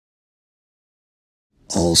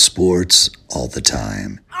All sports, all the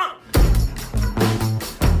time.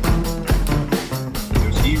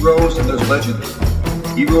 There's heroes and there's legends.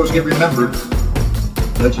 Heroes get remembered.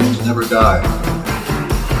 Legends never die.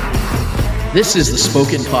 This is the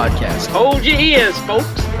Spoken Podcast. Hold your ears, folks.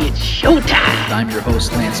 It's showtime. I'm your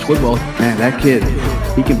host, Lance Twidwell. Man, that kid,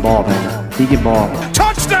 he can ball, man. He can ball.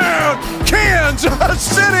 Touchdown, Kansas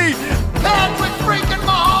City! Patrick freaking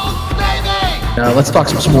Mahomes, baby! Let's talk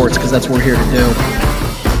some sports, because that's what we're here to do.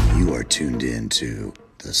 You are tuned in to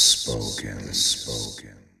The Spoken.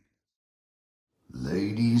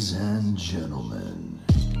 Ladies and gentlemen,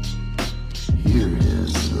 here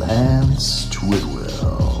is Lance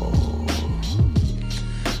Twidwell.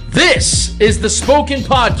 This is the Spoken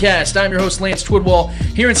Podcast. I'm your host, Lance Twidwell,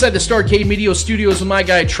 here inside the Starcade Media Studios with my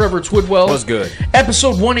guy, Trevor Twidwell. What's good?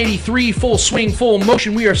 Episode 183, full swing, full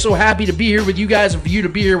motion. We are so happy to be here with you guys and for you to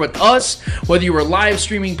be here with us. Whether you are live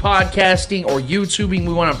streaming, podcasting, or YouTubing,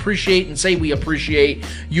 we want to appreciate and say we appreciate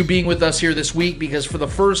you being with us here this week, because for the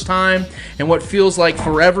first time in what feels like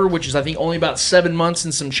forever, which is I think only about 7 months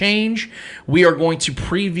and some change, we are going to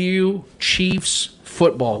preview Chiefs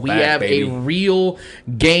football. We have a real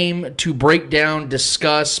game to break down,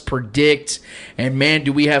 discuss, predict, and man,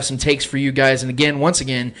 do we have some takes for you guys. And again, once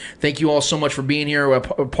again, thank you all so much for being here, a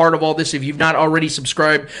part of all this. If you've not already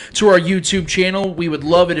subscribed to our YouTube channel, we would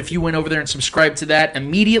love it if you went over there and subscribed to that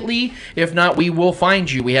immediately. If not, we will find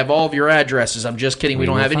you. We have all of your addresses. I'm just kidding. We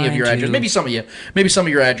don't have any of your addresses. Maybe some of you. Maybe some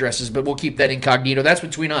of your addresses, but we'll keep that incognito. That's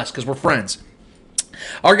between us because we're friends.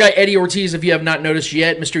 Our guy Eddie Ortiz, if you have not noticed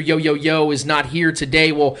yet, Mr. Yo, is not here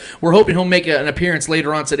today. Well, we're hoping he'll make an appearance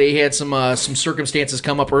later on today. He had some circumstances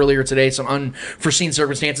come up earlier today, some unforeseen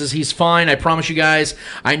circumstances. He's fine, I promise you guys.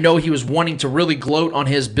 I know he was wanting to really gloat on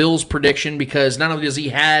his Bills prediction because not only did he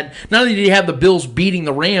have the Bills beating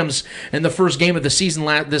the Rams in the first game of the season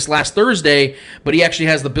this last Thursday, but he actually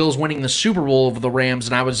has the Bills winning the Super Bowl over the Rams.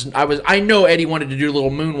 And I know Eddie wanted to do a little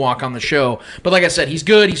moonwalk on the show, but like I said, he's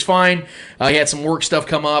good, he's fine. He had some work stuff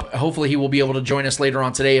come up. Hopefully he will be able to join us later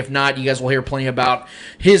on today. If not, you guys will hear plenty about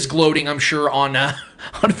his gloating, I'm sure, on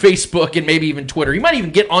Facebook and maybe even Twitter. He might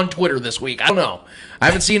even get on Twitter this week. I don't know. I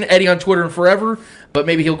haven't seen Eddie on Twitter in forever, but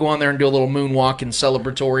maybe he'll go on there and do a little moonwalk and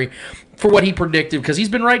celebratory for what he predicted, because he's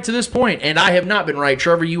been right to this point, and I have not been right.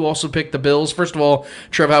 Trevor, you also picked the Bills. First of all,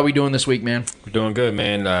 Trev, how are we doing this week, man? We're doing good,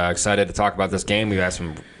 man. Excited to talk about this game. We've had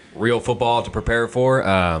some real football to prepare for.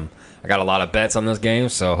 I got a lot of bets on this game,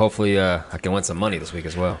 so hopefully I can win some money this week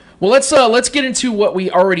as well. Well, let's get into what we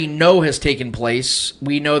already know has taken place.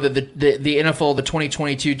 We know that the NFL, the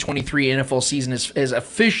 2022-23 NFL season is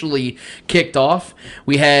officially kicked off.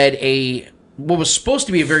 We had what was supposed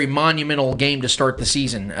to be a very monumental game to start the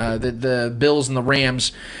season. The Bills and the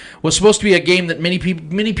Rams was supposed to be a game that many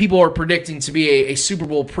people are predicting to be a Super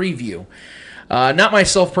Bowl preview. Not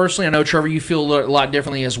myself personally. I know, Trevor, you feel a lot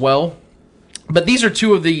differently as well. But these are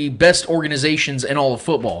two of the best organizations in all of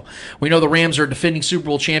football. We know the Rams are defending Super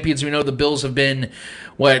Bowl champions. We know the Bills have been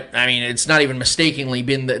it's not even mistakenly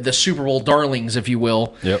been the Super Bowl darlings, if you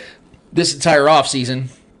will, this entire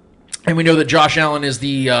offseason. And we know that Josh Allen is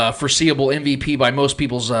the foreseeable MVP by most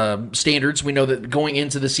people's standards. We know that going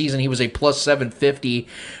into the season, he was a plus 750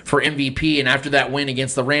 for MVP. And after that win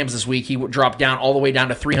against the Rams this week, he dropped down all the way down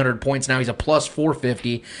to 300 points. Now he's a plus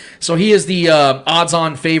 450. So he is the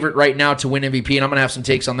odds-on favorite right now to win MVP. And I'm going to have some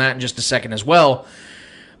takes on that in just a second as well.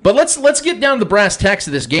 But let's get down to the brass tacks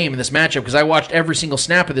of this game and this matchup, because I watched every single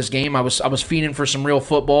snap of this game. I was fiending for some real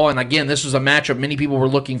football. And again, this was a matchup many people were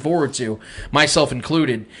looking forward to, myself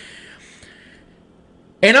included.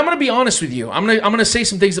 And I'm going to be honest with you. I'm going to say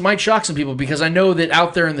some things that might shock some people, because I know that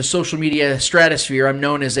out there in the social media stratosphere, I'm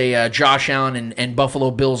known as a Josh Allen and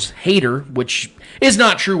Buffalo Bills hater, which is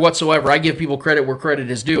not true whatsoever. I give people credit where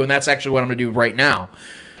credit is due, and that's actually what I'm going to do right now.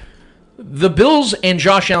 The Bills and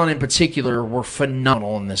Josh Allen in particular were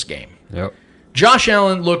phenomenal in this game. Yep. Josh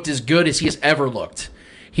Allen looked as good as he has ever looked.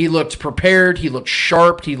 He looked prepared. He looked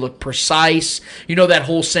sharp. He looked precise. You know that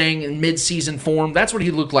whole saying in mid-season form? That's what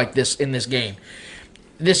he looked like in this game.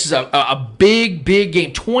 This is a big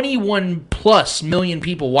game. 21+ million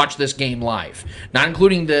people watched this game live, not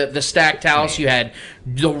including the stacked house. You had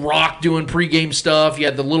The Rock doing pregame stuff. You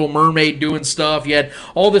had the Little Mermaid doing stuff. You had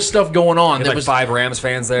all this stuff going on. There was 5 Rams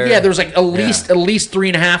fans there. Yeah, there was like at least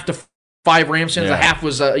 3.5 to 5 Rams fans. Yeah. A half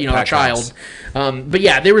was a Packed child. house. But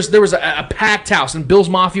yeah, there was a packed house, and Bills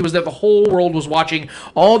Mafia was there. The whole world was watching.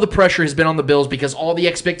 All the pressure has been on the Bills because all the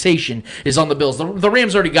expectation is on the Bills. The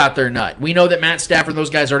Rams already got their nut. We know that Matt Stafford and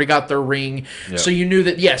those guys already got their ring. Yep. So you knew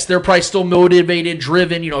that, yes, they're probably still motivated,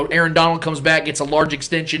 driven. Aaron Donald comes back, gets a large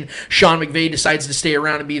extension. Sean McVay decides to stay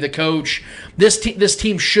around and be the coach. This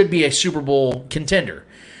team should be a Super Bowl contender.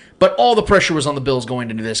 But all the pressure was on the Bills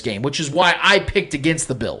going into this game, which is why I picked against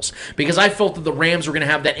the Bills, because I felt that the Rams were going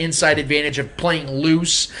to have that inside advantage of playing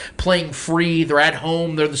loose, playing free. They're at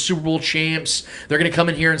home. They're the Super Bowl champs. They're going to come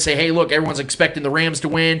in here and say, hey, look, everyone's expecting the Rams to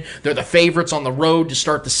win. They're the favorites on the road to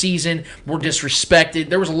start the season. We're disrespected.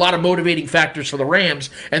 There was a lot of motivating factors for the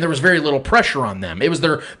Rams, and there was very little pressure on them. It was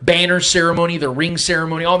their banner ceremony, their ring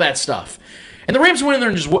ceremony, all that stuff. And the Rams went in there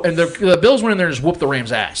and the Bills went in there and just whooped the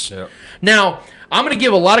Rams' ass. Yep. Now, I'm going to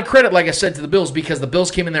give a lot of credit, like I said, to the Bills because the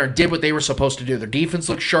Bills came in there and did what they were supposed to do. Their defense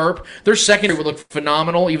looked sharp. Their secondary looked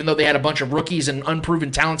phenomenal, even though they had a bunch of rookies and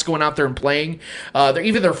unproven talents going out there and playing.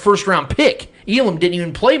 Even their first-round pick, Elam, didn't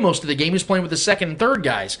even play most of the game. He was playing with the second and third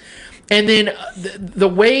guys. And then the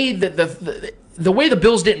way that the way the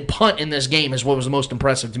Bills didn't punt in this game is what was the most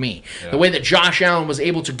impressive to me. Yeah. The way that Josh Allen was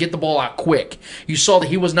able to get the ball out quick. You saw that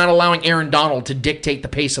he was not allowing Aaron Donald to dictate the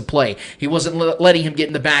pace of play. He wasn't letting him get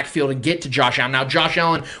in the backfield and get to Josh Allen. Now, Josh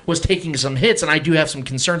Allen was taking some hits, and I do have some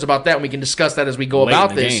concerns about that, and we can discuss that as we go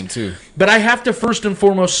about this. Game too. But I have to first and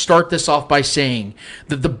foremost start this off by saying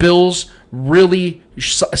that the Bills really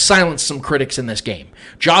silenced some critics in this game.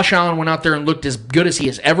 Josh Allen went out there and looked as good as he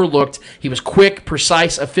has ever looked. He was quick,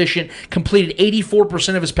 precise, efficient, completed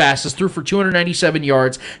 84% of his passes, threw for 297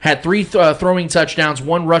 yards, had 3 throwing touchdowns,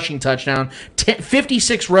 1 rushing touchdown,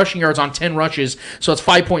 56 rushing yards on 10 rushes, so it's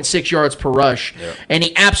 5.6 yards per rush. Yep. And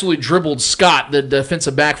he absolutely dribbled Scott, the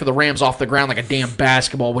defensive back for the Rams, off the ground like a damn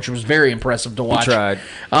basketball, which was very impressive to watch. He tried.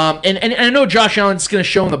 And I know Josh Allen's going to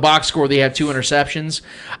show in the box score they had 2 interceptions.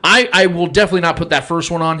 I will definitely not put that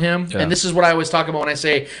first one on him. Yeah. And this is what I always talk about when I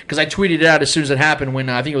say, because I tweeted it out as soon as it happened when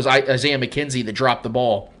I think it was Isaiah McKenzie that dropped the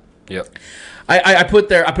ball. Yep. I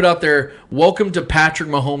put out there, welcome to Patrick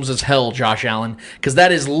Mahomes' hell, Josh Allen, because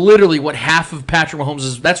that is literally what half of Patrick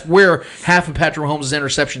Mahomes' that's where half of Patrick Mahomes'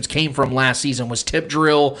 interceptions came from last season, was tip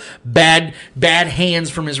drill, bad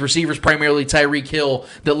hands from his receivers, primarily Tyreek Hill,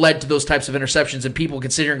 that led to those types of interceptions. And people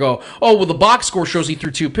can sit here and go, oh, well, the box score shows he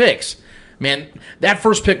threw 2 picks. Man, that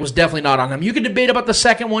first pick was definitely not on him. You could debate about the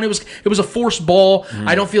second one. It was a forced ball.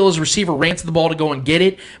 I don't feel his receiver ran to the ball to go and get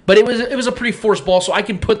it, but it was a pretty forced ball, so I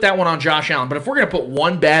can put that one on Josh Allen. But if we're going to put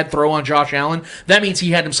one bad throw on Josh Allen, that means he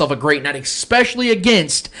had himself a great night, especially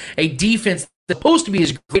against a defense supposed to be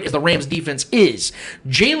as great as the Rams defense is.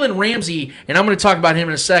 Jalen Ramsey, and I'm going to talk about him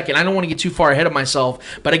in a second. I don't want to get too far ahead of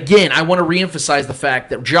myself, but again, I want to reemphasize the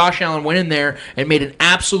fact that Josh Allen went in there and made an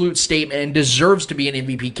absolute statement and deserves to be an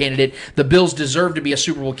MVP candidate. The Bills deserve to be a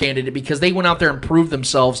Super Bowl candidate because they went out there and proved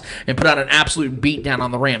themselves and put out an absolute beatdown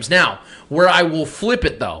on the Rams. Now, where I will flip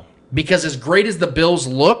it though, because as great as the Bills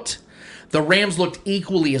looked, the Rams looked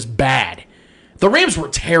equally as bad. The Rams were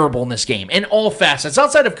terrible in this game in all facets.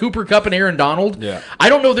 Outside of Cooper Kupp and Aaron Donald, I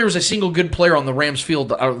don't know if there was a single good player on the Rams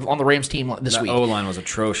field, on the Rams team this week. The O-line was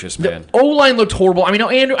atrocious, man. The O-line looked horrible. I mean,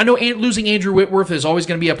 I know losing Andrew Whitworth is always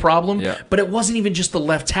going to be a problem, but it wasn't even just the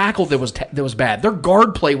left tackle that was bad. Their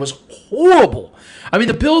guard play was horrible. I mean,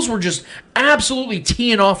 the Bills were just absolutely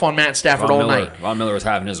teeing off on Matt Stafford all night. Von Miller was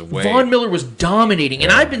having his way. Von Miller was dominating.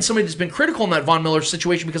 And I've been somebody that's been critical in that Von Miller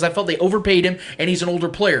situation because I felt they overpaid him and he's an older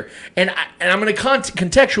player. And I'm going to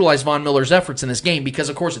contextualize Von Miller's efforts in this game because,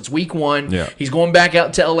 of course, it's week 1. Yeah. He's going back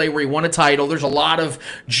out to L.A. where he won a title. There's a lot of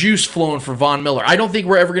juice flowing for Von Miller. I don't think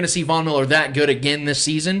we're ever going to see Von Miller that good again this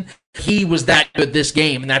season. He was that good this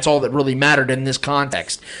game, and that's all that really mattered in this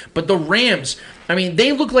context. But the Rams, I mean,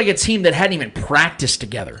 they look like a team that hadn't even practiced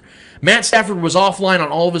together. Matt Stafford was offline on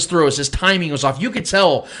all of his throws. His timing was off. You could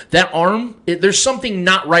tell that arm, there's something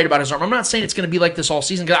not right about his arm. I'm not saying it's going to be like this all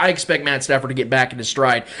season because I expect Matt Stafford to get back in his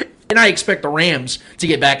stride. And I expect the Rams to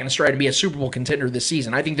get back in stride and be a Super Bowl contender this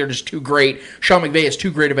season. I think they're just too great. Sean McVay is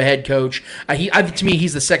too great of a head coach. To me,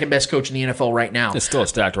 he's the second best coach in the NFL right now. It's still a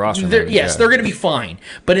stacked roster. They're going to be fine.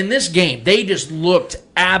 But in this game, they just looked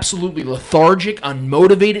absolutely lethargic,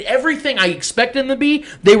 unmotivated. Everything I expected them to be,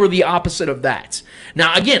 they were the opposite of that.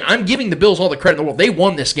 Now, again, I'm giving the Bills all the credit in the world. They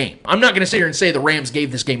won this game. I'm not going to sit here and say the Rams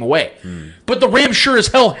gave this game away. But the Rams sure as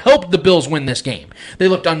hell helped the Bills win this game. They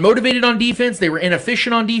looked unmotivated on defense. They were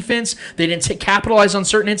inefficient on defense. They didn't capitalize on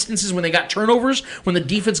certain instances when they got turnovers, when the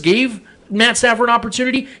defense gave Matt Stafford an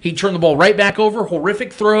opportunity, he'd turn the ball right back over.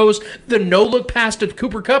 Horrific throws. The no-look pass to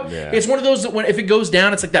Cooper Kupp. Yeah. It's one of those that if it goes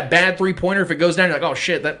down, it's like that bad three-pointer. If it goes down, you're like, oh,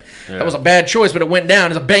 shit, that was a bad choice, but it went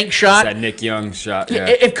down. It's a bank shot. It's that Nick Young shot. Yeah.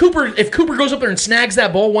 If Cooper goes up there and snags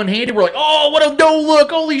that ball one-handed, we're like, oh, what a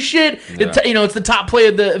no-look. Holy shit. Yeah. It's the top play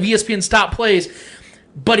of ESPN's top plays.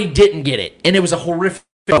 But he didn't get it. And it was a horrific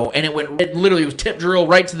throw. And it literally was tip drill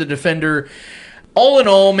right to the defender. All in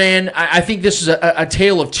all, man, I think this is a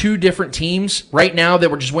tale of two different teams right now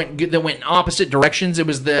that went in opposite directions. It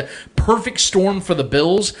was the perfect storm for the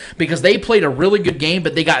Bills because they played a really good game,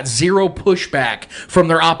 but they got zero pushback from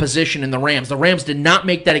their opposition in the Rams. The Rams did not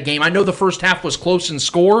make that a game. I know the first half was close in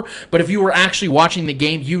score, but if you were actually watching the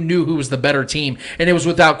game, you knew who was the better team, and it was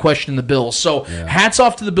without question the Bills. So hats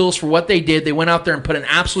off to the Bills for what they did. They went out there and put an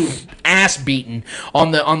absolute ass beating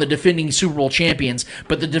on the defending Super Bowl champions,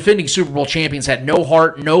 but the defending Super Bowl champions had no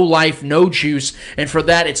heart, no life, no juice, and for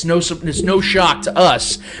that, it's no shock to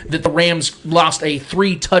us that the Rams lost a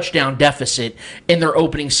 3-touchdown deficit in their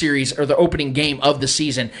opening series or the opening game of the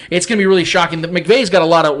season. It's going to be really shocking. That McVay's got a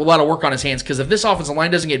lot of work on his hands because if this offensive line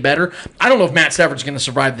doesn't get better, I don't know if Matt Stafford's going to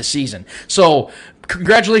survive the season. So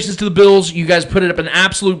congratulations to the Bills. You guys put it up an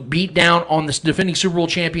absolute beat down on the defending Super Bowl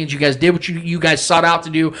champions. You guys did what you guys sought out to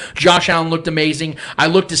do. Josh Allen looked amazing. I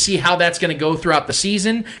look to see how that's going to go throughout the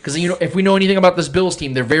season because if we know anything about this Bills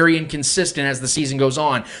team, they're very inconsistent as the season goes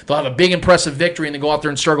on. They'll have a big impressive victory and then go out there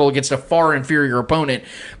and struggle against a far inferior opponent.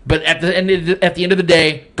 But at the end of the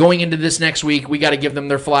day, going into this next week, we got to give them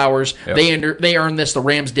their flowers. Yep. They earned this. The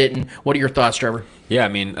Rams didn't. What are your thoughts, Trevor? Yeah, I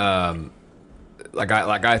mean, like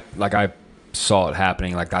I saw it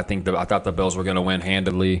happening. Like I thought the Bills were going to win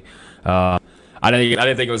handedly. I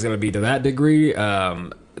didn't think it was going to be to that degree.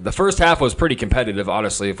 The first half was pretty competitive,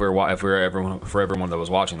 honestly. For everyone that was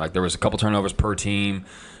watching, like there was a couple turnovers per team.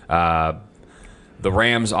 The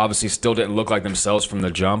Rams obviously still didn't look like themselves from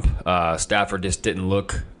the jump. Stafford just didn't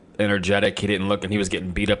look energetic. He didn't look, and he was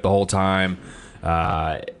getting beat up the whole time.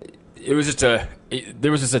 There was just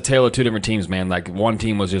a tale of two different teams, man. Like one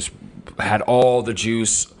team had all the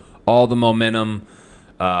juice, all the momentum,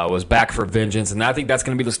 was back for vengeance, and I think that's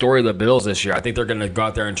going to be the story of the Bills this year. I think they're going to go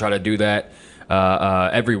out there and try to do that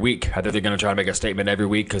every week. I think they're going to try to make a statement every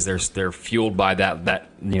week because they're fueled by that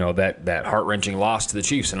heart-wrenching loss to the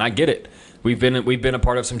Chiefs, and I get it. We've been a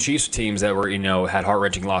part of some Chiefs teams that were had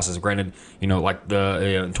heart-wrenching losses. Granted, like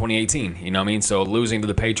in 2018, you know what I mean. So losing to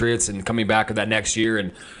the Patriots and coming back that next year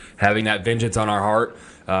and having that vengeance on our heart.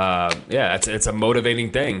 It's a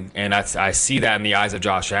motivating thing, and I see that in the eyes of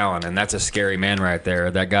Josh Allen, and that's a scary man right there.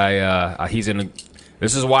 That guy,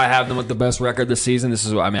 this is why I have them with the best record this season. This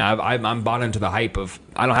is, I'm bought into the hype of.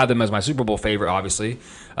 I don't have them as my Super Bowl favorite, obviously,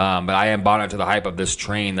 but I am bought into the hype of this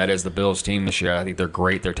train that is the Bills team this year. I think they're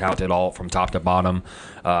great. They're talented all from top to bottom.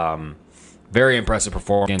 Very impressive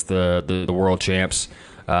performance against the world champs.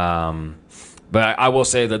 But I will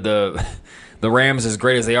say that the Rams, as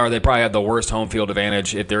great as they are, they probably have the worst home field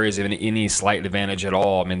advantage, if there is any slight advantage at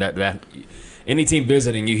all. I mean, that any team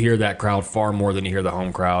visiting, you hear that crowd far more than you hear the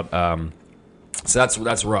home crowd. So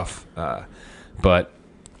that's rough. But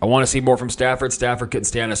I want to see more from Stafford. Stafford couldn't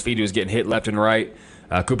stay on his feet. He was getting hit left and right.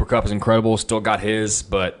 Cooper Kupp is incredible. Still got his,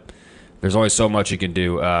 but there's only so much you can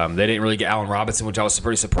do. They didn't really get Allen Robinson, which I was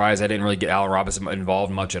pretty surprised. I didn't really get Allen Robinson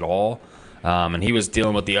involved much at all. And he was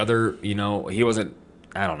dealing with the other, he wasn't.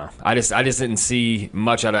 I don't know. I just didn't see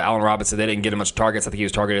much out of Allen Robinson. They didn't get him much targets. I think he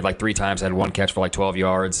was targeted like 3 times, had 1 catch for like 12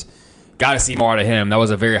 yards. Got to see more out of him. That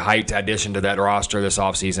was a very hyped addition to that roster this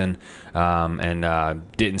offseason, and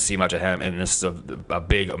didn't see much of him. And this is a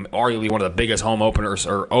big, arguably one of the biggest home openers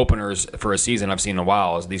for a season I've seen in a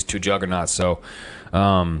while is these two juggernauts. So,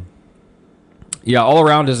 all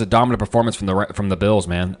around is a dominant performance from the Bills,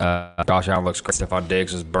 man. Josh Allen looks great. Stephon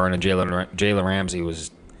Diggs was burning. Jalen Ramsey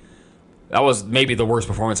was. That was maybe the worst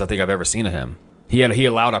performance I think I've ever seen of him. He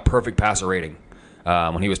allowed a perfect passer rating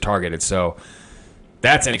when he was targeted. So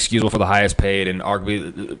that's inexcusable for the highest paid and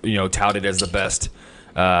arguably touted as the best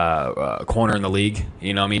corner in the league.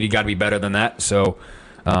 You got to be better than that. So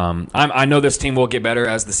I know this team will get better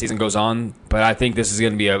as the season goes on, but I think this is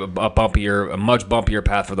going to be a much bumpier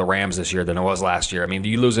path for the Rams this year than it was last year. I mean,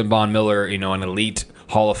 you losing Von Miller, an elite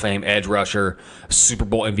Hall of Fame edge rusher, Super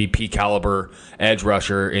Bowl MVP caliber edge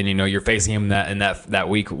rusher, and you're facing him in that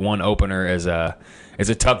week 1 opener as a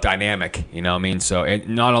tough dynamic. So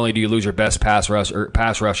not only do you lose your best pass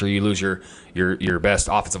rusher, you lose your best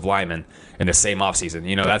offensive lineman in the same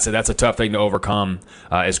offseason. That's a tough thing to overcome.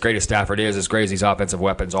 As great as Stafford is, as great as these offensive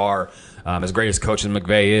weapons are, as great as Coach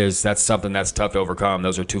McVay is, that's something that's tough to overcome.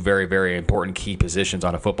 Those are 2 very, very important key positions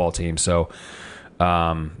on a football team. So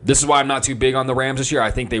This is why I'm not too big on the Rams this year.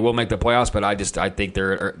 I think they will make the playoffs, but I think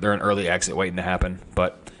they're an early exit waiting to happen.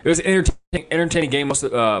 But it was an entertaining game most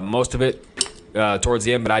of it towards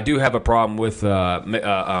the end. But I do have a problem with Coach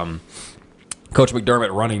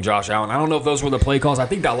McDermott running Josh Allen. I don't know if those were the play calls. I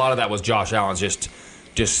think that a lot of that was Josh Allen's just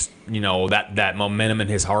that momentum in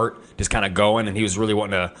his heart just kind of going, and he was really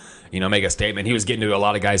wanting to make a statement. He was getting to a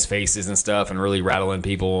lot of guys' faces and stuff and really rattling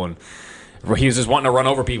people, and he was just wanting to run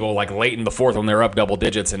over people like late in the fourth when they're up double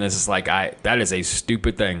digits, and it's just like that is a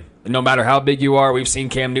stupid thing. No matter how big you are, we've seen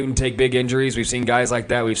Cam Newton take big injuries. We've seen guys like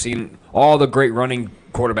that. We've seen all the great running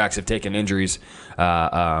quarterbacks have taken injuries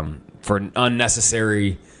for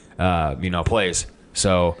unnecessary plays.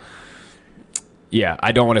 So, yeah,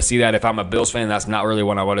 I don't want to see that. If I'm a Bills fan, that's not really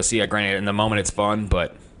what I want to see. Granted, in the moment it's fun,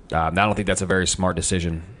 but I don't think that's a very smart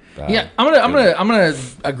decision. I'm gonna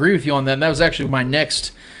agree with you on that. And that was actually my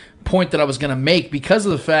next point that I was gonna make, because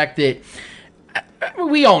of the fact that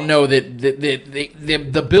we all know that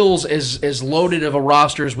the Bills, as loaded of a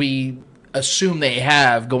roster as we assume they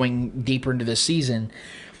have going deeper into this season,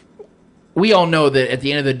 we all know that at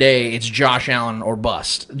the end of the day, it's Josh Allen or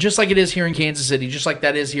bust. Just like it is here in Kansas City, just like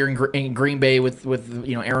that is here in Green Bay with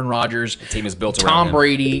Aaron Rodgers. The team is built around Tom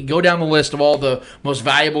Brady. Go down the list of all the most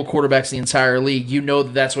valuable quarterbacks in the entire league. You know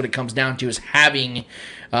that's what it comes down to, is having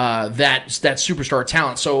that superstar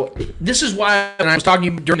talent. So this is why, and I was talking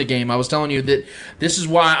to you during the game, I was telling you that this is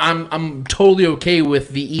why I'm totally okay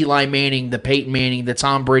with the Eli Manning, the Peyton Manning, the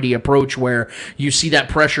Tom Brady approach, where you see that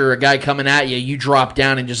pressure, a guy coming at you, you drop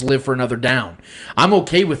down and just live for another down. I'm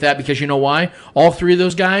okay with that, because you know why? All three of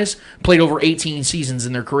those guys played over 18 seasons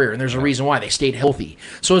in their career, and there's a reason why. They stayed healthy.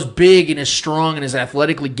 So as big and as strong and as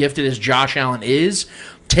athletically gifted as Josh Allen is,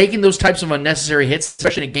 taking those types of unnecessary hits,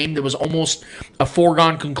 especially in a game that was almost a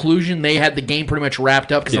foregone conclusion, they had the game pretty much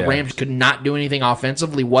wrapped up because the Rams could not do anything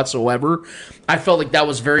offensively whatsoever. I felt like that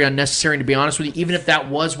was very unnecessary, and to be honest with you, even if that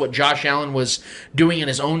was what Josh Allen was doing in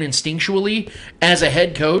his own instinctually, as a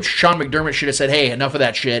head coach, Sean McDermott should have said, hey, enough of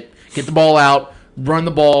that shit. Get the ball out. Run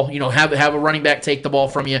the ball, have a running back take the ball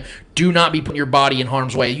from you. Do not be putting your body in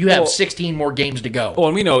harm's way. You have 16 more games to go. Well,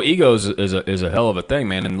 and we know egos is a hell of a thing,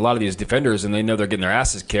 man. And a lot of these defenders, and they know they're getting their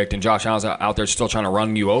asses kicked, and Josh Allen's out there still trying to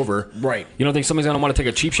run you over. Right. You don't think somebody's going to want to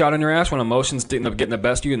take a cheap shot on your ass when emotions end up getting the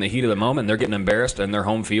best of you in the heat of the moment, and they're getting embarrassed in their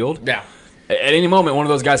home field? Yeah. At any moment, one of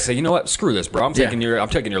those guys say, you know what, screw this, bro. I'm taking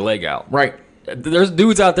your leg out. Right. There's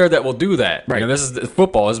dudes out there that will do that. Right. This is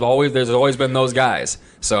football. There's always been those guys.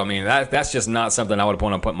 So I mean that's just not something I would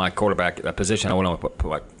want to put my quarterback, that position I want to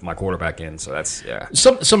put my quarterback in. So that's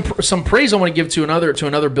Some praise I want to give to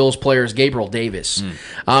another Bills player is Gabriel Davis.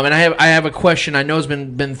 And I have a question. I know it's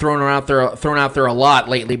been thrown out there a lot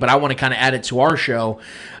lately, but I want to kind of add it to our show.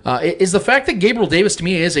 Is the fact that Gabriel Davis to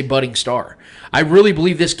me is a budding star. I really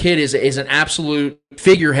believe this kid is an absolute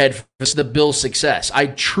figurehead for the Bills' success. I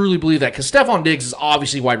truly believe that, because Stephon Diggs is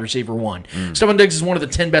obviously wide receiver one. Stephon Diggs is one of the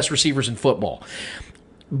 10 best receivers in football.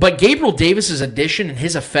 But Gabriel Davis's addition and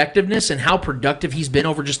his effectiveness and how productive he's been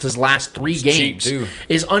over just his last 3 games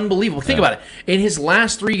is unbelievable. Think about it. In his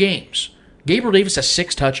last 3 games, Gabriel Davis has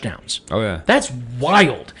 6 touchdowns. Oh, yeah. That's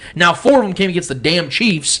wild. Now, 4 of them came against the damn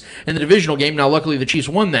Chiefs in the divisional game. Now, luckily, the Chiefs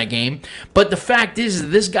won that game. But the fact is,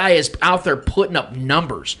 this guy is out there putting up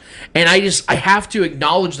numbers. And I have to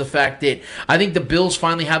acknowledge the fact that I think the Bills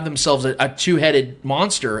finally have themselves a two-headed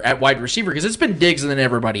monster at wide receiver, because it's been Diggs and then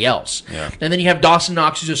everybody else. Yeah. And then you have Dawson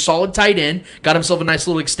Knox, who's a solid tight end, got himself a nice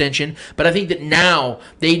little extension. But I think that now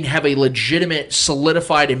they have a legitimate,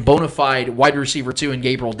 solidified, and bona fide wide receiver, too, in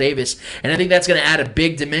Gabriel Davis. And I think that's going to add a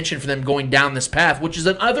big dimension for them going down this path, which is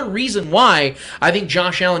another reason why I think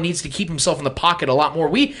Josh Allen needs to keep himself in the pocket a lot more.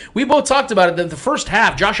 We both talked about it that the first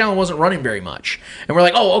half, Josh Allen wasn't running very much. And we're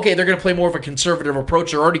like, oh, okay, they're going to play more of a conservative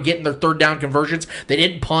approach. They're already getting their third down conversions. They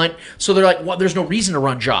didn't punt. So they're like, well, there's no reason to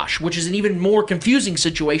run Josh, which is an even more confusing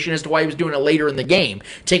situation as to why he was doing it later in the game,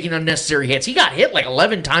 taking unnecessary hits. He got hit like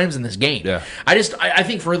 11 times in this game. Yeah. I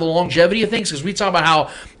think for the longevity of things, because we talk about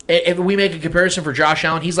how if we make a comparison for Josh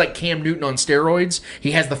Allen, he's like Cam Newton on steroids.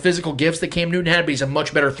 He has the physical gifts that Cam Newton had, but he's a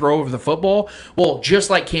much better thrower of the football. Well, just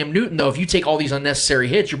like Cam Newton, though, if you take all these unnecessary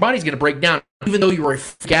hits, your body's going to break down. Even though you were a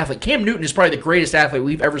freak athlete, Cam Newton is probably the greatest athlete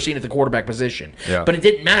we've ever seen at the quarterback position. Yeah. But it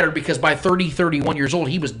didn't matter, because by 31 years old,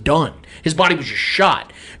 he was done. His body was just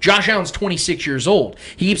shot. Josh Allen's 26 years old.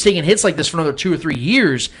 He keeps taking hits like this for another 2 or 3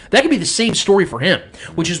 years. That could be the same story for him,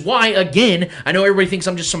 which is why, again, I know everybody thinks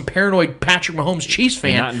I'm just some paranoid Patrick Mahomes Chiefs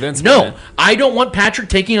fan. You're not invincible, no, man. I don't want Patrick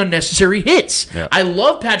taking unnecessary hits. Yeah. I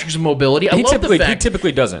love Patrick's mobility. He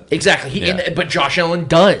typically doesn't. Exactly. But Josh Allen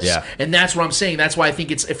does. Yeah. And that's what I'm saying. That's why I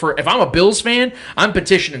think if I'm a Bills fan, fan, I'm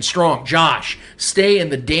petitioning strong. Josh, stay in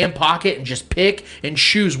the damn pocket and just pick and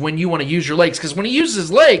choose when you want to use your legs. Because when he uses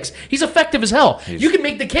his legs, he's effective as hell. You can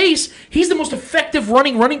make the case he's the most effective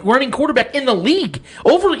running quarterback in the league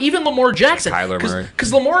over even Lamar Jackson. Kyler Murray.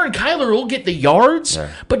 Because Lamar and Kyler will get the yards,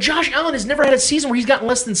 but Josh Allen has never had a season where he's gotten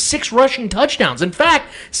less than 6 rushing touchdowns. In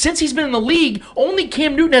fact, since he's been in the league, only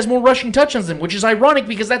Cam Newton has more rushing touchdowns than him, which is ironic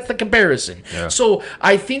because that's the comparison. Yeah. So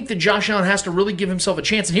I think that Josh Allen has to really give himself a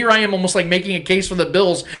chance. And here I am almost like making a case for the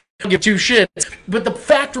Bills. I don't give two shits. But the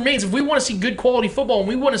fact remains, if we want to see good quality football and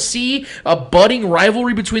we want to see a budding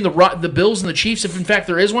rivalry between the Bills and the Chiefs, if in fact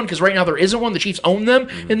there is one, because right now there isn't one, the Chiefs own them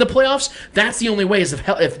in the playoffs, that's the only way is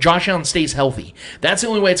if Josh Allen stays healthy. That's the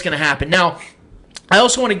only way it's going to happen. Now, I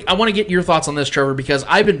also want to get your thoughts on this, Trevor, because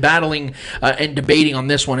I've been battling and debating on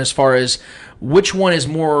this one as far as which one is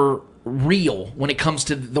more real when it comes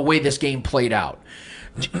to the way this game played out.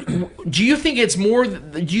 Do you think it's more?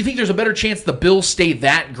 Do you think there's a better chance the Bills stay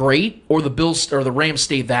that great, or the Rams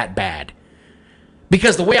stay that bad?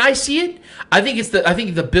 Because the way I see it, I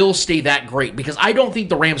think the Bills stay that great because I don't think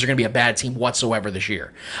the Rams are going to be a bad team whatsoever this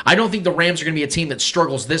year. I don't think the Rams are going to be a team that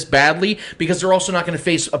struggles this badly because they're also not going to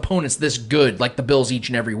face opponents this good like the Bills each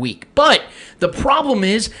and every week. But the problem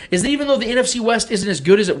is that even though the NFC West isn't as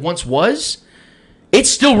good as it once was, it's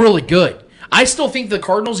still really good. I still think the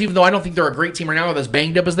Cardinals, even though I don't think they're a great team right now, or as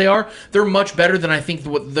banged up as they are, they're much better than I think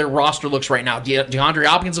what their roster looks right now. DeAndre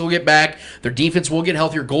Hopkins will get back. Their defense will get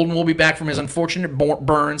healthier. Golden will be back from his unfortunate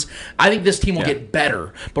burns. I think this team will get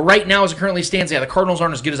better. But right now, as it currently stands, the Cardinals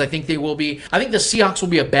aren't as good as I think they will be. I think the Seahawks will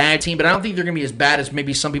be a bad team, but I don't think they're going to be as bad as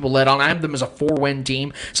maybe some people let on. I have them as a 4-win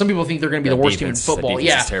team. Some people think they're going to be the worst team in football. The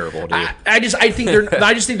defense is terrible, dude. I just think they're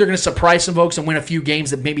going to surprise some folks and win a few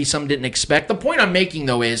games that maybe some didn't expect. The point I'm making,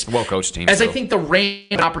 though, is well-coached team. I think the Rams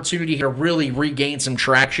an opportunity here to really regain some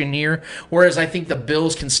traction here, whereas I think the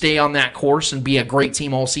Bills can stay on that course and be a great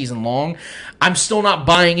team all season long. I'm still not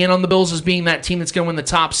buying in on the Bills as being that team that's going to win the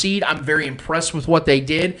top seed. I'm very impressed with what they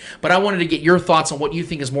did, but I wanted to get your thoughts on what you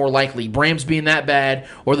think is more likely, Rams being that bad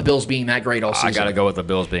or the Bills being that great all season. I got to go with the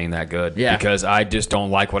Bills being that good because I just don't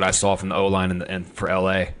like what I saw from the O-line and for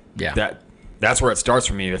L.A. Yeah. That's where it starts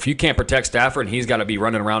for me. If you can't protect Stafford and he's got to be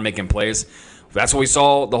running around making plays, that's what we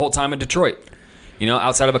saw the whole time in Detroit. You know,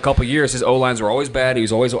 outside of a couple years, his O-lines were always bad. He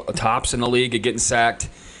was always tops in the league at getting sacked.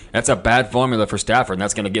 That's a bad formula for Stafford, and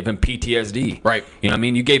that's going to give him PTSD. Right. You know what I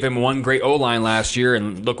mean? You gave him one great O-line last year,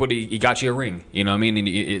 and look what he got you a ring. You know what I mean? And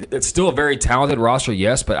it's still a very talented roster,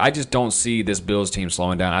 yes, but I just don't see this Bills team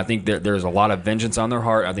slowing down. I think there's a lot of vengeance on their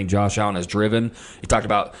heart. I think Josh Allen is driven.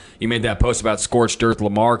 You made that post about Scorched Earth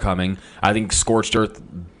Lamar coming. I think Scorched Earth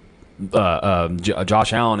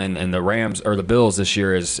Josh Allen and the Rams or the Bills this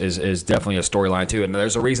year is definitely a storyline too, and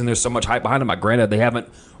there's a reason there's so much hype behind them. Granted, they haven't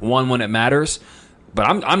won when it matters, but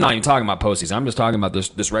I'm not even talking about postseason. I'm just talking about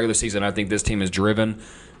this regular season. I think this team is driven.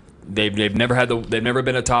 They've never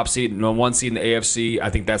been a top seed, no one seed in the AFC. I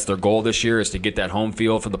think that's their goal this year is to get that home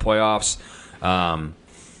field for the playoffs. I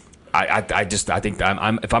think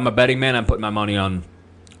if I'm a betting man, I'm putting my money on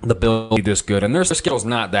the Bills to be this good, and their schedule's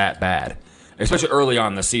not that bad. Especially early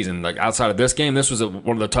on in the season. Like outside of this game, this was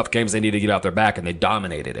one of the tough games they needed to get out their back, and they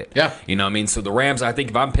dominated it. Yeah. You know what I mean? So the Rams, I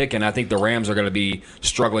think if I'm picking, I think the Rams are going to be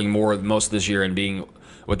struggling more most of this year and being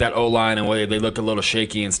with that O-line and they looked a little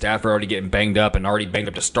shaky and Stafford already getting banged up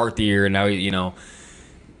to start the year, and now, you know,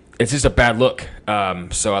 it's just a bad look.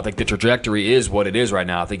 So I think the trajectory is what it is right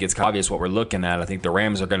now. I think it's obvious what we're looking at. I think the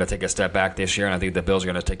Rams are going to take a step back this year, and I think the Bills are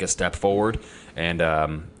going to take a step forward. And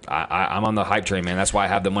I'm on the hype train, man. That's why I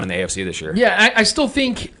have them winning the AFC this year. Yeah, I still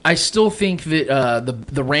think that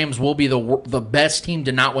the Rams will be the best team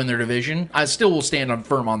to not win their division. I still will stand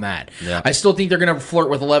firm on that. Yeah. I still think they're going to flirt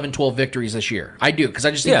with 11, 12 victories this year. I do, because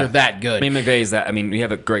I just think they're that good. I mean, McVay's that. I mean, you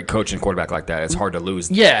have a great coach and quarterback like that. It's hard to lose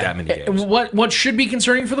that many games. What should be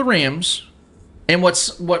concerning for the Rams, and what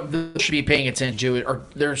they should be paying attention to, are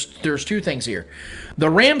there's two things here. The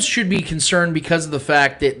Rams should be concerned because of the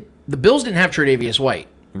fact that the Bills didn't have Tre'Davious White.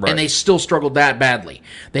 Right. And they still struggled that badly.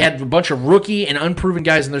 They had a bunch of rookie and unproven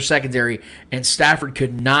guys in their secondary, and Stafford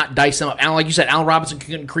could not dice them up. Like you said, Allen Robinson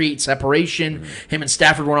couldn't create separation. Mm-hmm. Him and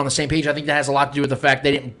Stafford weren't on the same page. I think that has a lot to do with the fact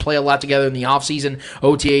they didn't play a lot together in the offseason,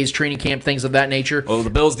 OTAs, training camp, things of that nature. Well, the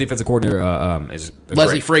Bills' defensive coordinator is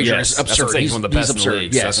Leslie Frazier. Is absurd. That's what I'm saying. He's one of the best in the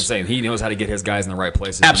league. Yes. So that's what I'm saying. He knows how to get his guys in the right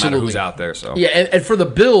places, Absolutely. No matter who's out there. So yeah, and for the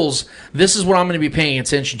Bills, this is what I'm going to be paying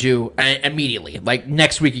attention to immediately, like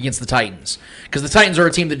next week against the Titans, because the Titans are a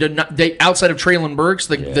team that did not. Outside of Traylon Burks,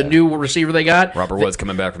 the new receiver they got. Robert Woods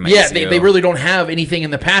coming back from ACL. Yeah, they really don't have anything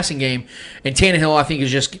in the passing game. And Tannehill, I think,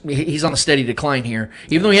 he's on a steady decline here,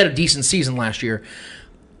 even though he had a decent season last year.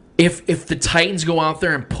 if the Titans go out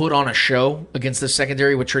there and put on a show against the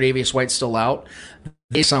secondary with Tre'Davious White still out,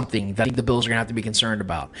 is something that I think the Bills are going to have to be concerned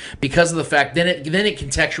about because of the fact then it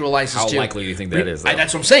contextualizes. How to likely do you think that is?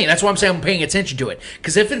 That's what I'm saying. That's why I'm saying I'm paying attention to it.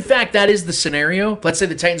 Because if in fact that is the scenario, let's say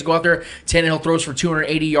the Titans go out there, Tannehill throws for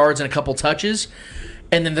 280 yards and a couple touches,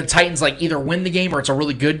 and then the Titans like either win the game or it's a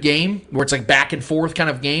really good game where it's like back and forth kind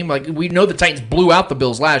of game. Like we know the Titans blew out the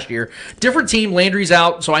Bills last year. Different team, Landry's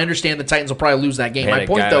out, so I understand the Titans will probably lose that game. My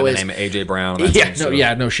point though is AJ Brown.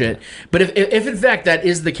 No shit. But if in fact that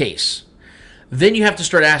is the case, then you have to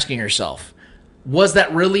start asking yourself, was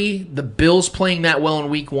that really the Bills playing that well in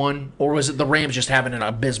week 1, or was it the Rams just having an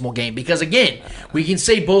abysmal game? Because, again, we can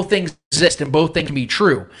say both things exist and both things can be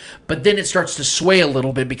true, but then it starts to sway a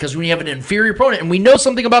little bit because when you have an inferior opponent, and we know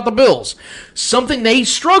something about the Bills, something they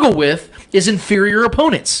struggle with is inferior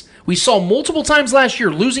opponents. We saw multiple times last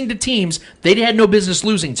year losing to teams they had no business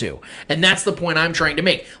losing to. And that's the point I'm trying to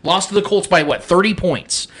make. Lost to the Colts by, 30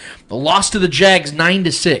 points. The loss to the Jags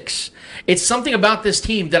 9-6. It's something about this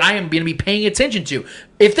team that I am going to be paying attention to.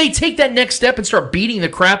 If they take that next step and start beating the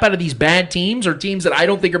crap out of these bad teams or teams that I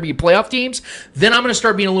don't think are going to be playoff teams, then I'm going to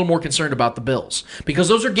start being a little more concerned about the Bills. Because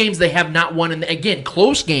those are games they have not won. And again,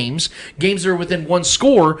 close games that are within one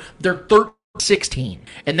score, they're 13-16.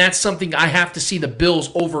 And that's something I have to see the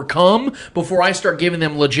Bills overcome before I start giving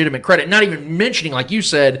them legitimate credit. Not even mentioning, like you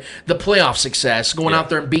said, the playoff success, going out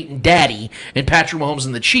there and beating Daddy and Patrick Mahomes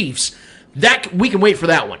and the Chiefs. That we can wait for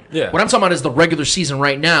that one. Yeah. What I'm talking about is the regular season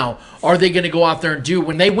right now. Are they going to go out there and do,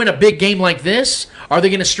 when they win a big game like this, are they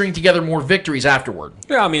going to string together more victories afterward?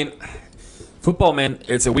 Yeah, I mean, football, man,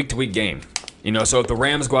 it's a week-to-week game. So if the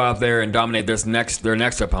Rams go out there and dominate their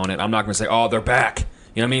next opponent, I'm not going to say, oh, they're back.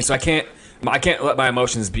 You know what I mean? So I can't let my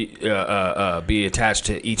emotions be attached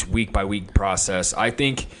to each week-by-week process. I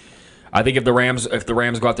think if the Rams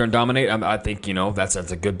go out there and dominate, I think that's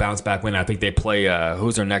a good bounce back win. I think they play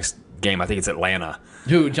who's their next game? I think it's Atlanta.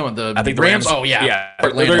 Who? You talking about I think the Rams? Oh yeah.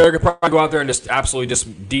 They're going to probably go out there and just absolutely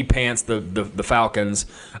deep-pants the Falcons,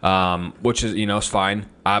 which is is fine.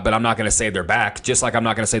 But I'm not going to say they're back. Just like I'm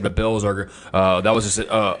not going to say the Bills are. That was just an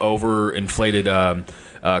overinflated,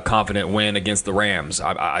 confident win against the Rams.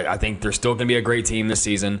 I think they're still going to be a great team this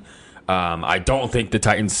season. I don't think the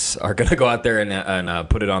Titans are going to go out there and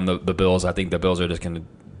put it on the Bills. I think the Bills are just going to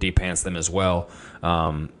deep-pants them as well.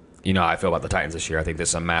 How I feel about the Titans this year. I think this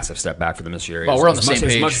is a massive step back for them this year. Well, we're on the same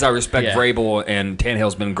page. As much as I respect Vrabel and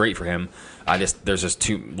Tannehill's been great for him, there's just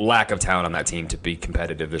lack of talent on that team to be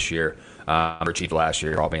competitive this year. Underachieved last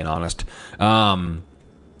year, all being honest. But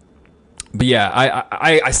yeah,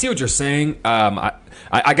 I see what you're saying.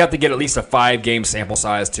 I got to get at least a 5-game sample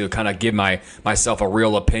size to kind of give myself a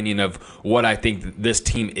real opinion of what I think this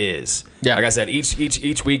team is. Yeah. Like I said,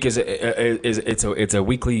 each week is a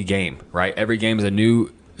weekly game, right? Every game is a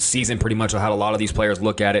new season, pretty much, of how a lot of these players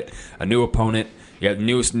look at it. A new opponent, you have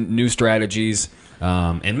new strategies.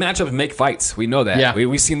 And matchups make fights. We know that. Yeah.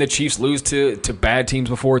 We've seen the Chiefs lose to bad teams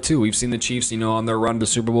before, too. We've seen the Chiefs, on their run to the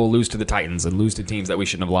Super Bowl, lose to the Titans and lose to teams that we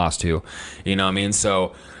shouldn't have lost to. You know what I mean?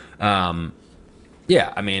 So,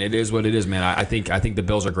 yeah, I mean, it is what it is, man. I think the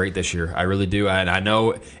Bills are great this year. I really do. And I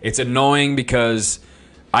know it's annoying because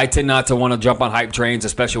I tend not to want to jump on hype trains,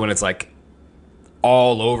 especially when it's like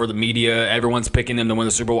all over the media. Everyone's picking them to win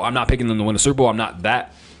the Super Bowl. I'm not picking them to win the Super Bowl. I'm not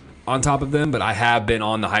that on top of them, but I have been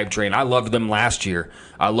on the hype train. I loved them last year.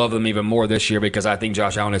 I love them even more this year because I think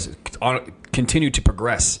Josh Allen has continued to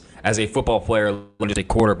progress as a football player, not just a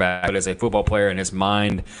quarterback, but as a football player in his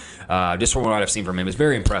mind. Just from what I've seen from him, it's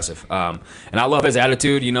very impressive. And I love his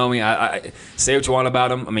attitude. You know me. I say what you want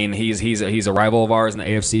about him. I mean, he's a rival of ours in the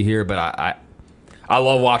AFC here, but I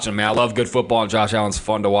love watching him, man. I love good football, and Josh Allen's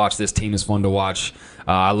fun to watch. This team is fun to watch.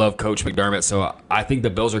 I love Coach McDermott, so I think the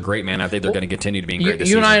Bills are great, man. I think they're going to continue to be great this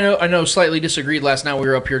season. You and I know slightly disagreed last night. We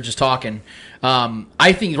were up here just talking.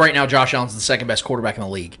 I think right now Josh Allen's the second best quarterback in the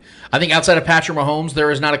league. I think outside of Patrick Mahomes,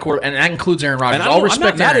 there is not a quarterback, and that includes Aaron Rodgers. I'm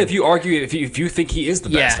not mad if you argue if you think he is the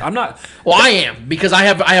best. I'm not. Well, I am because I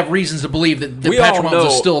have reasons to believe that Patrick Mahomes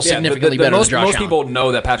is still significantly better than Josh Allen. Most people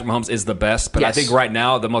know that Patrick Mahomes is the best, but I think right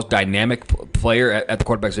now the most dynamic player at the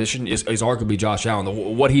quarterback position is arguably Josh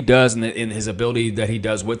Allen. What he does and his ability that he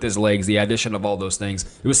does with his legs, the addition of all those things,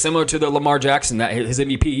 it was similar to the Lamar Jackson his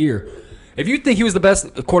MVP year. If you think he was the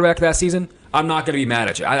best quarterback that season, I'm not going to be mad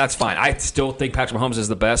at you. That's fine. I still think Patrick Mahomes is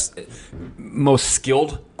the best, most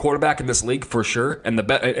skilled quarterback in this league for sure, and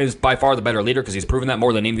is by far the better leader because he's proven that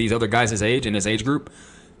more than any of these other guys his age in his age group.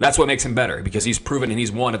 That's what makes him better because he's proven and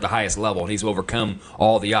he's won at the highest level and he's overcome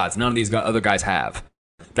all the odds. None of these other guys have.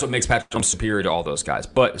 That's what makes Patrick Mahomes superior to all those guys.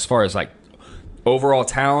 But as far as like overall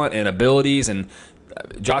talent and abilities, and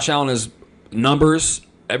Josh Allen is numbers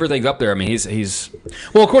everything's up there. I mean, he's.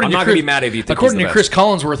 Well, according I'm to not Chris, gonna be mad if you think according he's to the Chris best.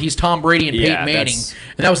 Collinsworth, he's Tom Brady and Peyton Yeah, Manning, that's-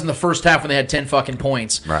 and that was in the first half when they had 10 fucking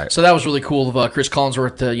points. Right. So that was really cool of Chris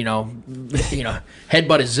Collinsworth to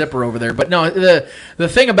headbutt his zipper over there. But no, the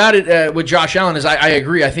thing about it with Josh Allen is I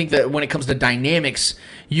agree. I think that when it comes to dynamics,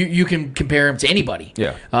 you can compare him to anybody.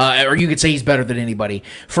 Yeah. Or you could say he's better than anybody.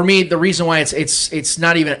 For me, the reason why it's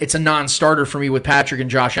not even it's a non-starter for me with Patrick and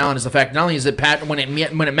Josh Allen is the fact not only is it Pat when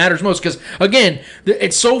it matters most, because again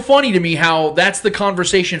it's so funny to me how that's the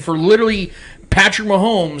conversation for literally Patrick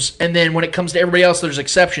Mahomes, and then when it comes to everybody else, there's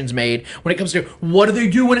exceptions made. When it comes to what do they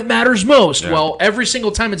do when it matters most? Yeah. Well, every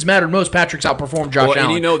single time it's mattered most, Patrick's outperformed Josh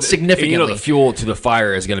Allen significantly. And the fuel to the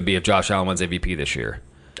fire is going to be if Josh Allen wins MVP this year.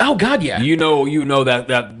 Oh God, yeah. You know that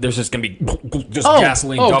there's just gonna be just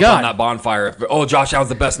gasoline dumped on that bonfire. Oh, Josh Allen's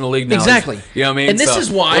the best in the league now. Exactly. You know what I mean? And this is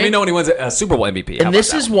why. Let me know when he wins a Super Bowl MVP. And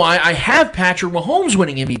this is why I have Patrick Mahomes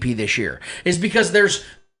winning MVP this year, is because there's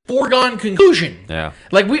foregone conclusion. Yeah.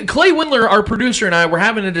 Like Clay Windler, our producer, and I were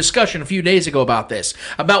having a discussion a few days ago about this,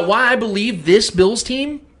 about why I believe this Bills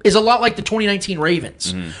team is a lot like the 2019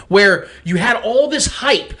 Ravens, where you had all this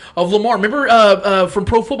hype of Lamar. Remember from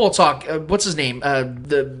Pro Football Talk, what's his name?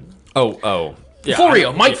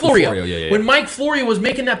 Yeah, Mike Florio. Yeah. When Mike Florio was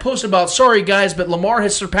making that post about, sorry guys, but Lamar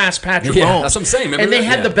has surpassed Patrick Mahomes. That's what I'm saying. Remember and they that?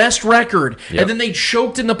 had Yeah. the best record, Yep. and then they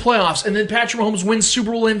choked in the playoffs, and then Patrick Mahomes wins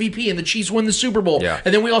Super Bowl MVP, and the Chiefs win the Super Bowl. Yeah.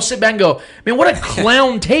 And then we all sit back and go, man, what a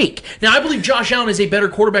clown take. Now, I believe Josh Allen is a better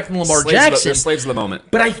quarterback than Lamar Jackson. They're slaves of the moment.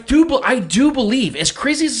 But I do believe, as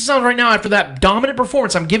crazy as it sounds right now after that dominant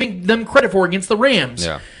performance I'm giving them credit for against the Rams,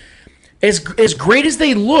 Yeah. as great as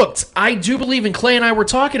they looked, I do believe, and Clay and I were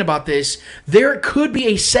talking about this, there could be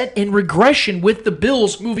a set in regression with the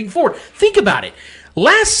Bills moving forward. Think about it.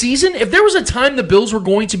 Last season, if there was a time the Bills were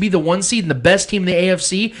going to be the 1 seed and the best team in the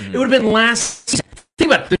AFC, it would have been last season.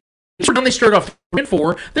 Think about it. They started off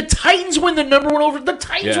 3-4. The Titans win the number one over. The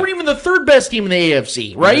Titans weren't even the third best team in the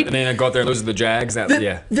AFC, right? And then go out there and lose to the Jags.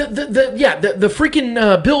 The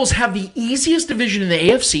freaking Bills have the easiest division in the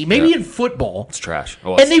AFC, maybe in football. It's trash.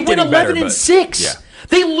 And they win 11-6. Yeah.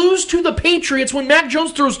 They lose to the Patriots when Mac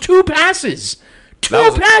Jones throws 2 passes.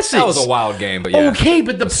 That was a wild game, but yeah. Okay,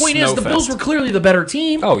 but the point is, the Bills were clearly the better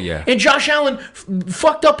team. Oh, yeah. And Josh Allen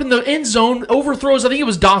fucked up in the end zone, overthrows, I think it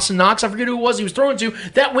was Dawson Knox, I forget who it was he was throwing to.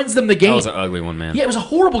 That wins them the game. That was an ugly one, man. Yeah, it was a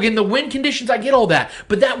horrible game. The win conditions, I get all that.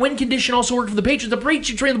 But that win condition also worked for the Patriots. The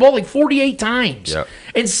Patriots ran the ball like 48 times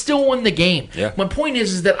and still won the game. Yeah. My point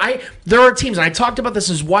is that there are teams, and I talked about this,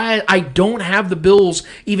 is why I don't have the Bills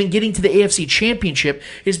even getting to the AFC Championship,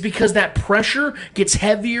 is because that pressure gets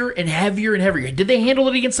heavier and heavier and heavier. Did they handle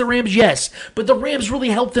it against the Rams? Yes. But the Rams really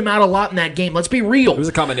helped them out a lot in that game. Let's be real. It was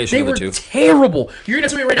a combination of the two. They were terrible. You're going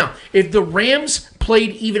to tell me right now, if the Rams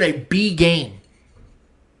played even a B game,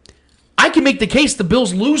 I can make the case the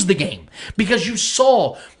Bills lose the game, because you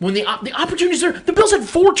saw when the opportunities there, the Bills had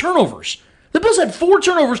 4 turnovers. The Bills had 4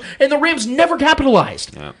 turnovers, and the Rams never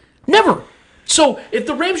capitalized. Yeah. Never. So if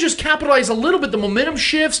the Rams just capitalize a little bit, the momentum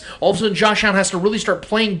shifts. All of a sudden, Josh Allen has to really start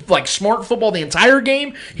playing like smart football the entire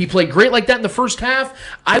game. He played great like that in the first half.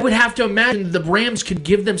 I would have to imagine the Rams could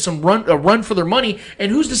give them a run for their money.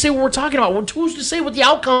 And who's to say what we're talking about? Who's to say what the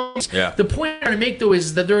outcomes? Yeah. The point I'm trying to make, though,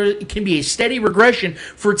 is that there can be a steady regression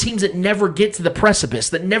for teams that never get to the precipice,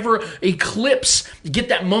 that never eclipse, get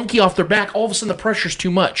that monkey off their back. All of a sudden, the pressure's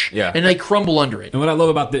too much, and they crumble under it. And what I love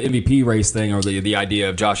about the MVP race thing, or the idea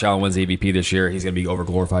of Josh Allen wins the MVP this year, he's going to be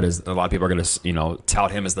overglorified. As a lot of people are going to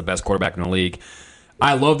tout him as the best quarterback in the league.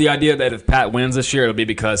 I love the idea that if Pat wins this year, it'll be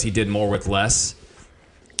because he did more with less.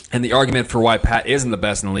 And the argument for why Pat isn't the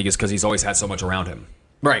best in the league is because he's always had so much around him.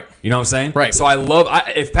 Right. You know what I'm saying? Right. So I love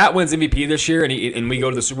if Pat wins MVP this year and we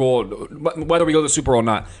go to the Super Bowl, whether we go to the Super Bowl or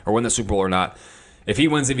not, or win the Super Bowl or not, if he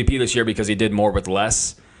wins MVP this year because he did more with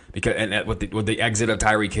less, with the exit of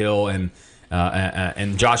Tyreek Hill and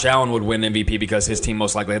Josh Allen would win MVP because his team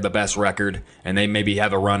most likely had the best record, and they maybe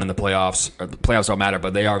have a run in the playoffs. Or the playoffs don't matter,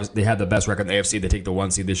 but they have the best record in the AFC. They take the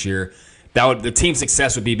 1 seed this year. The team's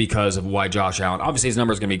success would be because of why Josh Allen. Obviously, his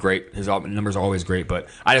numbers are going to be great. His numbers are always great, but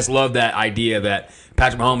I just love that idea that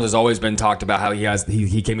Patrick Mahomes has always been talked about how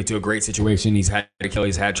he came into a great situation. He's had Kelce,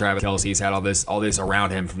 he's had Travis Kelce, he's had all this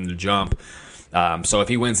around him from the jump. So if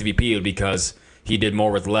he wins MVP, it would be because he did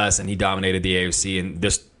more with less and he dominated the AFC and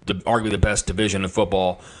arguably the best division of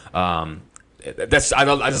football. I just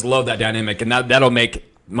love that dynamic, and that'll make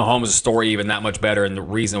Mahomes' story even that much better, and the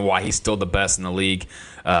reason why he's still the best in the league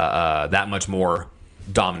that much more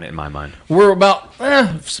dominant in my mind. We're about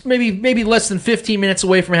maybe less than 15 minutes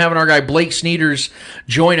away from having our guy Blake Sneeders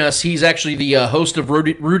join us. He's actually the host of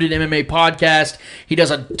Rooted MMA podcast. He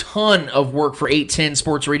does a ton of work for 810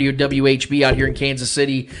 Sports Radio WHB out here in Kansas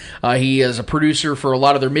City. He is a producer for a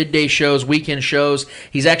lot of their midday shows, weekend shows.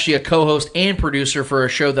 He's actually a co-host and producer for a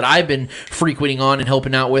show that I've been frequenting on and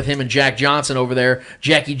helping out with him and Jack Johnson over there,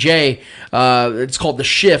 Jackie J. It's called The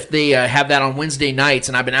Shift. They have that on Wednesday nights,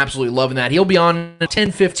 and I've been absolutely loving that. He'll be on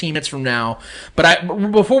 10-15 minutes from now.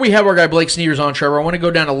 But before we have our guy Blake Sneeders on, Trevor, I want to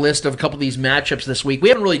go down a list of a couple of these matchups this week. We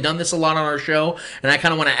haven't really done this a lot on our show, and I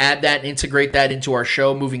kind of want to add that and integrate that into our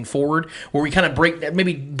show moving forward, where we kind of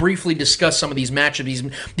maybe briefly discuss some of these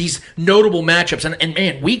matchups, these notable matchups. And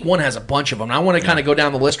man, week one has a bunch of them. I want to kind of go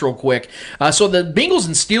down the list real quick. So the Bengals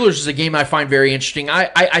and Steelers is a game I find very interesting.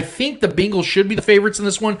 I think the Bengals should be the favorites in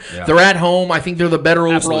this one. Yeah. They're at home. I think they're the better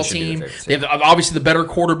overall team. They have obviously the better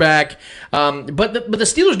quarterback. But the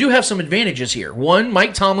Steelers do have some advantages here. One,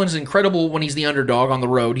 Mike Tomlin is incredible when he's the underdog on the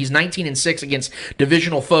road. He's 19-6 against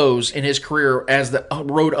divisional foes in his career as the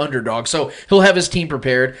road underdog. So he'll have his team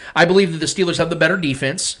prepared. I believe that the Steelers have the better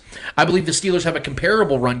defense. I believe the Steelers have a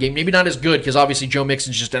comparable run game. Maybe not as good because obviously Joe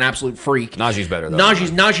Mixon's just an absolute freak. Najee's better though.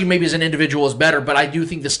 Najee maybe as an individual is better, but I do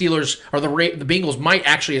think the Steelers or the Bengals might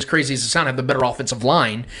actually, as crazy as it sounds, have the better offensive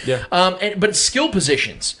line. Yeah. But skill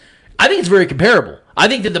positions, I think it's very comparable. I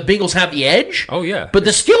think that the Bengals have the edge. Oh, yeah. But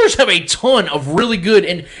the Steelers have a ton of really good,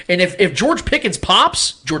 and if George Pickens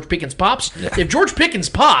pops, Yeah. if George Pickens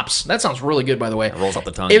pops, that sounds really good, by the way. It rolls off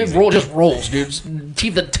the tongue. It just rolls, dude.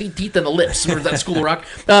 Teeth in the lips. Or that School of Rock.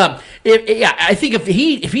 I think if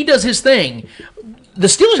he does his thing, the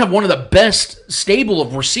Steelers have one of the best stable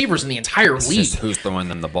of receivers in the entire league. Just who's throwing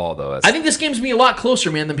them the ball, though. I think this game's going to be a lot closer,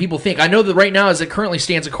 man, than people think. I know that right now, as it currently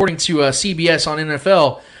stands, according to CBS on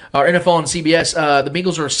NFL, or NFL on CBS, the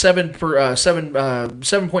Bengals are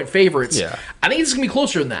 7-point favorites. Yeah. I think this is going to be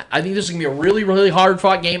closer than that. I think this is going to be a really, really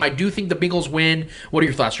hard-fought game. I do think the Bengals win. What are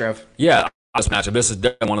your thoughts, Trev? Yeah, this matchup. This is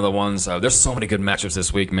definitely one of the ones. There's so many good matchups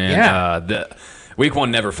this week, man. Yeah. Week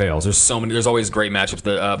one never fails. There's so many. There's always great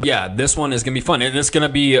matchups. This one is going to be fun, and it's going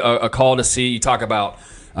to be a call to see. You talk about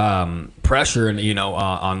pressure and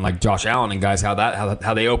on like Josh Allen and guys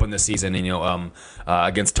how they open this season and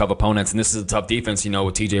against tough opponents, and this is a tough defense with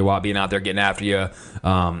TJ Watt being out there getting after you.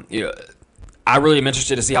 I really am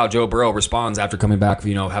interested to see how Joe Burrow responds after coming back.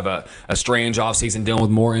 Have a strange offseason dealing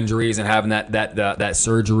with more injuries and having that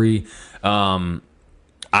surgery.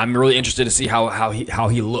 I'm really interested to see how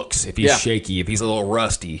he looks, if he's shaky, if he's a little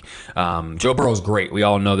rusty. Joe Burrow's great. We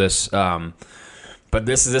all know this. But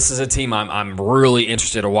this is a team I'm really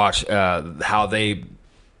interested to watch how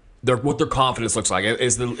what their confidence looks like.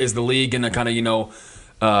 Is the league going to kind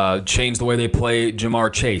of change the way they play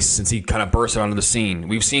Jamar Chase since he kind of burst onto the scene?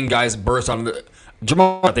 We've seen guys burst onto the.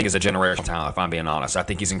 Jamar, I think, is a generational talent, if I'm being honest. I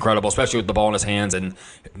think he's incredible, especially with the ball in his hands. And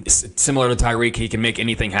similar to Tyreek, he can make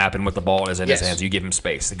anything happen with the ball in his hands. You give him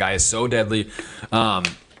space. The guy is so deadly. I'm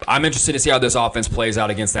interested to see how this offense plays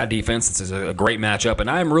out against that defense. This is a great matchup.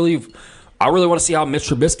 And I really want to see how Mitch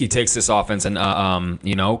Trubisky takes this offense. And,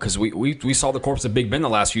 because we saw the corpse of Big Ben the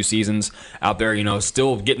last few seasons out there,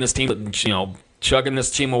 still getting this team, chugging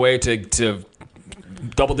this team away to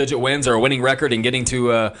double-digit wins or a winning record and getting to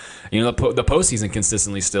the postseason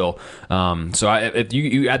consistently still. If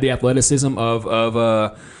you add the athleticism of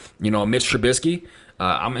Mitch Trubisky,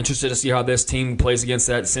 I'm interested to see how this team plays against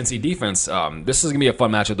that Cincy defense. This is gonna be a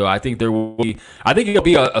fun matchup, though. I think it'll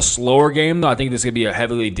be a slower game, though. I think this is gonna be a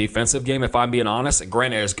heavily defensive game, if I'm being honest.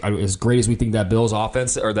 Granted, as great as we think that Bills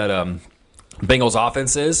offense or that Bengals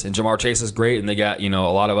offense is, and Jamar Chase is great, and they got a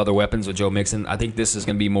lot of other weapons with Joe Mixon. I think this is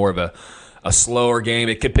gonna be more of a slower game.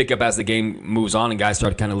 It could pick up as the game moves on and guys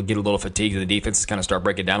start to kind of get a little fatigued and the defenses kind of start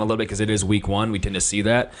breaking down a little bit because it is week one. We tend to see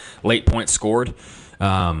that. Late points scored.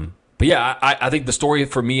 But yeah, I think the story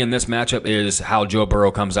for me in this matchup is how Joe Burrow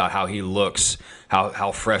comes out, how he looks,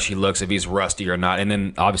 how fresh he looks, if he's rusty or not. And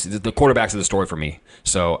then obviously the quarterbacks are the story for me.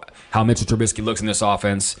 So how Mitchell Trubisky looks in this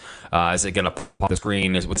offense, is it going to pop the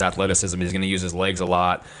screen? What's athleticism? He's going to use his legs a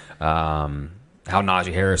lot. How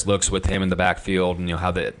Najee Harris looks with him in the backfield, and those are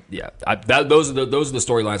the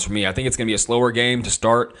storylines for me. I think it's going to be a slower game to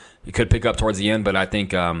start. You could pick up towards the end, but I think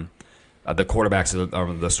the quarterbacks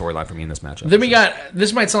are the storyline for me in this matchup. Then we got,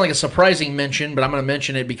 this might sound like a surprising mention, but I'm going to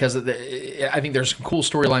mention it because I think there's some cool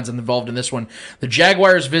storylines involved in this one. The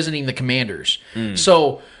Jaguars visiting the Commanders.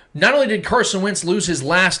 So not only did Carson Wentz lose his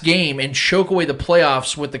last game and choke away the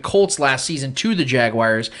playoffs with the Colts last season to the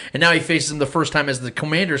Jaguars, and now he faces them the first time as the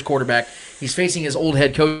Commanders quarterback. He's facing his old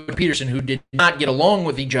head coach, Peterson, who did not get along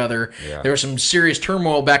with each other. Yeah. There was some serious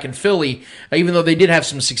turmoil back in Philly, even though they did have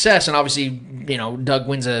some success. And obviously, Doug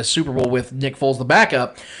wins a Super Bowl with Nick Foles, the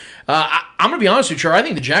backup. I'm going to be honest with you, I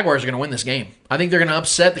think the Jaguars are going to win this game. I think they're going to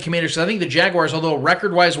upset the Commanders. I think the Jaguars, although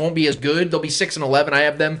record-wise won't be as good, they'll be 6-11. I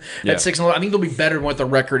have them at 6-11. I think they'll be better than what the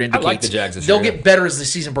record indicates. I like the Jags this They'll year. get better as the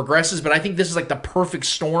season progresses, but I think this is like the perfect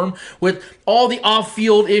storm with all the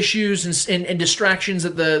off-field issues and distractions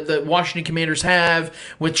that the Washington Commanders have,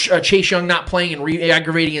 with Chase Young not playing and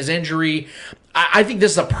re-aggravating his injury. I think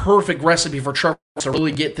this is a perfect recipe for Trevor to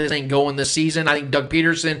really get this thing going this season. I think Doug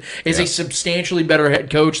Peterson is a substantially better head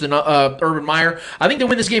coach than Urban Meyer. I think they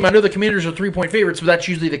win this game. I know the Commanders are 3-point favorites, but that's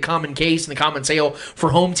usually the common case and the common sale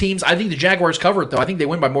for home teams. I think the Jaguars cover it, though. I think they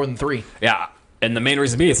win by more than 3. Yeah. And the main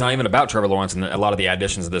reason being, it's not even about Trevor Lawrence and a lot of the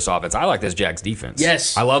additions of this offense. I like this Jags defense.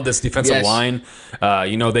 Yes, I love this defensive line.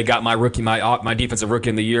 They got my defensive rookie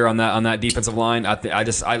in the year on that defensive line.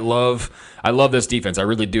 I love this defense. I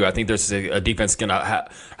really do. I think there's a defense going to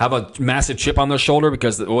have a massive chip on their shoulder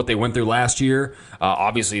because of what they went through last year.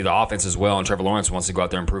 Obviously, the offense as well, and Trevor Lawrence wants to go out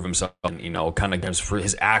there and prove himself. And, kind of for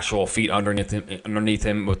his actual feet underneath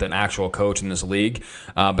him with an actual coach in this league.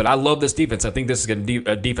 But I love this defense. I think this is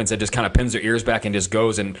a defense that just kind of pins their ears back and just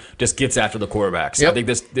goes and just gets after the quarterbacks. Yep. I think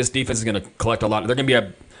this defense is going to collect a lot. They're going to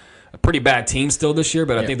be a pretty bad team still this year,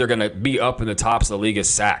 but I think they're going to be up in the tops of the league as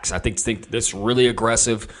sacks. I think this really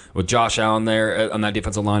aggressive with Josh Allen there on that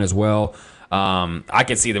defensive line as well. I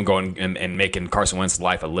can see them going and making Carson Wentz's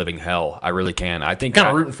life a living hell. I really can. I think kind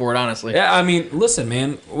of rooting for it, honestly. Yeah, I mean, listen,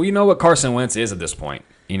 man, we know what Carson Wentz is at this point.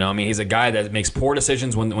 He's a guy that makes poor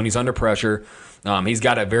decisions when he's under pressure. He's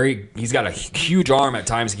got a huge arm at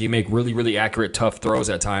times. He can make really, really accurate, tough throws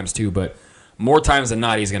at times too. But more times than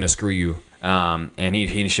not, he's going to screw you. And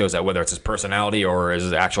he shows that whether it's his personality or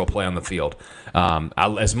his actual play on the field.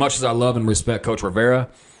 As much as I love and respect Coach Rivera,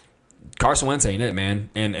 Carson Wentz ain't it, man.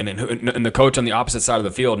 And the coach on the opposite side of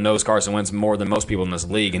the field knows Carson Wentz more than most people in this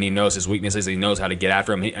league, and he knows his weaknesses. He knows how to get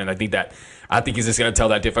after him. And I think he's just going to tell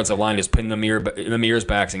that defensive line just pin the ears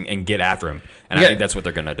back and get after him. And I think that's what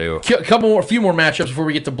they're going to do. A few more matchups before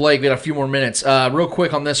we get to Blake. We got a few more minutes. Real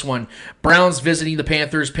quick on this one: Browns visiting the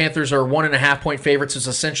Panthers. Panthers are 1.5-point favorites. It's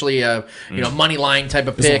essentially a money line type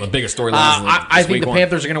of pick. This is one of the biggest storylines. I think the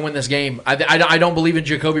Panthers are going to win this game. I don't believe in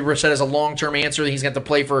Jacoby Brissett as a long-term answer. He's got to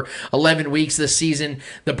play for 11 weeks this season.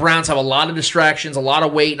 The Browns have a lot of distractions, a lot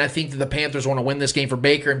of weight, and I think that the Panthers want to win this game for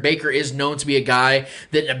Baker. And Baker is known to be a guy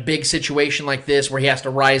that in a big situation like this where he has to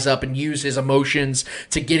rise up and use his emotions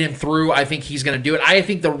to get him through, I think he's going to do it. I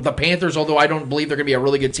think the Panthers, although I don't believe they're going to be a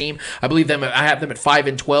really good team, I have them at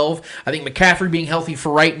 5-12. I think McCaffrey being healthy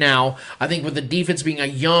for right now, I think with the defense being a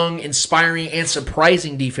young, inspiring, and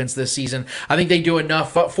surprising defense this season, I think they do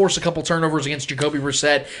enough, force a couple turnovers against Jacoby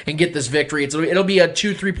Brissett and get this victory. It'll be a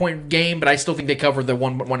 2-3 point game, but I still think they cover the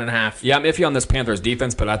 1.5. Yeah, I'm iffy on this Panthers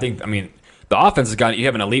defense, but the offense has got, you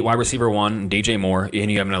have an elite wide receiver one, DJ Moore,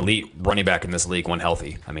 and you have an elite running back in this league when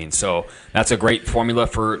healthy. So that's a great formula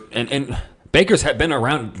for and Baker's been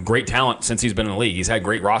around great talent since he's been in the league. He's had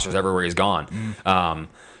great rosters everywhere he's gone.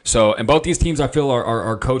 And both these teams I feel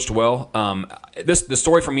are coached well. The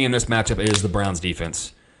story for me in this matchup is the Browns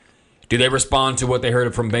defense. Do they respond to what they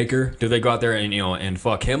heard from Baker? Do they go out there and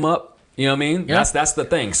fuck him up? You know what I mean? Yeah. That's the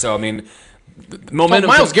thing. So momentum.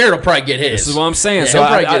 Myles Garrett will probably get his. This is what I'm saying. So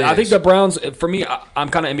I think the Browns, for me, I'm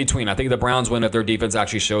kind of in between. I think the Browns win if their defense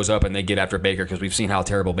actually shows up and they get after Baker, because we've seen how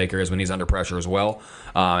terrible Baker is when he's under pressure as well.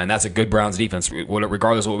 And that's a good Browns defense.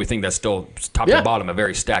 Regardless of what we think, that's still top to bottom, a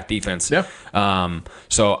very stacked defense. Yeah.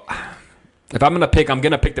 So if I'm going to pick, I'm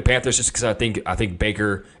going to pick the Panthers just because I think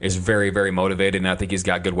Baker is very, very motivated, and I think he's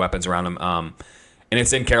got good weapons around him. And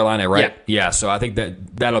it's in Carolina, right? Yeah. So I think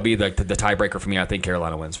that'll be the tiebreaker for me. I think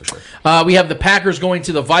Carolina wins for sure. We have the Packers going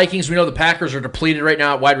to the Vikings. We know the Packers are depleted right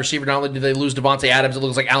now at wide receiver. Not only do they lose Devontae Adams, it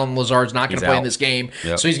looks like Alan Lazard's not going to play in this game.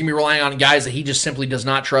 Yep. So he's going to be relying on guys that he just simply does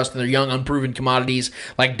not trust, and they're young, unproven commodities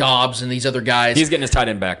like Dobbs and these other guys. He's getting his tight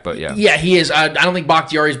end back, but yeah. Yeah, he is. I don't think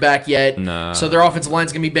Bakhtiari's back yet. No. So their offensive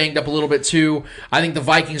line's going to be banged up a little bit too. I think the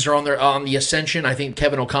Vikings are on the ascension. I think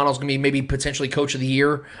Kevin O'Connell's going to be maybe potentially coach of the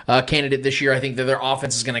year candidate this year. I think that their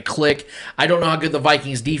offense is going to click. I don't know how good the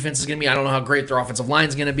Vikings defense is going to be. I don't know how great their offensive line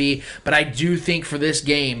is going to be. But I do think for this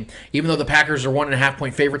game, even though the Packers are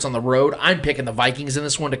 1.5-point favorites on the road, I'm picking the Vikings in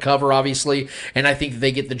this one to cover, obviously. And I think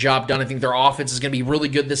they get the job done. I think their offense is going to be really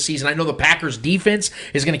good this season. I know the Packers defense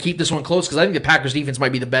is going to keep this one close because I think the Packers defense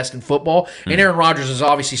might be the best in football. And Aaron Rodgers is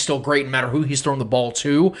obviously still great no matter who he's throwing the ball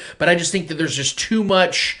to. But I just think that there's just too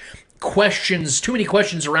many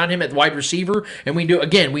questions around him at wide receiver, and we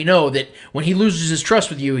know that when he loses his trust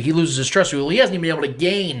with you, he loses his trust with you. Well, he hasn't even been able to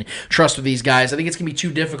gain trust with these guys. I think it's going to be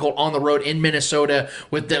too difficult on the road in Minnesota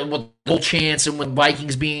with the whole chance, and with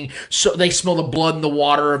Vikings being so they smell the blood in the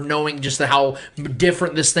water of knowing just how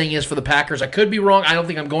different this thing is for the Packers. I could be wrong. I don't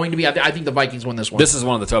think I'm going to be. I think the Vikings win this one. This is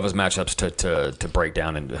one of the toughest matchups to break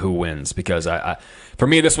down and who wins, because for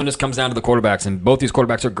me, this one just comes down to the quarterbacks, and both these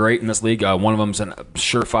quarterbacks are great in this league. One of them's a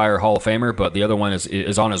surefire Hall of Famer, but the other one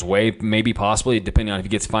is on his way, maybe possibly, depending on if he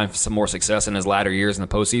gets to find some more success in his latter years in the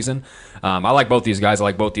postseason. I like both these guys. I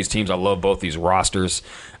like both these teams. I love both these rosters.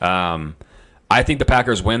 I think the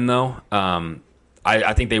Packers win, though.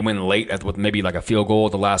 I think they win late with maybe like a field goal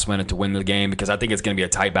at the last minute to win the game, because I think it's going to be a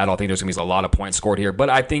tight battle. I think there's going to be a lot of points scored here, but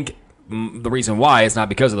I think the reason why is not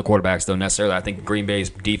because of the quarterbacks, though, necessarily. I think Green Bay's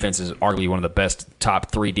defense is arguably one of the best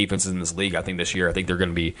top 3 defenses in this league. I think this year, I think they're going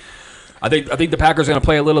to be. I think the Packers are going to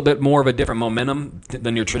play a little bit more of a different momentum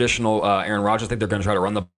than your traditional Aaron Rodgers. I think they're going to try to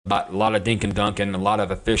run a lot of dink and dunk and a lot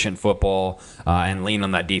of efficient football and lean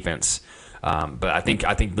on that defense. But I think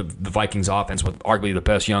the Vikings offense, with arguably the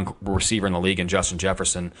best young receiver in the league in Justin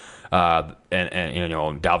Jefferson, and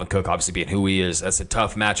Dalvin Cook obviously being who he is, that's a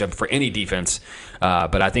tough matchup for any defense.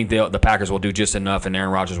 But I think the Packers will do just enough, and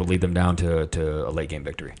Aaron Rodgers will lead them down to a late game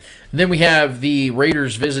victory. And then we have the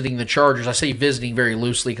Raiders visiting the Chargers. I say visiting very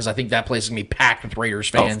loosely because I think that place is going to be packed with Raiders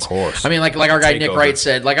fans. Of course. I mean, like our guy Nick Wright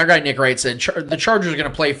said. The Chargers are going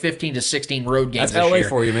to play 15 to 16 road games. That's this LA year.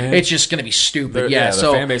 For you, man. It's just going to be stupid. The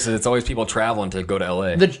so fan base, it's always people traveling to go to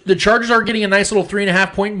LA. The Chargers are getting a nice little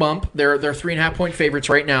 3.5-point bump. They're 3.5-point favorites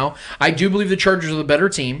right now. I do believe the Chargers are the better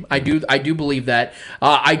team. I do believe that.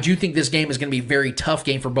 I do think this game is going to be a very tough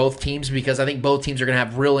game for both teams, because I think both teams are going to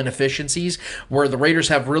have real inefficiencies, where the Raiders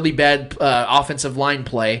have really bad offensive line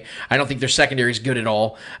play. I don't think their secondary is good at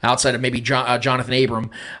all, outside of maybe Jonathan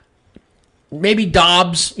Abram. Maybe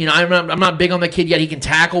Dobbs, I'm not big on the kid yet. He can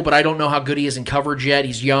tackle, but I don't know how good he is in coverage yet.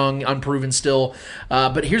 He's young, unproven still.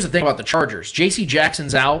 But here's the thing about the Chargers. J.C.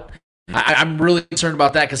 Jackson's out. I'm really concerned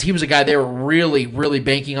about that, because he was a guy they were really, really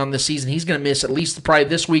banking on this season. He's going to miss at least probably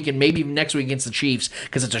this week and maybe even next week against the Chiefs,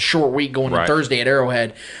 because it's a short week going to Thursday at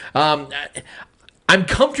Arrowhead. I'm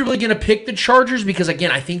comfortably going to pick the Chargers because,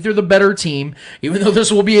 again, I think they're the better team, even though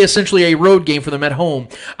this will be essentially a road game for them at home.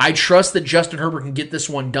 I trust that Justin Herbert can get this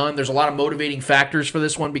one done. There's a lot of motivating factors for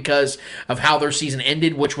this one because of how their season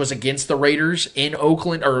ended, which was against the Raiders in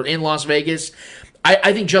Oakland or in Las Vegas.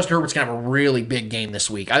 I think Justin Herbert's going to have a really big game this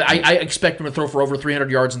week. I expect him to throw for over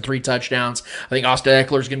 300 yards and 3 touchdowns. I think Austin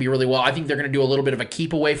Eckler is going to be really well. I think they're going to do a little bit of a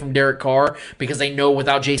keep away from Derek Carr, because they know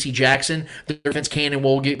without J.C. Jackson, the defense can and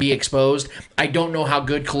will be exposed. I don't know how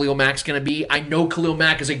good Khalil Mack's going to be. I know Khalil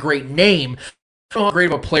Mack is a great name. I don't know how great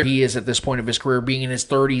of a player he is at this point of his career, being in his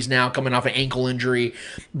 30s now, coming off an ankle injury.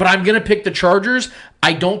 But I'm going to pick the Chargers.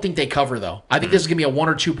 I don't think they cover, though. I think this is going to be a 1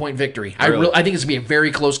 or 2 point victory. Really? I think it's going to be a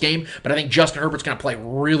very close game, but I think Justin Herbert's going to play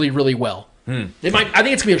really, really well. I think it's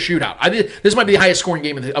going to be a shootout. This might be the highest scoring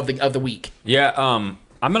game of the week. Yeah,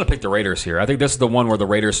 I'm going to pick the Raiders here. I think this is the one where the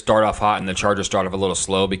Raiders start off hot and the Chargers start off a little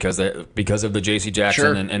slow because of the J.C.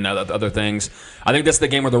 Jackson and other things. I think this is the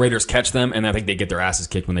game where the Raiders catch them, and I think they get their asses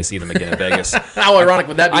kicked when they see them again in Vegas. How ironic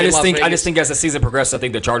would that be? I just think as the season progresses, I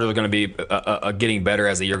think the Chargers are going to be getting better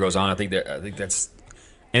as the year goes on. I think that's,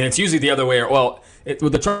 and it's usually the other way. Well,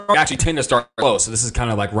 the Chargers actually tend to start slow, so this is kind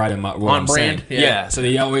of like right in what I'm brand, saying. Yeah, so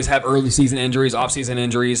they always have early season injuries, off season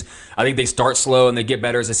injuries. I think they start slow and they get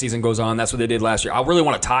better as the season goes on. That's what they did last year. I really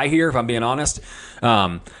want to tie here, if I'm being honest.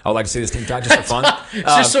 I would like to see this team tie just for fun.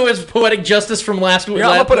 Just so it's poetic justice from last week. Yeah,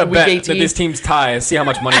 I'm gonna put a week bet 18. that this team's tie and see how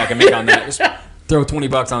much money I can make on that. Just throw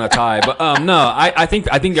 $20 on a tie. But no, I think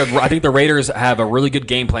the Raiders have a really good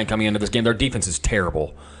game plan coming into this game. Their defense is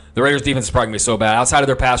terrible. The Raiders' defense is probably going to be so bad. Outside of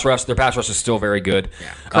their pass rush is still very good.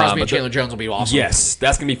 Yeah. Crosby and Chandler Jones will be awesome. Yes,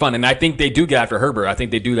 that's going to be fun. And I think they do get after Herbert. I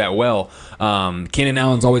think they do that well. Keenan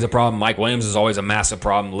Allen's always a problem. Mike Williams is always a massive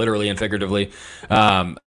problem, literally and figuratively.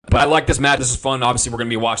 But I like this match. This is fun. Obviously, we're going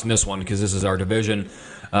to be watching this one because this is our division.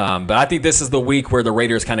 But I think this is the week where the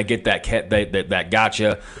Raiders kind of get that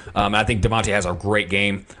gotcha. I think Devontae has a great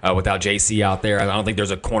game without JC out there. I don't think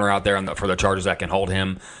there's a corner out there for the Chargers that can hold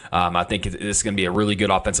him. I think this is going to be a really good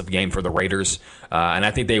offensive game for the Raiders. And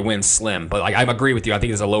I think they win slim. But I agree with you. I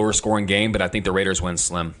think it's a lower scoring game, but I think the Raiders win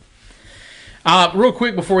slim. Real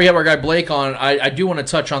quick before we have our guy Blake on, I do want to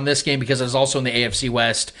touch on this game because it's also in the AFC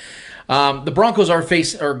West. The Broncos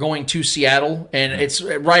are going to Seattle, and it's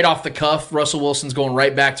right off the cuff. Russell Wilson's going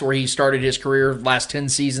right back to where he started his career last 10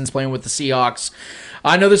 seasons playing with the Seahawks.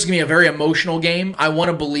 I know this is going to be a very emotional game. I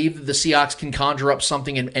want to believe that the Seahawks can conjure up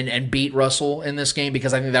something and beat Russell in this game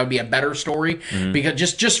because I think that would be a better story. Because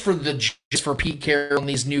just for Pete Carroll and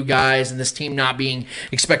these new guys and this team not being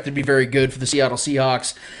expected to be very good for the Seattle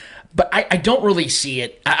Seahawks. But I don't really see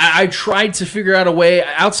it. I tried to figure out a way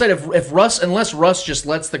outside of unless Russ just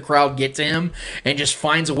lets the crowd get to him and just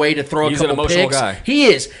finds a way to throw a couple picks. He's an emotional guy. He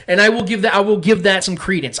is, and I will give that some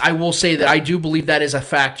credence. I will say that I do believe that is a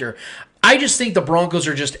factor. I just think the Broncos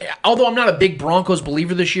are although I'm not a big Broncos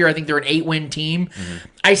believer this year, I think they're an 8-win team.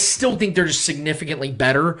 I still think they're just significantly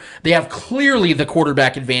better. They have clearly the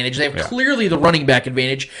quarterback advantage. They have clearly the running back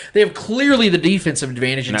advantage. They have clearly the defensive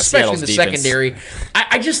advantage, and especially in the secondary.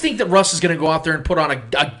 I just think that Russ is going to go out there and put on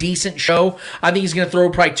a decent show. I think he's going to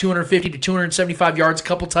throw probably 250 to 275 yards, a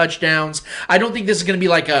couple touchdowns. I don't think this is going to be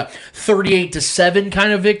like a 38-7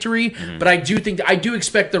 kind of victory, but I do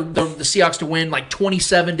expect the Seahawks to win like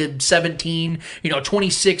 27-17,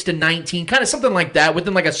 26-19, kind of something like that,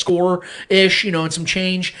 within like a score-ish, and some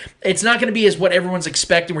change. It's not going to be as what everyone's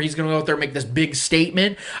expecting, where he's going to go out there and make this big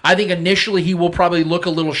statement. I think initially he will probably look a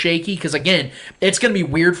little shaky because, again, it's going to be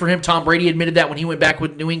weird for him. Tom Brady admitted that when he went back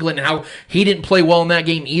with New England and how he didn't play well in that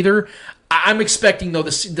game either. I'm expecting, though,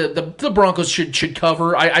 the Broncos should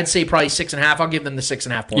cover. I'd say probably 6.5. I'll give them the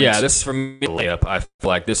 6.5 points. Yeah, this is for me a layup. I feel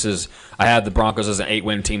like I have the Broncos as an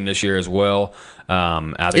 8-win team this year as well.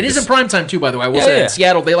 It is in primetime too, by the way. I will say in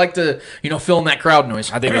Seattle, they like to fill in that crowd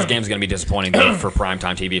noise. I think this game's going to be disappointing for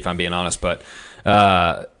primetime TV, if I'm being honest. But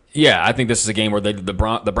I think this is a game where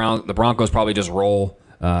the Broncos probably just roll.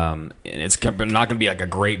 And it's not going to be like a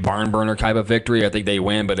great barn burner type of victory. I think they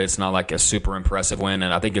win, but it's not like a super impressive win.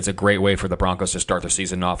 And I think it's a great way for the Broncos to start their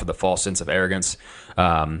season off with a false sense of arrogance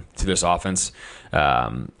to this offense.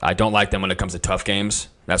 I don't like them when it comes to tough games.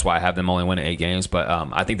 That's why I have them only winning 8 games. But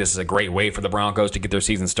I think this is a great way for the Broncos to get their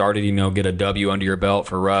season started. Get a W under your belt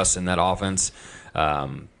for Russ and that offense.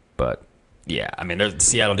 But yeah, I mean,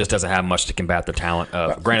 Seattle just doesn't have much to combat the talent.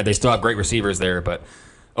 Granted, they still have great receivers there, but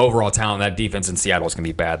overall talent, that defense in Seattle is going to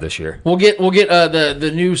be bad this year. We'll get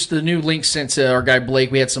the new link sent to our guy Blake.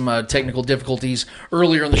 We had some technical difficulties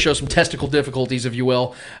earlier in the show, some testicle difficulties, if you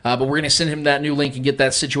will. But we're going to send him that new link and get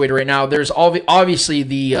that situated right now. There's obviously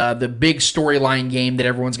the big storyline game that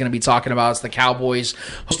everyone's going to be talking about. It's the Cowboys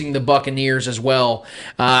hosting the Buccaneers as well.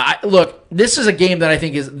 Look, this is a game that I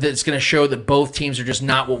think that's going to show that both teams are just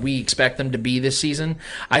not what we expect them to be this season.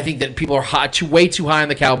 I think that people are way too high on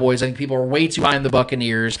the Cowboys. I think people are way too high on the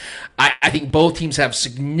Buccaneers. I think both teams have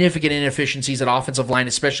significant inefficiencies at offensive line,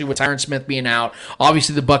 especially with Tyron Smith being out.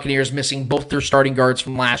 Obviously, the Buccaneers missing both their starting guards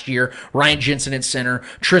from last year. Ryan Jensen at center,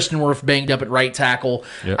 Tristan Wirth banged up at right tackle.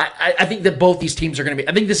 Yep. I think that both these teams are going to be.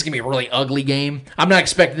 I think this is going to be a really ugly game. I'm not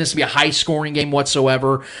expecting this to be a high-scoring game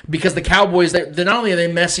whatsoever because the Cowboys, they're not only are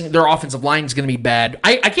they messing, their offensive line is going to be bad.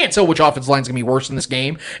 I can't tell which offensive line is going to be worse in this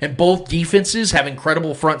game. And both defenses have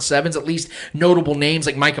incredible front sevens, at least notable names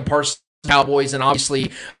like Micah Parsons, Cowboys, and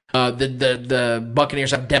obviously the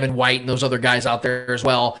Buccaneers have Devin White and those other guys out there as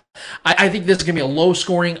well. I think this is going to be a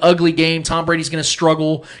low-scoring, ugly game. Tom Brady's going to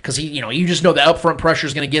struggle because you just know the upfront pressure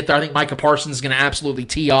is going to get there. I think Micah Parsons is going to absolutely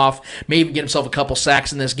tee off, maybe get himself a couple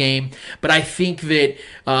sacks in this game. But I think that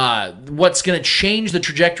what's going to change the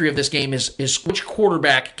trajectory of this game is which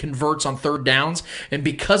quarterback converts on third downs. And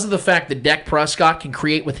because of the fact that Dak Prescott can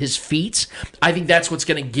create with his feet, I think that's what's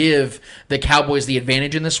going to give the Cowboys the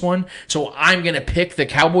advantage in this one. So I'm going to pick the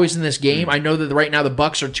Cowboys in this game. I know that right now the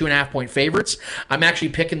Bucs are 2.5-point favorites. I'm actually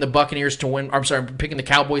picking the Buccaneers to win. I'm picking the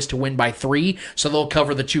Cowboys to win by 3, so they'll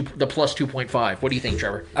cover the plus 2.5. What do you think,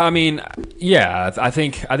 Trevor? I mean, yeah, I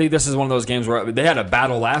think this is one of those games where they had a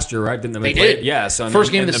battle last year, right? Didn't they? They did. Yeah, so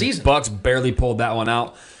first game of the season. Bucs barely pulled that one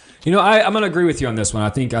out. I'm going to agree with you on this one. I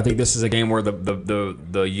think this is a game where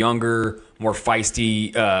the younger, more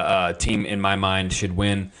feisty team in my mind should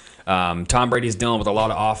win. Tom Brady's dealing with a lot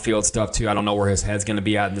of off-field stuff too. I don't know where his head's going to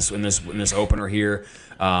be at in this opener here,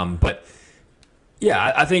 but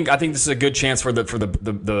yeah, I think this is a good chance for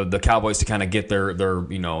the Cowboys to kind of get their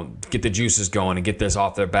get the juices going and get this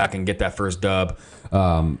off their back and get that first dub.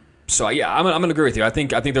 So yeah, I'm gonna agree with you. I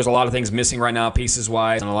think there's a lot of things missing right now, pieces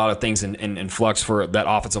wise, and a lot of things in flux for that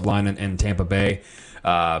offensive line in Tampa Bay.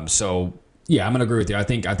 So yeah, I'm gonna agree with you. I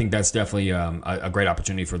think that's definitely a great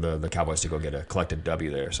opportunity for the Cowboys to go get a collected W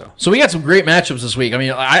there. So we got some great matchups this week. I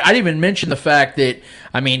mean, I didn't even mention the fact that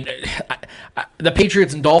the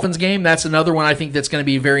Patriots and Dolphins game. That's another one I think that's going to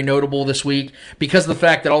be very notable this week because of the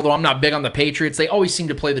fact that although I'm not big on the Patriots, they always seem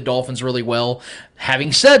to play the Dolphins really well.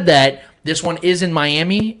 Having said that, this one is in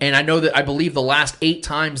Miami, and I believe the last 8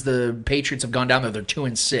 times the Patriots have gone down there, they're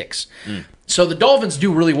 2-6. So the Dolphins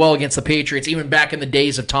do really well against the Patriots, even back in the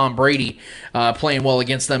days of Tom Brady playing well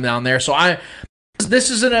against them down there. So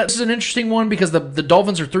this is an interesting one because the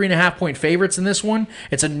Dolphins are 3.5-point favorites in this one.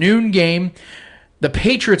 It's a noon game. The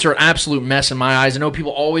Patriots are an absolute mess in my eyes. I know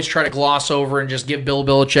people always try to gloss over and just give Bill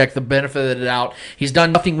Belichick the benefit of the doubt. He's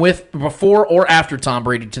done nothing with before or after Tom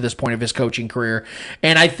Brady to this point of his coaching career.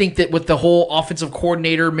 And I think that with the whole offensive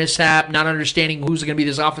coordinator mishap, not understanding who's going to be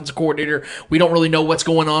this offensive coordinator, we don't really know what's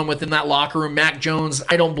going on within that locker room. Mac Jones,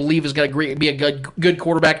 I don't believe is going to be a good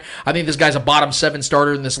quarterback. I think this guy's a bottom 7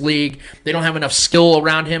 starter in this league. They don't have enough skill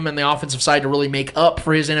around him on the offensive side to really make up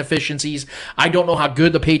for his inefficiencies. I don't know how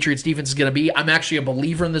good the Patriots defense is going to be. I'm actually a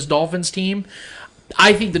believer in this Dolphins team.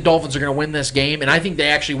 I think the Dolphins are going to win this game, and I think they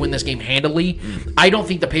actually win this game handily. I don't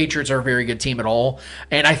think the Patriots are a very good team at all,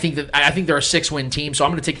 and I think they're a 6-win team. So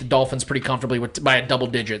I'm going to take the Dolphins pretty comfortably by double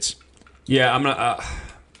digits. Yeah, I'm gonna.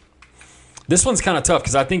 This one's kind of tough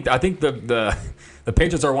because I think the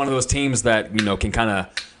Patriots are one of those teams that can kind of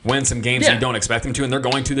win some games you don't expect them to, and they're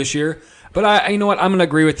going to this year. But you know what? I'm going to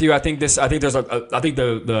agree with you. I think there's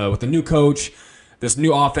the with the new coach. This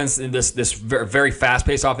new offense and this very, very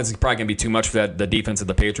fast-paced offense is probably going to be too much for the defense of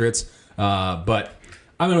the Patriots. But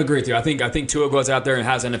I'm going to agree with you. I think Tua goes out there and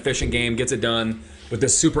has an efficient game, gets it done with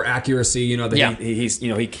this super accuracy,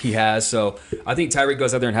 he has. So I think Tyreek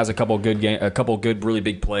goes out there and has a couple good, really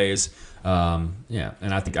big plays. And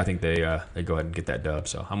I think they go ahead and get that dub.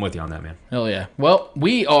 So I'm with you on that, man. Hell yeah. Well,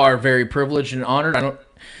 we are very privileged and honored.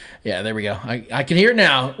 Yeah, there we go. I can hear it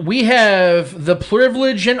now. We have the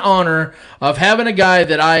privilege and honor of having a guy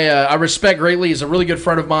that I respect greatly. He's a really good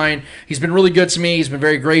friend of mine. He's been really good to me. He's been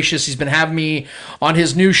very gracious. He's been having me on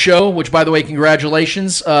his new show, which, by the way,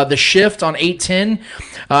 congratulations. The Shift on 810.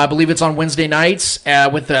 I believe it's on Wednesday nights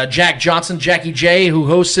with Jack Johnson, Jackie J, who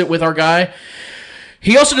hosts it with our guy.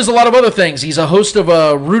 He also does a lot of other things. He's a host of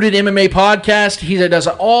a Rooted MMA podcast. He does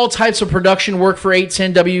all types of production work for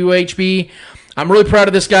 810 WHB. I'm really proud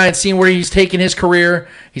of this guy and seeing where he's taken his career.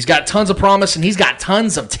 He's got tons of promise, and he's got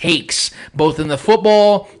tons of takes, both in the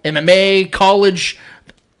football, MMA, college,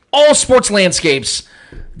 all sports landscapes.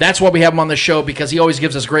 That's why we have him on the show, because he always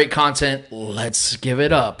gives us great content. Let's give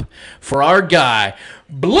it up for our guy,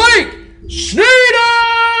 Blake Sneeders!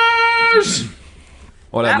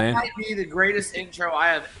 What up, man? That might be the greatest intro I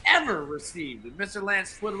have ever received. And Mr.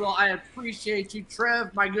 Lance Twidwell, I appreciate you.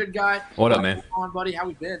 Trev, my good guy. What up, man? Come on, buddy. How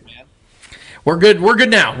we been, man? We're good. We're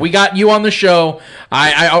good now. We got you on the show.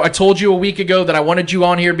 I told you a week ago that I wanted you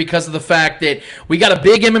on here because of the fact that we got a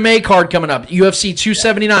big MMA card coming up, UFC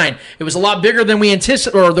 279. It was a lot bigger than we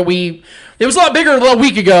anticipated, It was a lot bigger a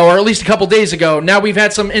week ago, or at least a couple days ago. Now we've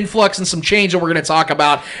had some influx and some change that we're going to talk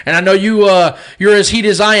about. And I know you're as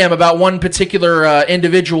heated as I am about one particular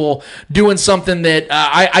individual doing something that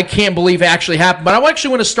I can't believe actually happened. But I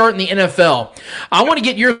actually want to start in the NFL. I want to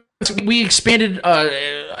get your. We expanded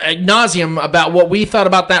ad nauseum about what we thought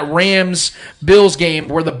about that Rams-Bills game,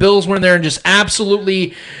 where the Bills went in there and just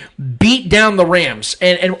absolutely beat down the Rams.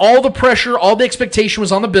 And all the pressure, all the expectation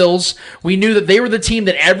was on the Bills. We knew that they were the team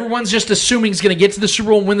that everyone's just assuming is going to get to the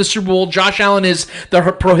Super Bowl and win the Super Bowl. Josh Allen is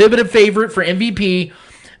the prohibitive favorite for MVP.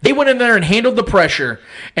 They went in there and handled the pressure,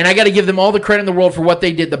 and I got to give them all the credit in the world for what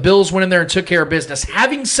they did. The Bills went in there and took care of business.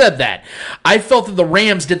 Having said that, I felt that the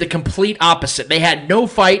Rams did the complete opposite. They had no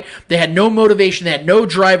fight, they had no motivation, they had no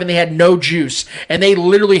drive, and they had no juice, and they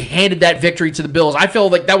literally handed that victory to the Bills. I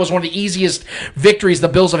felt like that was one of the easiest victories the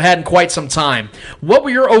Bills have had in quite some time. What were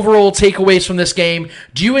your overall takeaways from this game?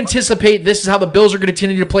 Do you anticipate this is how the Bills are going to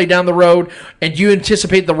continue to play down the road, and do you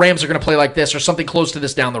anticipate the Rams are going to play like this or something close to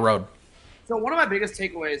this down the road? So one of my biggest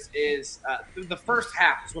takeaways is the first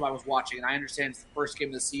half is what I was watching, and I understand it's the first game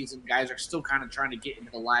of the season. Guys are still kind of trying to get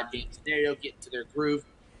into the live game scenario, get into their groove.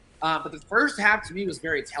 But the first half to me was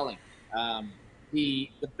very telling. The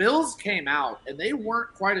Bills came out, and they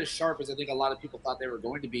weren't quite as sharp as I think a lot of people thought they were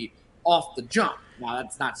going to be off the jump. Now,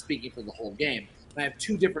 that's not speaking for the whole game. And I have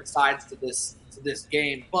two different sides to this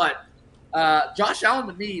game, but Josh Allen,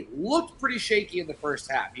 to me, looked pretty shaky in the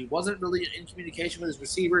first half. He wasn't really in communication with his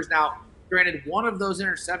receivers. Now, granted, one of those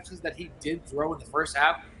interceptions that he did throw in the first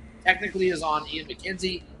half technically is on Ian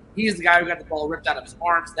McKenzie. He's the guy who got the ball ripped out of his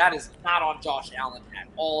arms. That is not on Josh Allen at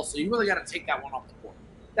all. So you really got to take that one off the board.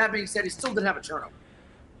 That being said, he still did have a turnover.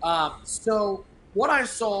 So what I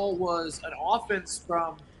saw was an offense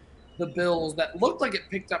from the Bills that looked like it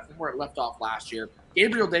picked up from where it left off last year.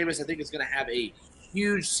 Gabriel Davis, I think, is going to have a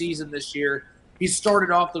huge season this year. He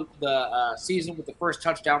started off the season with the first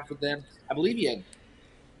touchdown for them. I believe he had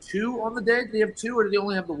 2 on the day. Did he have 2 or did he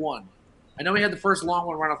only have the 1? I know he had the first long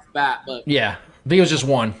one right off the bat, but yeah, I think it was just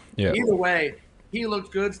 1. Yeah. Either way, he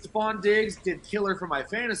looked good. Stephon Diggs did killer for my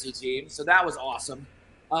fantasy team, so that was awesome.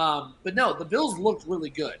 But no, the Bills looked really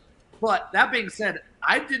good. But that being said,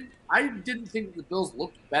 I didn't think the Bills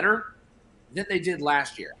looked better than they did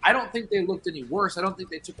last year. I don't think they looked any worse. I don't think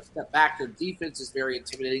they took a step back. Their defense is very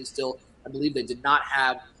intimidating still. I believe they did not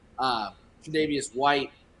have Tre'Davious White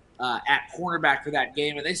at cornerback for that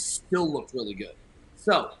game, and they still looked really good.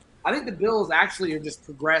 So I think the Bills actually are just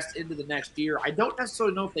progressed into the next year. I don't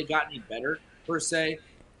necessarily know if they got any better, per se.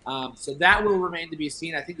 So that will remain to be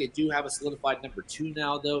seen. I think they do have a solidified number 2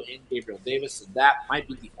 now, though, in Gabriel Davis. So that might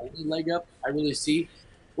be the only leg up I really see.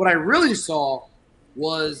 What I really saw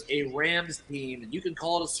was a Rams team, and you can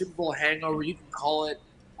call it a Super Bowl hangover. You can call it,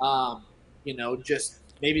 just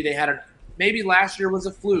maybe they had maybe last year was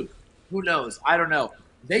a fluke. Who knows? I don't know.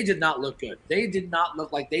 They did not look good. They did not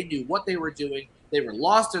look like they knew what they were doing. They were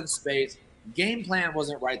lost in space. Game plan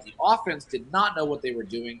wasn't right. The offense did not know what they were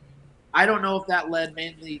doing. I don't know if that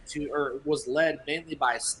was led mainly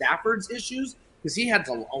by Stafford's issues, because he had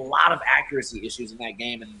a lot of accuracy issues in that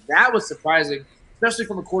game, and that was surprising, especially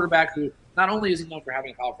from a quarterback who not only is he known for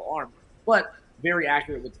having a powerful arm, but very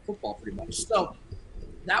accurate with the football pretty much. So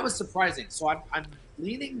that was surprising. So I'm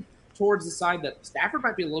leaning towards the side that Stafford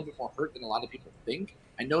might be a little bit more hurt than a lot of people think.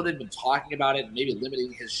 I know they've been talking about it and maybe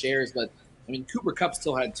limiting his shares, but I mean, Cooper Kupp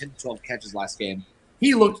still had 10 to 12 catches last game.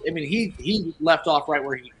 He looked, he left off right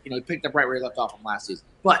where he picked up right where he left off from last season.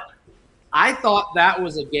 But I thought that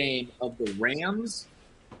was a game of the Rams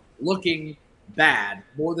looking bad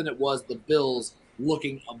more than it was the Bills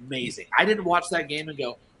looking amazing. I didn't watch that game and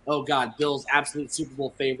go, oh, God, Bills, absolute Super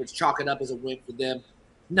Bowl favorites, chalk it up as a win for them.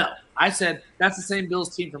 No, I said that's the same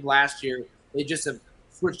Bills team from last year. They just have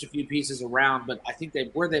switched a few pieces around, but I think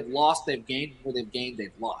where they've lost, they've gained. Where they've gained,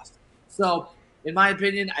 they've lost. So, in my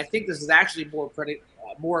opinion, I think this is actually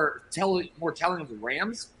more telling of the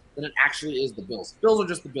Rams than it actually is the Bills. Bills are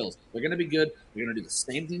just the Bills. They're going to be good. They're going to do the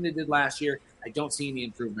same thing they did last year. I don't see any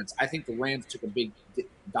improvements. I think the Rams took a big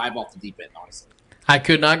dive off the deep end, honestly. I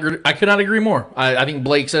could not agree more. I think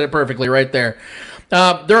Blake said it perfectly right there.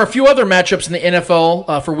 There are a few other matchups in the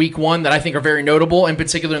NFL for Week 1 that I think are very notable, in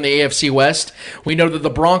particular in the AFC West. We know that the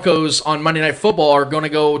Broncos on Monday Night Football are going to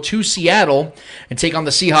go to Seattle and take on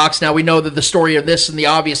the Seahawks. Now, we know that the story of this and the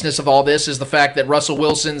obviousness of all this is the fact that Russell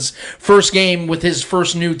Wilson's first game with his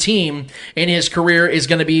first new team in his career is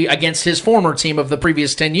going to be against his former team of the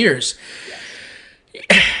previous 10 years.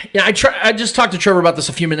 Yeah, I just talked to Trevor about this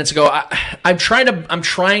a few minutes ago. I'm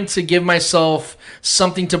trying to give myself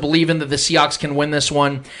something to believe in that the Seahawks can win this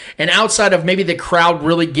one. And outside of maybe the crowd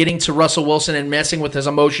really getting to Russell Wilson and messing with his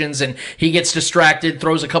emotions, and he gets distracted,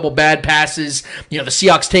 throws a couple bad passes, the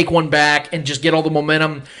Seahawks take one back and just get all the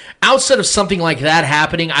momentum. Outside of something like that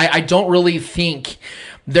happening, I don't really think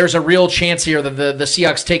there's a real chance here that the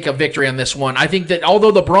Seahawks take a victory on this one. I think that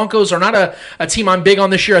although the Broncos are not a team I'm big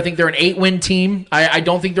on this year, I think they're an 8-win team. I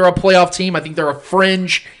don't think they're a playoff team. I think they're a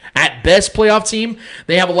fringe, at best, playoff team.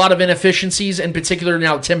 They have a lot of inefficiencies, in particular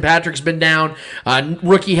now Tim Patrick's been down,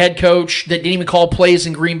 rookie head coach that didn't even call plays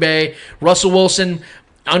in Green Bay, Russell Wilson,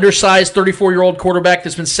 undersized 34-year-old quarterback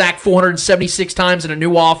that's been sacked 476 times in a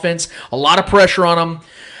new offense, a lot of pressure on him.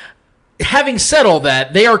 Having said all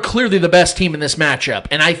that, they are clearly the best team in this matchup,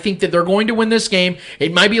 and I think that they're going to win this game.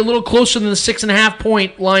 It might be a little closer than the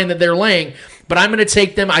 6.5-point line that they're laying, but I'm going to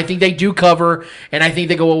take them. I think they do cover, and I think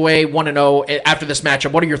they go away 1-0 after this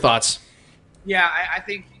matchup. What are your thoughts? Yeah, I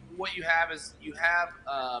think what you have is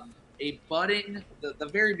a budding, the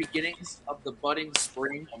very beginnings of the budding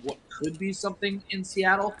spring of what could be something in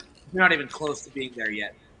Seattle. They're not even close to being there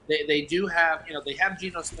yet. They do have, they have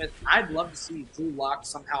Geno Smith. I'd love to see Drew Lock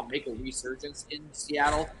somehow make a resurgence in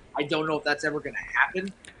Seattle. I don't know if that's ever going to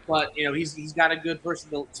happen, but he's got a good person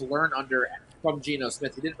to learn under from Geno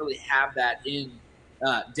Smith. He didn't really have that in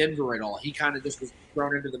Denver at all. He kind of just was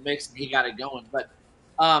thrown into the mix and he got it going. But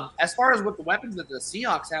as far as what the weapons that the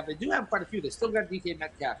Seahawks have, they do have quite a few. They still got DK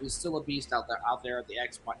Metcalf. He's still a beast out there at the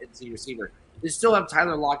XY receiver. They still have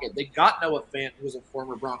Tyler Lockett. They got Noah Fant, who's a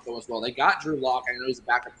former Bronco as well. They got Drew Lock. I know he's a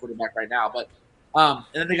backup quarterback right now. But and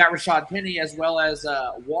then they got Rashad Penny as well as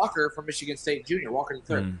Walker from Michigan State Jr., Walker the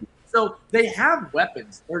third. So they have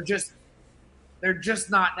weapons. They're just they're just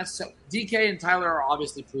not necessarily. DK and Tyler are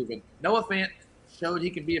obviously proven. Noah Fant showed he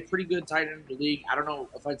can be a pretty good tight end in the league. I don't know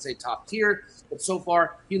if I'd say top tier, but so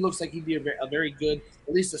far he looks like he'd be a very good,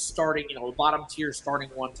 at least a starting, a bottom tier starting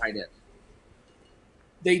one tight end.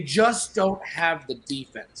 They just don't have the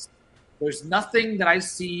defense. There's nothing that I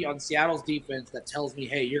see on Seattle's defense that tells me,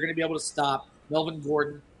 hey, you're going to be able to stop Melvin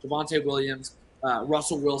Gordon, Javonte Williams,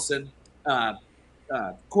 Russell Wilson,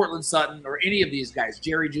 Cortland Sutton, or any of these guys,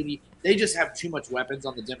 Jerry Jeudy. They just have too much weapons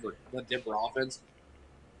on the Denver offense.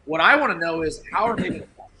 What I want to know is how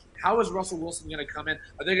is Russell Wilson going to come in?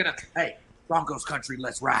 Are they going to, hey, Broncos country,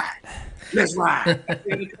 let's ride. Let's ride. Are they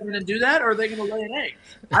going to come in and do that, or are they going to lay an egg?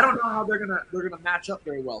 I don't know how they're going to match up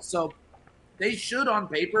very well. So they should, on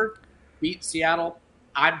paper, beat Seattle.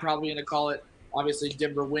 I'm probably going to call it. Obviously,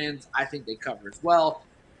 Denver wins. I think they cover as well.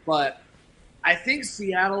 But I think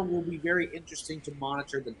Seattle will be very interesting to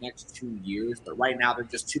monitor the next 2 years. But right now, they're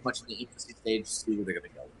just too much in the infancy stage to see where they're going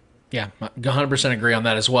to go. Yeah, 100% agree on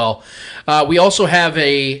that as well. We also have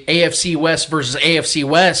a AFC West versus AFC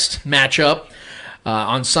West matchup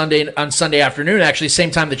on Sunday afternoon. Actually,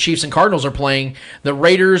 same time the Chiefs and Cardinals are playing. The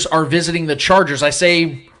Raiders are visiting the Chargers. I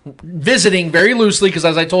say visiting very loosely because,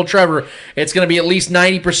 as I told Trevor, it's going to be at least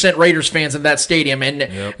 90% Raiders fans in that stadium,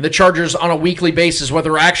 and the Chargers on a weekly basis,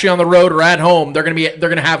 whether actually on the road or at home, they're going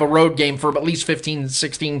to have a road game for at least 15,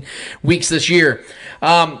 16 weeks this year.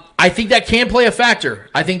 I think that can play a factor.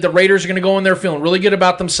 I think the Raiders are going to go in there feeling really good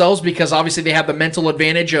about themselves because obviously they have the mental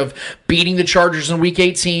advantage of beating the Chargers in Week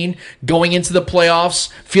 18, going into the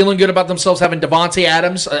playoffs, feeling good about themselves, having Devontae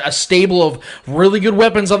Adams, a stable of really good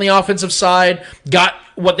weapons on the offensive side, got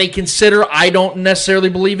what they consider, I don't necessarily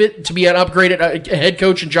believe it, to be an upgraded head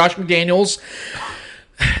coach in Josh McDaniels.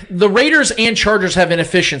 The Raiders and Chargers have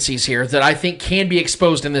inefficiencies here that I think can be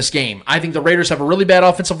exposed in this game. I think the Raiders have a really bad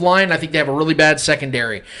offensive line. I think they have a really bad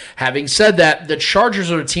secondary. Having said that, the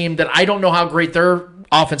Chargers are a team that I don't know how great their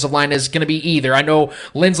offensive line is going to be either. I know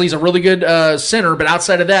Lindsley's a really good center, but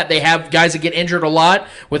outside of that, they have guys that get injured a lot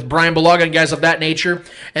with Brian Bulaga and guys of that nature.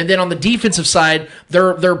 And then on the defensive side,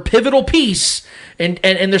 their pivotal piece and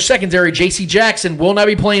their secondary, J.C. Jackson, will not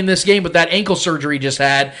be playing this game with that ankle surgery he just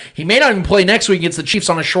had. He may not even play next week against the Chiefs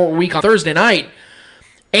on a short week on Thursday night.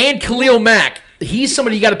 And Khalil Mack, he's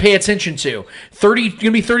somebody you got to pay attention to. Going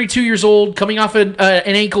to be 32 years old, coming off an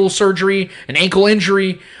ankle surgery, an ankle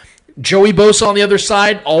injury. Joey Bosa on the other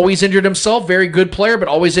side, always injured himself. Very good player, but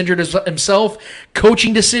always injured himself.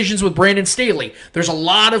 Coaching decisions with Brandon Staley. There's a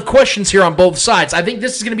lot of questions here on both sides. I think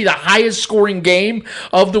this is going to be the highest scoring game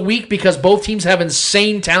of the week because both teams have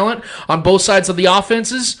insane talent on both sides of the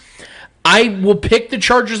offenses. I will pick the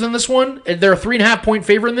Chargers in this one. They're a 3.5-point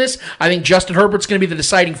favorite in this. I think Justin Herbert's going to be the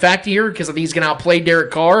deciding factor here because I think he's going to outplay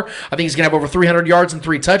Derek Carr. I think he's going to have over 300 yards and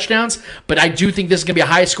 3 touchdowns. But I do think this is going to be a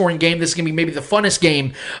high-scoring game. This is going to be maybe the funnest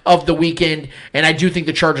game of the weekend. And I do think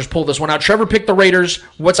the Chargers pull this one out. Trevor picked the Raiders.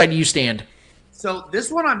 What side do you stand? So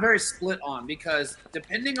this one I'm very split on because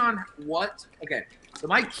depending on what – okay, so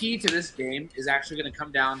my key to this game is actually going to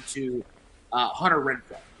come down to Hunter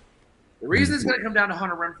Renfrow. The reason it's going to come down to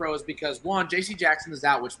Hunter Renfrow is because, one, J.C. Jackson is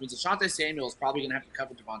out, which means Asante Samuel is probably going to have to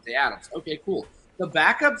cover Devontae Adams. Okay, cool. The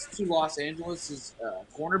backups to Los Angeles'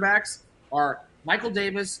 cornerbacks are Michael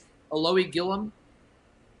Davis, Alohi Gillum,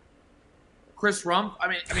 Chris Rumph. I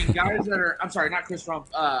mean, guys that are – I'm sorry, not Chris Rumph.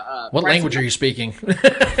 What language are you speaking?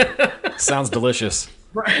 Sounds delicious.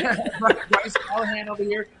 Bryce Callahan over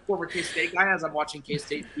here, former K-State guy, as I'm watching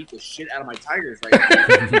K-State beat the shit out of my Tigers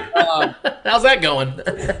right now. How's that going?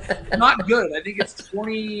 Not good. I think it's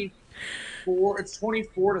 24. It's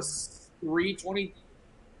 24-3, 17-3.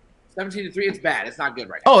 It's bad. It's not good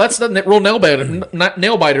right now. Oh, that's the real nail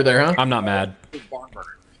biter there, huh? I'm not mad. Barn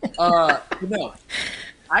burner. No,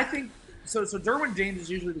 I think so. Derwin James is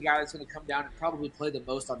usually the guy that's going to come down and probably play the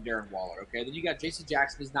most on Darren Waller. Okay, then you got J.C.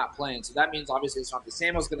 Jackson who's not playing, so that means obviously Asante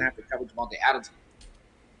Samuel's going to have to cover Devontae Adams.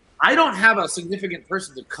 I don't have a significant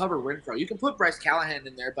person to cover Renfrow. You can put Bryce Callahan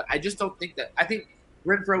in there, but I just don't think that. I think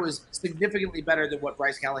Renfrow is significantly better than what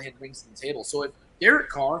Bryce Callahan brings to the table. So if Derek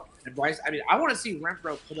Carr and Bryce, I want to see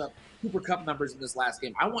Renfrow put up Cooper Kupp numbers in this last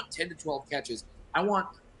game. I want 10 to 12 catches. I want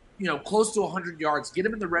close to 100 yards. Get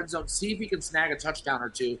him in the red zone. See if he can snag a touchdown or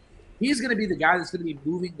two. He's going to be the guy that's going to be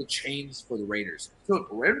moving the chains for the Raiders. So if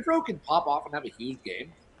Renfrow can pop off and have a huge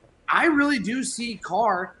game, I really do see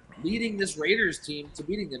Carr leading this Raiders team to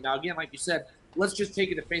beating them. Now, again, like you said, let's just take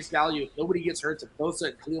it at face value. If nobody gets hurt, if Bosa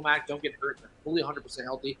and Khalil Mack don't get hurt and they're fully 100%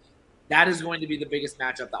 healthy, that is going to be the biggest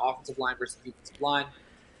matchup, the offensive line versus defensive line.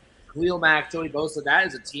 Khalil Mack, Tony Bosa, that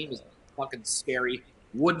is a team that's fucking scary.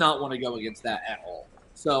 Would not want to go against that at all.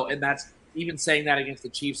 So, and that's even saying that against the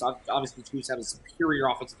Chiefs, obviously the Chiefs have a superior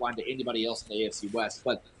offensive line to anybody else in the AFC West,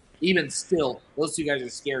 but even still, those two guys are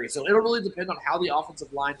scary. So it'll really depend on how the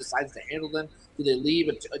offensive line decides to handle them. Do they leave?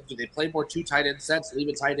 Do they play more 2 tight end sets, leave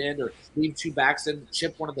a tight end, or leave 2 backs in,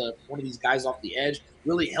 chip one of these guys off the edge,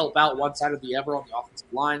 really help out one side or the other on the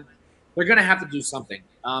offensive line? They're going to have to do something.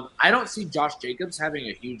 I don't see Josh Jacobs having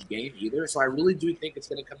a huge game either, so I really do think it's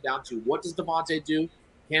going to come down to what does Devontae do?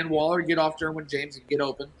 Can Waller get off Derwin James and get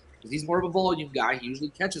open? Because he's more of a volume guy. He usually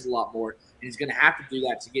catches a lot more, and he's going to have to do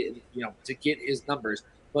that to get his numbers.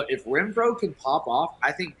 But if Renfrow can pop off,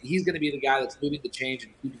 I think he's going to be the guy that's moving the change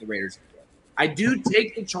and keeping the Raiders in the game. I do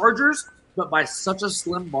take the Chargers, but by such a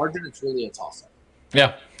slim margin, it's really a toss-up.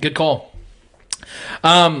 Yeah, good call.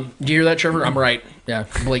 Do you hear that, Trevor? I'm right. Yeah,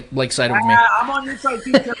 Blake sided with me. I'm on your side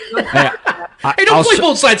too, Trevor. Hey, don't play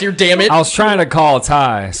both sides here, damn it. I was trying to call a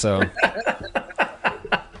tie, so.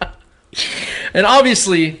 And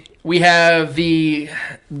obviously, we have the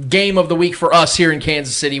game of the week for us here in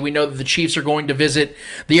Kansas City. We know that the Chiefs are going to visit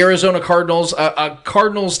the Arizona Cardinals, a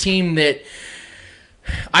Cardinals team that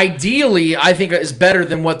ideally I think is better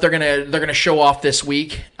than what they're gonna show off this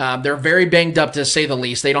week. They're very banged up, to say the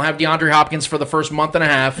least. They don't have DeAndre Hopkins for the first month and a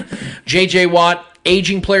half. J.J. Watt,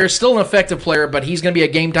 aging player, still an effective player, but he's going to be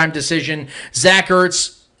a game-time decision. Zach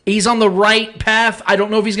Ertz, he's on the right path. I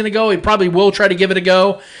don't know if he's going to go. He probably will try to give it a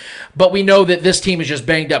go. But we know that this team is just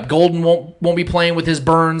banged up. Golden won't be playing with his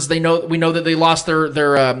burns. We know that they lost their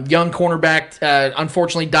young cornerback.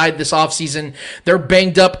 Unfortunately, died this offseason. They're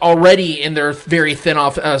banged up already in their very thin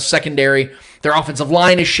secondary. Their offensive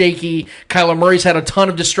line is shaky. Kyler Murray's had a ton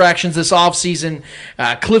of distractions this offseason.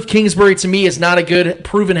 Cliff Kingsbury, to me, is not a good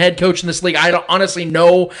proven head coach in this league. I don't honestly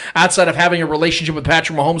know, outside of having a relationship with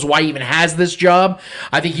Patrick Mahomes, why he even has this job.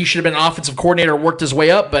 I think he should have been an offensive coordinator, worked his way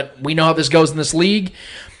up, but we know how this goes in this league.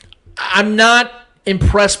 I'm not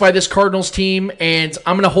impressed by this Cardinals team, and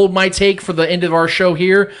I'm going to hold my take for the end of our show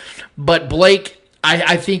here. But Blake,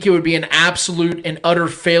 I think it would be an absolute and utter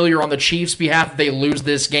failure on the Chiefs' behalf if they lose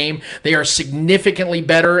this game. They are significantly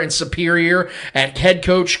better and superior at head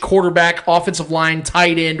coach, quarterback, offensive line,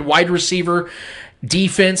 tight end, wide receiver,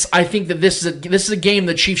 defense. I think that this is a game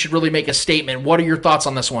the Chiefs should really make a statement. What are your thoughts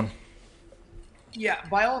on this one? Yeah,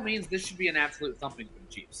 by all means, this should be an absolute thumping for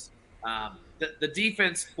the Chiefs. The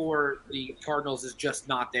defense for the Cardinals is just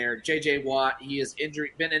not there. J.J. Watt, he has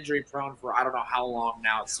been injury prone for I don't know how long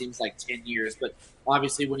now. It seems like 10 years. But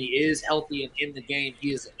obviously when he is healthy and in the game,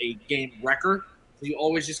 he is a game wrecker. So you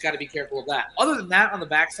always just got to be careful of that. Other than that, on the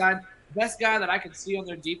backside, the best guy that I can see on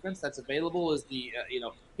their defense that's available is the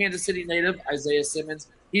Kansas City native, Isaiah Simmons.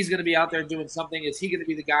 He's going to be out there doing something. Is he going to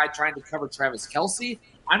be the guy trying to cover Travis Kelce?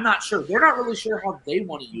 I'm not sure. They're not really sure how they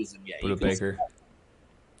want to use him yet. Budda Baker.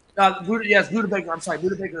 Budda Baker. I'm sorry,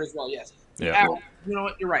 Budda Baker as well. Yes. Yeah. You know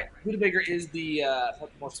what? You're right. Budda Baker is the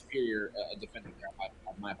more superior defender there.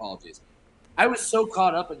 My apologies. I was so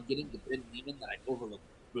caught up in getting to Ben Neiman that I overlooked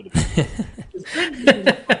Budda Baker. Ben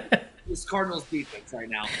Neiman is Cardinals defense right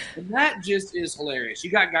now, and that just is hilarious.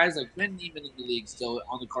 You got guys like Ben Neiman in the league still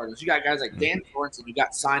on the Cardinals. You got guys like Dan Sorensen who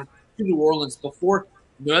got signed to New Orleans before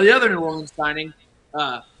the other New Orleans signing,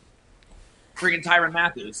 friggin' Tyrann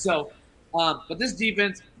Mathieu. So. But this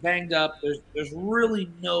defense banged up. There's really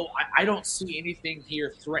I don't see anything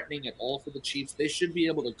here threatening at all for the Chiefs. They should be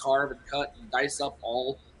able to carve and cut and dice up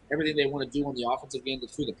everything they want to do on the offensive game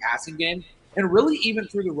through the passing game and really even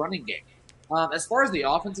through the running game. As far as the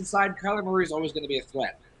offensive side, Kyler Murray is always going to be a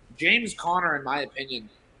threat. James Conner, in my opinion,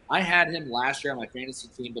 I had him last year on my fantasy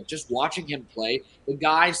team, but just watching him play, the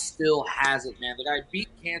guy still has it, man. The guy beat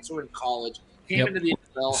cancer in college. Came into the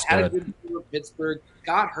NFL, had a good year with Pittsburgh,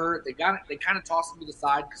 got hurt. They kind of tossed him to the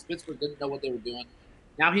side because Pittsburgh didn't know what they were doing.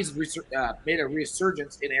 Now he's made a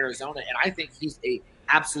resurgence in Arizona, and I think he's a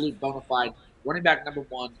absolute bona fide running back number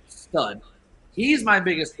 1 stud. He's my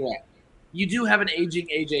biggest threat. You do have an aging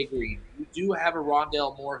A.J. Green. You do have a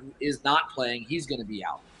Rondale Moore who is not playing. He's going to be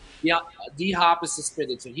out. D-Hop is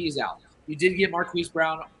suspended, so he's out. You did get Marquise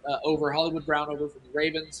Brown Hollywood Brown over from the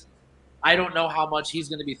Ravens. I don't know how much he's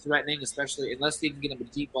going to be threatening, especially unless they can get him a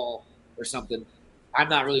deep ball or something. I'm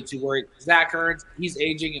not really too worried. Zach Ertz, he's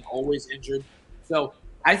aging and always injured. So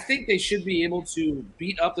I think they should be able to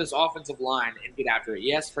beat up this offensive line and get after it.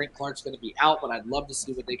 Yes, Frank Clark's going to be out, but I'd love to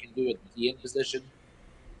see what they can do at the end position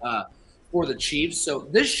for the Chiefs. So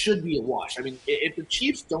this should be a wash. I mean, if the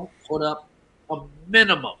Chiefs don't put up a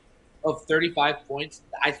minimum of 35 points,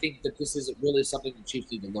 I think that this is really something the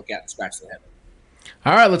Chiefs need to look at and scratch their head with.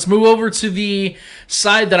 All right, let's move over to the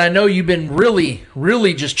side that I know you've been really,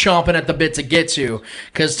 really just chomping at the bit to get to.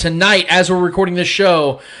 Because tonight, as we're recording this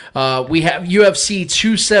show, we have UFC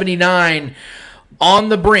 279. on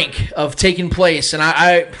the brink of taking place, and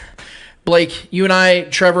I Blake, you and I,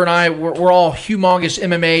 Trevor and I, we're all humongous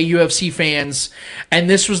MMA, UFC fans, and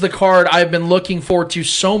this was the card I've been looking forward to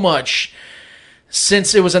so much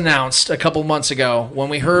since it was announced a couple months ago when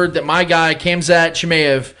we heard that my guy, Khamzat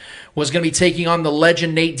Chimaev, was going to be taking on the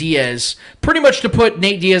legend Nate Diaz, pretty much to put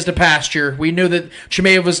Nate Diaz to pasture. We knew that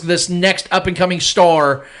Chimaev was this next up-and-coming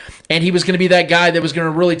star, and he was going to be that guy that was going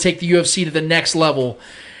to really take the UFC to the next level.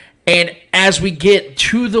 And as we get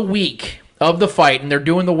to the week of the fight, and they're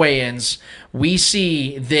doing the weigh-ins, we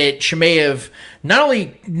see that Chimaev not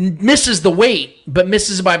only misses the weight, but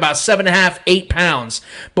misses by about 7.5, 8 pounds.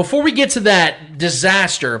 Before we get to that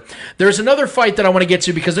disaster, there's another fight that I want to get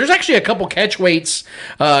to because there's actually a couple catchweight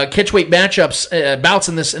matchups, bouts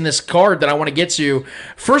in this card that I want to get to.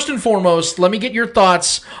 First and foremost, let me get your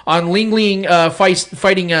thoughts on Ling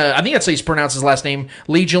fighting. I think that's how you pronounce his last name,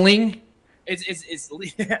 Li Jingliang. It's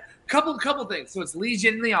couple things. So it's Li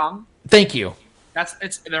Jingliang. Thank you.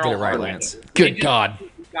 They're all right, hard. Lance. Good God.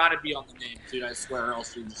 You gotta be on the name, dude. I swear, or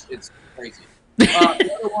else it's crazy. The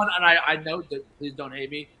other one, and I note that, please don't hate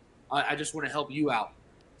me. I just want to help you out.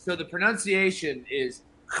 So the pronunciation is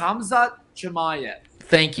Khamzat Chimaev.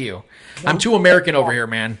 Thank you. I'm too American over here,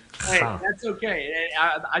 man. Hey, that's okay.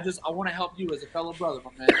 I want to help you as a fellow brother,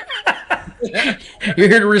 my man. You're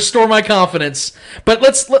here to restore my confidence. But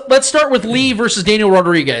let's start with Lee versus Daniel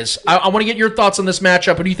Rodriguez. I want to get your thoughts on this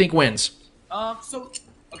matchup. Who do you think wins?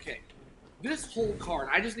 Okay. This whole card,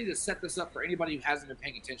 I just need to set this up for anybody who hasn't been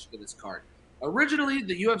paying attention to this card. Originally,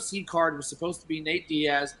 the UFC card was supposed to be Nate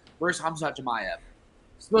Diaz versus Khamzat Chimaev.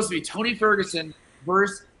 It's supposed to be Tony Ferguson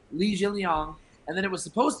versus Li Jingliang, and then it was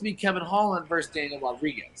supposed to be Kevin Holland versus Daniel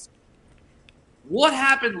Rodriguez. What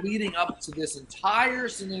happened leading up to this entire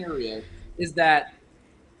scenario is that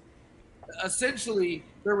essentially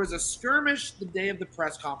there was a skirmish the day of the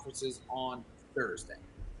press conferences on Thursday.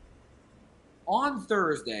 On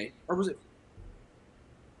Thursday, or was it?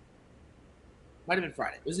 Might have been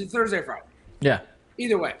Friday. Was it Thursday or Friday? Yeah.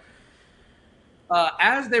 Either way,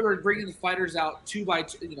 as they were bringing the fighters out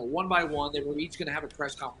one by one, they were each going to have a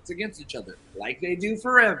press conference against each other, like they do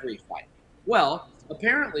for every fight. Well,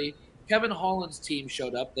 apparently, Kevin Holland's team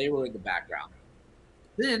showed up. They were in the background.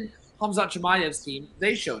 Then Khamzat Chimaev's team,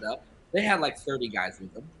 they showed up. They had like 30 guys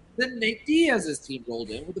with them. Then Nate Diaz's team rolled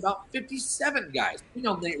in with about 57 guys. You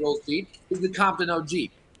know Nate Roll's team is the Compton OG,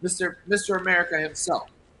 Mr. America himself.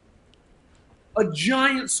 A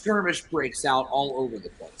giant skirmish breaks out all over the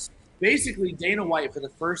place. Basically, Dana White, for the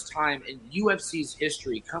first time in UFC's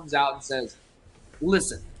history, comes out and says,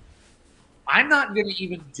 listen, I'm not going to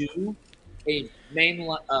even do a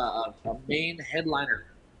main headliner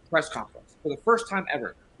press conference for the first time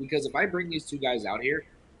ever, because if I bring these two guys out here,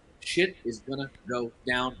 shit is gonna go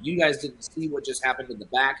down. You guys didn't see what just happened in the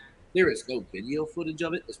back. There is no video footage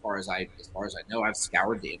of it, as far as I know. I've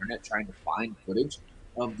scoured the internet trying to find footage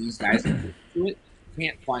of these guys to it.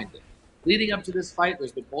 Can't find it. Leading up to this fight,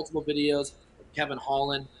 there's been multiple videos of Kevin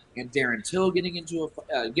Holland and Darren Till getting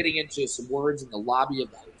into some words in the lobby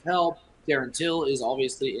of the hotel. Darren Till is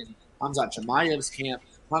obviously in Khamzat Chimaev's camp.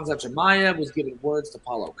 Khamzat Chimaev was giving words to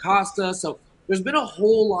Paulo Costa. So there's been a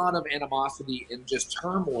whole lot of animosity and just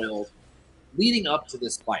turmoil leading up to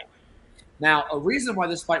this fight. Now, a reason why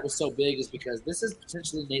this fight was so big is because this is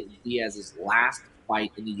potentially Nate Diaz's last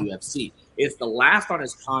fight in the UFC. It's the last on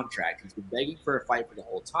his contract. He's been begging for a fight for the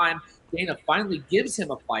whole time. Dana finally gives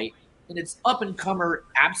him a fight, and it's up-and-comer,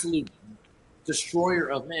 absolute destroyer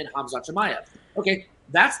of men, Khamzat Chimaev. Okay,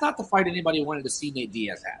 that's not the fight anybody wanted to see Nate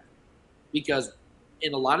Diaz have. Because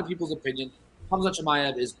in a lot of people's opinion, Khamzat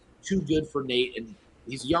Chimaev is too good for Nate, and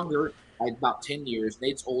he's younger by about 10 years.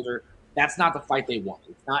 Nate's older. That's not the fight they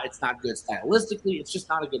wanted. It's not good stylistically. It's just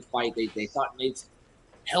not a good fight. They thought Nate's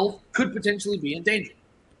health could potentially be in danger.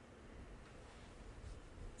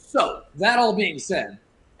 So, that all being said,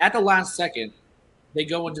 at the last second, they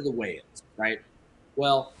go into the weigh-ins, right?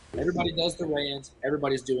 Well, everybody does the weigh-ins.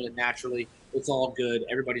 Everybody's doing it naturally. It's all good.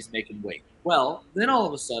 Everybody's making weight. Well, then all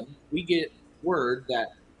of a sudden, we get word that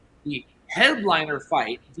the headliner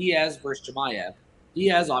fight, Diaz versus Chimaev,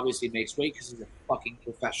 Diaz obviously makes weight because he's a fucking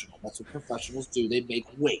professional. That's what professionals do. They make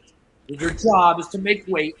weight. Your job is to make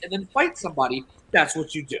weight and then fight somebody. That's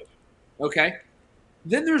what you do. Okay?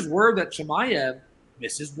 Then there's word that Chimaev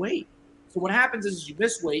misses weight. So what happens is you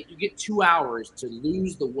miss weight, you get 2 hours to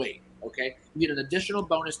lose the weight. Okay? You get an additional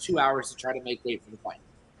bonus 2 hours to try to make weight for the fight.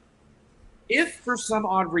 If for some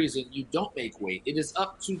odd reason you don't make weight, it is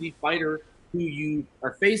up to the fighter who you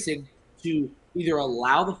are facing to either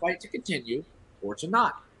allow the fight to continue or to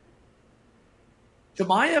not.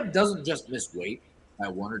 Chimaev doesn't just miss weight by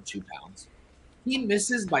 1 or 2 pounds. He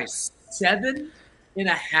misses by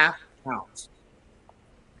 7.5 pounds.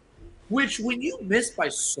 Which, when you miss by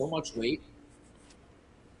so much weight,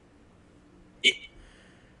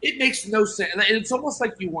 it makes no sense. It's almost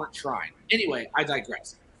like you weren't trying. Anyway, I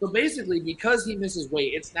digress. So basically, because he misses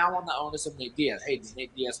weight, it's now on the onus of Nate Diaz. Hey, does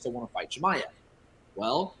Nate Diaz still want to fight Chimaev?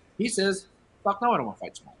 Well, he says, fuck no, I don't want to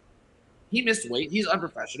fight Chimaev. He missed weight. He's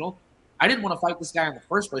unprofessional. I didn't want to fight this guy in the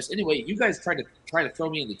first place. Anyway, you guys tried to throw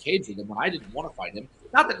me in the cage with him when I didn't want to fight him.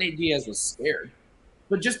 Not that Nate Diaz was scared,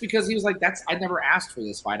 but just because he was like, I never asked for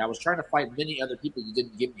this fight. I was trying to fight many other people you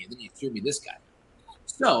didn't give me, and then you threw me this guy.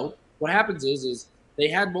 So what happens is they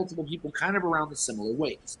had multiple people kind of around the similar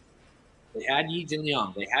weights. They had Yi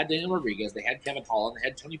Jinliang, they had Daniel Rodriguez, they had Kevin Holland, they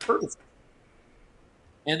had Tony Ferguson.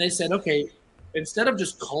 And they said, okay, instead of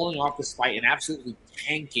just calling off this fight and absolutely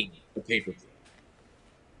tanking the pay-per-view,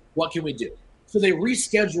 what can we do? So they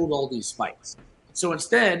rescheduled all these fights. So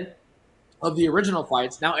instead of the original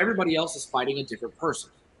fights, now everybody else is fighting a different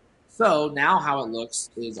person. So now how it looks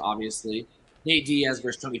is obviously Nate Diaz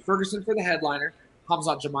versus Tony Ferguson for the headliner,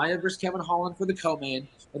 Khamzat Chimaev versus Kevin Holland for the co-main,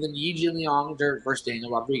 and then Yi Jinliang versus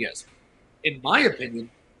Daniel Rodriguez. In my opinion,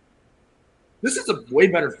 this is a way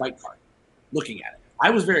better fight card, looking at it. I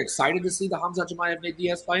was very excited to see the Khamzat Chimaev-Nate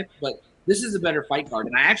Diaz fight, but this is a better fight card,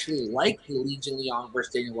 and I actually like the Li Jinliang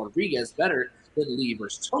versus Daniel Rodriguez better than Li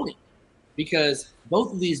versus Tony, because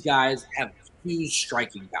both of these guys have huge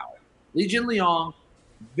striking power. Li Jinliang,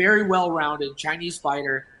 very well-rounded Chinese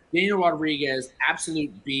fighter. Daniel Rodriguez,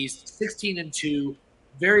 absolute beast, 16-2,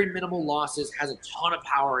 very minimal losses, has a ton of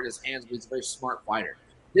power in his hands, but he's a very smart fighter.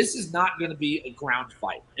 This is not going to be a ground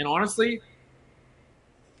fight. And honestly,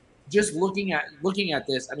 just looking at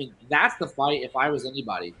this, I mean, that's the fight. If I was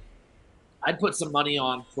anybody, I'd put some money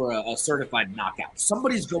on for a certified knockout.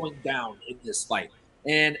 Somebody's going down in this fight.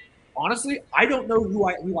 And honestly, I don't know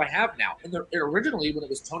who I have now. And originally, when it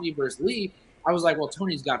was Tony versus Lee, I was like, well,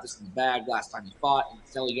 Tony's got this in the bag last time he fought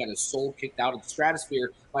until he got his soul kicked out of the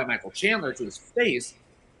stratosphere by Michael Chandler to his face.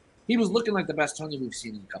 He was looking like the best Tony we've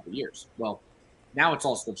seen in a couple of years. Well, now it's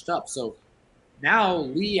all switched up. So now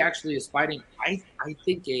Lee actually is fighting, I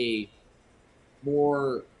think, a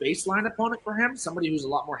more baseline opponent for him, somebody who's a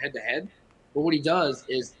lot more head-to-head. But what he does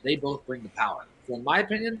is they both bring the power. So in my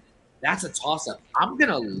opinion, that's a toss-up. I'm going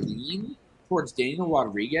to lean towards Daniel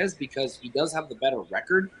Rodriguez because he does have the better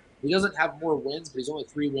record. He doesn't have more wins, but he's only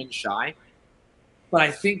 3 wins shy. But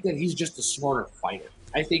I think that he's just a smarter fighter.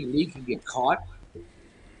 I think Lee can get caught.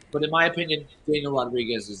 But in my opinion, Daniel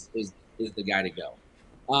Rodriguez is the guy to go.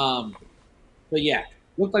 But yeah,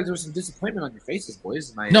 looked like there was some disappointment on your faces,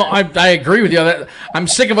 boys. I agree with you. I'm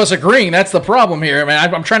sick of us agreeing. That's the problem here. I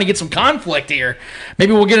mean, I'm trying to get some conflict here.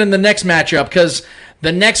 Maybe we'll get in the next matchup because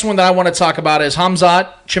the next one that I want to talk about is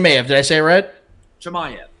Khamzat Chimaev. Did I say it right?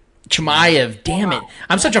 Chimaev. Damn it.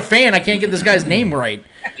 I'm such a fan. I can't get this guy's name right.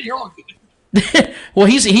 You're all good. Well,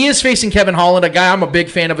 he is facing Kevin Holland, a guy I'm a big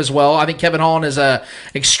fan of as well. I think Kevin Holland is a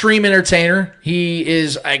extreme entertainer. He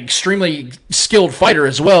is an extremely skilled fighter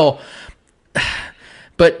as well.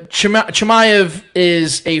 But Chimaev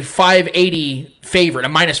is a 580 favorite, a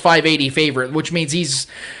minus 580 favorite, which means he's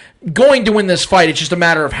going to win this fight. It's just a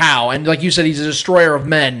matter of how. And like you said, he's a destroyer of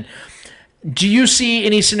men. Do you see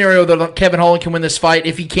any scenario that Kevin Holland can win this fight?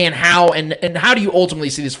 If he can, how? And how do you ultimately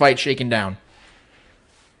see this fight shaken down?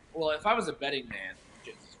 Well, if I was a betting man,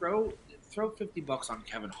 just throw $50 on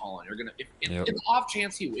Kevin Holland. You're gonna if the off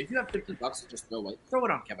chance if you have $50 to just throw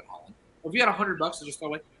it on Kevin Holland. Or if you had $100 to just throw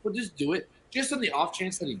away, well, just do it. Just on the off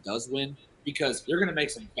chance that he does win, because you're gonna make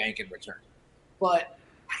some bank in return. But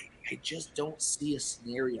I just don't see a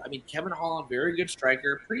scenario. I mean, Kevin Holland, very good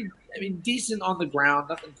striker, decent on the ground,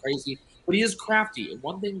 nothing crazy, but he is crafty. And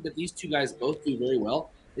one thing that these two guys both do very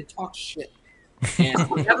well, they talk shit. And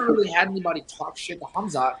we never really had anybody talk shit to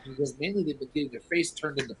Khamzat because mainly they've been getting their face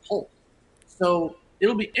turned into pulp. So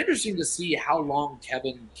it'll be interesting to see how long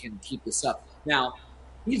Kevin can keep this up. Now,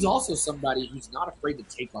 he's also somebody who's not afraid to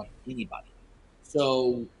take on anybody.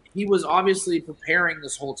 So he was obviously preparing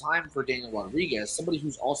this whole time for Daniel Rodriguez, somebody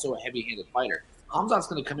who's also a heavy-handed fighter. Khamzat's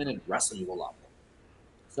going to come in and wrestle you a lot more.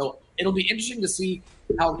 So it'll be interesting to see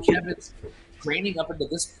how Kevin's training up into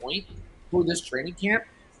this point for this training camp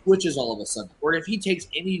switches all of a sudden, or if he takes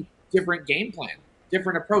any different game plan,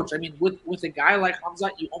 different approach. I mean, with a guy like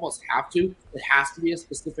Khamzat, you almost have to. It has to be a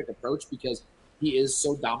specific approach because he is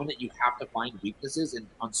so dominant. You have to find weaknesses and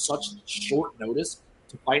on such short notice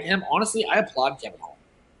to fight him. Honestly, I applaud Kevin Holland.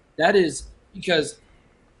 That is because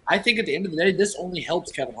I think at the end of the day, this only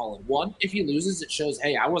helps Kevin Holland. One, if he loses, it shows,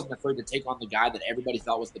 hey, I wasn't afraid to take on the guy that everybody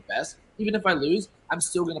thought was the best. Even if I lose, I'm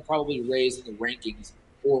still going to probably raise in the rankings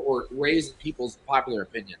or raise in people's popular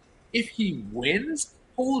opinion. If he wins,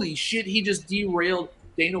 holy shit, he just derailed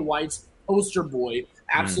Dana White's poster boy,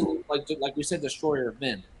 absolute, like we said, destroyer of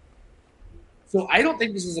men. So I don't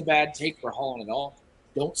think this is a bad take for Holland at all.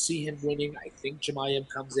 Don't see him winning. I think Chimaev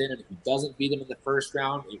comes in, and if he doesn't beat him in the first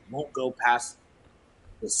round, it won't go past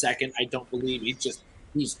the second. I don't believe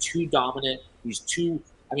he's too dominant.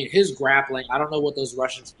 His grappling. I don't know what those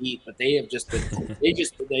Russians eat, but they have just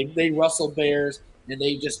been they rustle bears and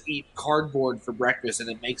they just eat cardboard for breakfast, and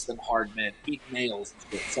it makes them hard men. Eat nails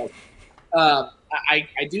and shit. So I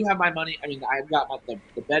do have my money. I mean, I've got the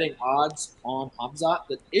betting odds on Khamzat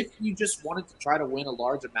that if you just wanted to try to win a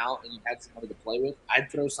large amount and you had somebody to play with, I'd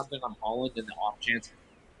throw something on Holland in the off chance.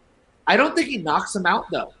 I don't think he knocks him out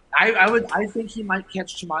though. I think he might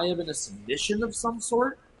catch Chimaev in a submission of some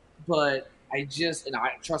sort, but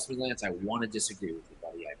trust me, Lance, I want to disagree with you,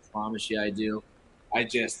 buddy. I promise you I do. I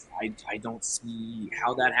don't see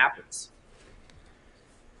how that happens.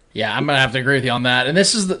 Yeah, I'm gonna have to agree with you on that. And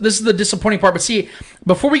this is the disappointing part. But see,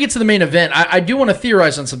 before we get to the main event, I do want to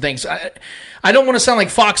theorize on some things. I don't want to sound like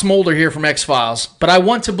Fox Mulder here from X-Files, but I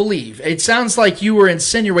want to believe. It sounds like you were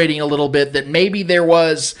insinuating a little bit that maybe there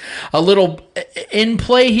was a little in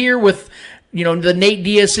play here with, the Nate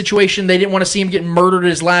Diaz situation. They didn't want to see him get murdered in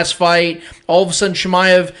his last fight. All of a sudden,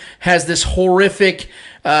 Chimaev has this horrific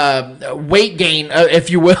weight gain, if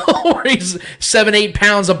you will, where he's 7-8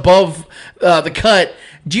 pounds above the cut.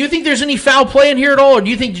 Do you think there's any foul play in here at all, or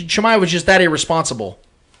do you think Chimaev was just that irresponsible?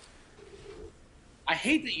 I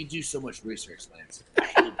hate that you do so much research, Lance. I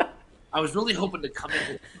hate it. I was really hoping to come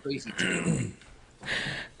in with crazy things.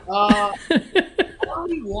 Are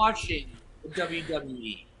we watching the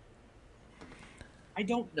WWE? I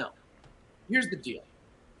don't know. Here's the deal.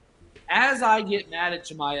 As I get mad at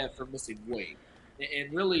Chimaev for missing weight,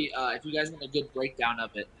 and really, if you guys want a good breakdown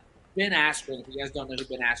of it, Ben Askren, if you guys don't know who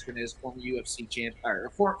Ben Askren is, former UFC champ, or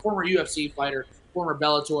former UFC fighter, former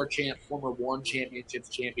Bellator champ, former One Championships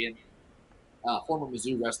champion, former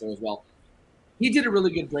Mizzou wrestler as well. He did a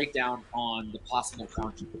really good breakdown on the possible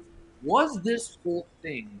controversy. Was this whole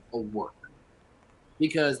thing a work?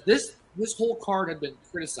 Because this whole card had been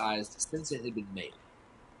criticized since it had been made.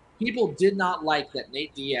 People did not like that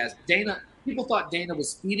people thought Dana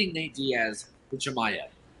was feeding Nate Diaz to Chimaev.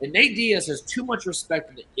 And Nate Diaz has too much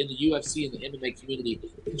respect in the UFC and the MMA community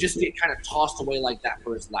to just get kind of tossed away like that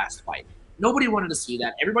for his last fight. Nobody wanted to see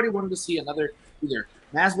that. Everybody wanted to see another either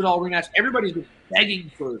Masvidal rematch. Everybody's been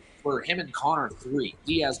begging for him and Conor 3,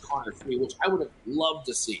 Diaz-Conor 3, which I would have loved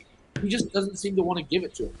to see. He just doesn't seem to want to give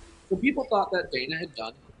it to him. So people thought that Dana had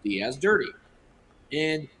done Diaz dirty.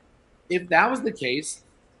 And if that was the case,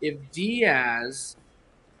 if Diaz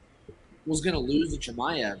was going to lose to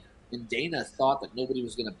Chimaev, and Dana thought that nobody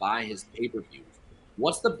was going to buy his pay-per-views,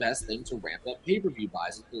 what's the best thing to ramp up pay-per-view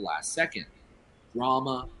buys at the last second?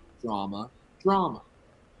 Drama, drama, drama.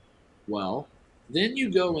 Well, then you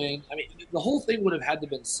go in. I mean, the whole thing would have had to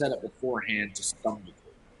have been set up beforehand to some degree.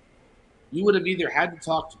 You would have either had to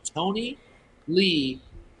talk to Tony, Lee,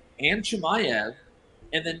 and Chimaev,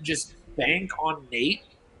 and then just bank on Nate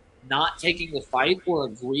not taking the fight or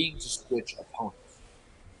agreeing to switch opponents.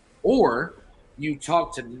 Or you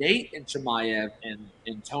talk to Nate and Chimaev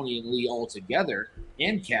and Tony and Lee all together,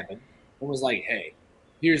 and Kevin, and was like, hey,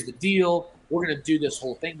 here's the deal. We're going to do this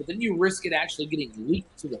whole thing. But then you risk it actually getting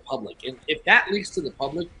leaked to the public. And if that leaks to the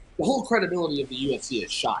public, the whole credibility of the UFC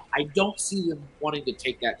is shot. I don't see them wanting to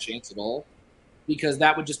take that chance at all, because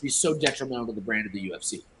that would just be so detrimental to the brand of the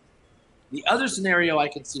UFC. The other scenario I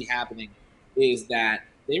can see happening is that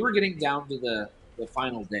they were getting down to the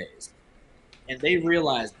final days, and they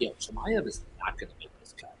realized, Chimaev is not going to make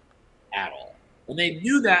this cut at all. And they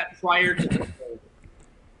knew that prior to the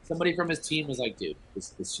somebody from his team was like, dude,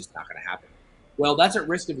 this is just not going to happen. Well, that's at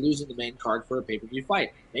risk of losing the main card for a pay-per-view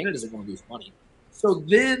fight. Dana doesn't want to lose money. So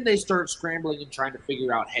then they start scrambling and trying to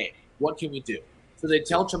figure out, hey, what can we do? So they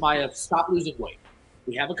tell Chimaev, stop losing weight.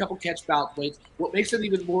 We have a couple catch bout weights. What makes it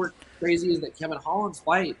even more crazy is that Kevin Holland's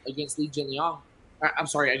fight against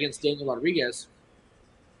against Daniel Rodriguez.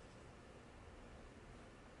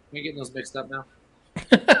 Am I getting those mixed up now?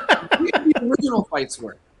 The original fights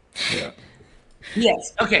were. Yeah.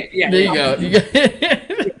 Yes. Okay. Yeah. There you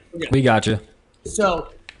go. We got you. So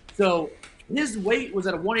his weight was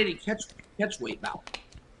at a 180 catch weight bout,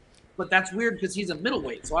 but that's weird because he's a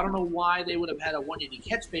middleweight. So I don't know why they would have had a 180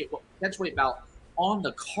 catch weight bout on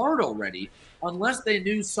the card already, unless they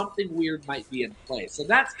knew something weird might be in play. So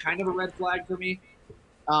that's kind of a red flag for me.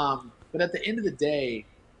 But at the end of the day,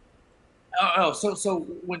 so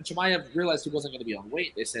when Chimaev realized he wasn't going to be on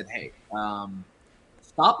weight, they said, hey,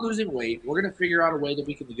 stop losing weight. We're going to figure out a way that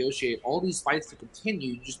we can negotiate all these fights to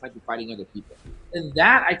continue. You just might be fighting other people. And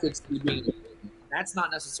that I could see being that's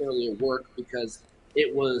not necessarily a work because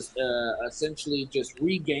it was essentially just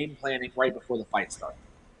re-game planning right before the fight started.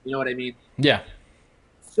 You know what I mean? Yeah.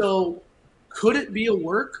 So could it be a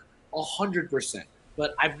work? 100%.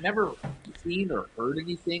 But I've never seen or heard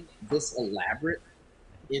anything this elaborate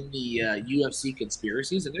in the UFC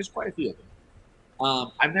conspiracies, and there's quite a few of them.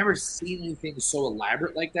 I've never seen anything so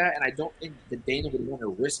elaborate like that, and I don't think that Dana would want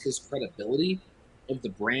to risk his credibility of the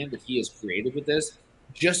brand that he has created with this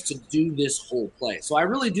just to do this whole play. So I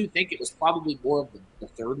really do think it was probably more of the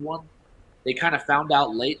third one. They kind of found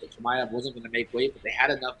out late that Chimaev wasn't going to make weight, but they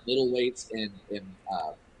had enough middleweights and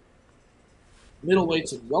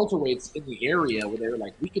welterweights in the area where they were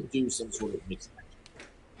like, we could do some sort of mixed match.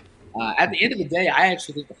 At the end of the day, I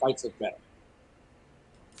actually think the fights look better.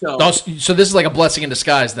 So this is like a blessing in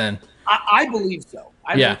disguise then. I believe so.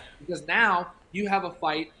 Yeah. Because now you have a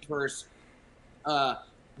fight versus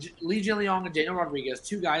Li Jinliang and Daniel Rodriguez,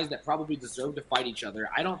 two guys that probably deserve to fight each other.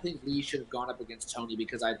 I don't think Li should have gone up against Tony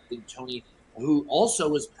because I think Tony, who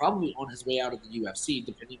also is probably on his way out of the UFC,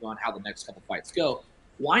 depending on how the next couple fights go,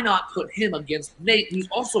 why not put him against Nate, who's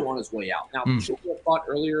also on his way out? Now, should they have fought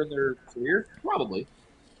earlier in their career? Probably.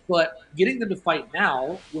 But getting them to fight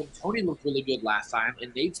now, when Tony looked really good last time,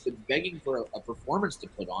 and Nate's been begging for a performance to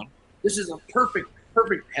put on, this is a perfect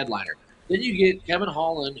headliner. Then you get Kevin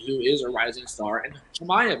Holland, who is a rising star, and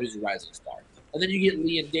Chimaev, who's a rising star. And then you get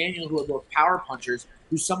Lee and Daniel, who are both power punchers,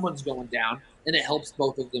 who someone's going down, and it helps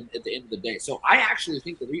both of them at the end of the day. So I actually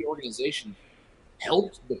think the reorganization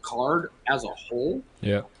helped the card as a whole.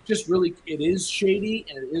 Yeah. Just really, it is shady,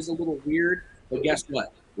 and it is a little weird, but guess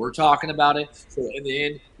what? We're talking about it. So in the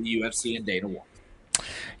end, the UFC and Dana won.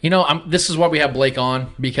 You know, this is why we have Blake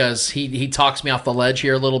on, because he talks me off the ledge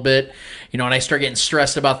here a little bit. You know, and I start getting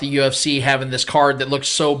stressed about the UFC having this card that looks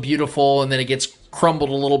so beautiful, and then it gets crumbled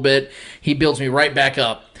a little bit. He builds me right back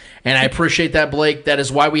up. And I appreciate that, Blake. That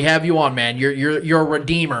is why we have you on, man. You're a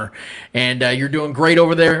redeemer, and you're doing great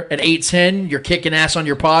over there at 810. You're kicking ass on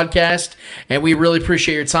your podcast, and we really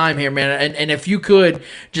appreciate your time here, man. And if you could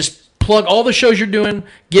just plug all the shows you're doing,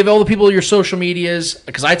 give all the people your social medias,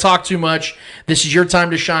 because I talk too much. This is your time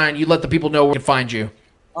to shine. You let the people know where to find you.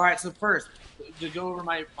 All right, so first, to go over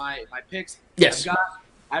my picks. Yes.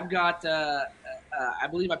 I've got I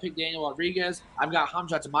believe I picked Daniel Rodriguez. I've got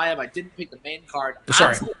Khamzat Chimaev. I didn't pick the main card.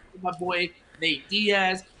 Sorry. My boy Nate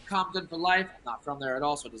Diaz, Compton for life. I'm not from there at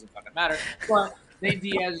all, so it doesn't fucking matter. But Nate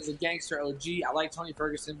Diaz is a gangster OG. I like Tony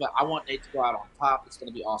Ferguson, but I want Nate to go out on top. It's going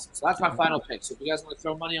to be awesome. So that's my final pick. So if you guys want to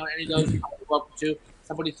throw money on any of those, you're welcome to.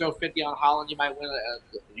 Somebody throw 50 on Holland, you might win.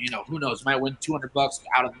 Who knows? You might win $200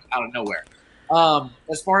 out of nowhere.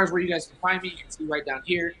 As far as where you guys can find me, you can see right down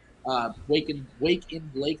here. Wake in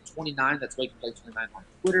Blake 29. That's Wake in Blake 29 on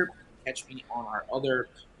Twitter. Catch me on our other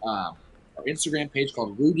our Instagram page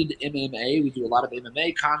called Rooted MMA. We do a lot of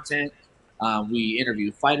MMA content. We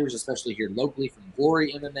interview fighters, especially here locally from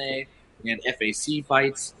Glory MMA and FAC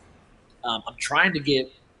fights. I'm trying to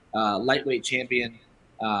get lightweight champion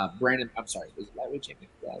Brandon. I'm sorry, is it lightweight champion?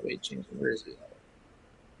 Lightweight champion. Where is he?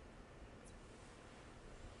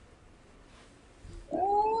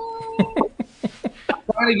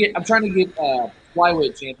 I'm trying to get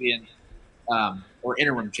flyweight champion or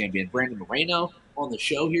interim champion Brandon Moreno on the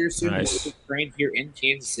show here soon. Nice. He's trained here in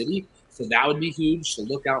Kansas City, so that would be huge. So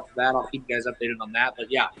look out for that. I'll keep you guys updated on that.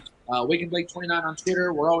 But yeah, Wake and Blake 29 on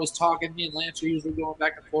Twitter. We're always talking. Me and Lance are usually going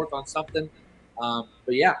back and forth on something. But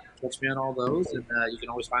yeah, catch me on all those, and you can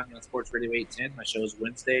always find me on Sports Radio 810. My show is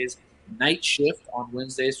Wednesdays, night shift on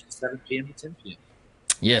Wednesdays from 7 p.m. to 10 p.m.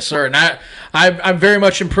 Yes, sir. And I'm very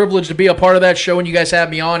much privileged to be a part of that show when you guys have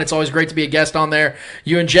me on. It's always great to be a guest on there.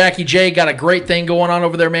 You and Jackie J got a great thing going on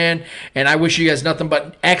over there, man. And I wish you guys nothing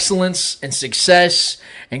but excellence and success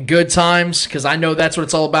and good times, because I know that's what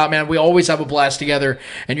it's all about, man. We always have a blast together,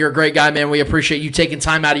 and you're a great guy, man. We appreciate you taking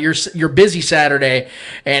time out of your busy Saturday.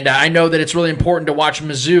 And I know that it's really important to watch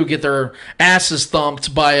Mizzou get their asses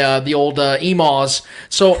thumped by the old Emaws.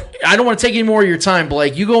 So I don't want to take any more of your time,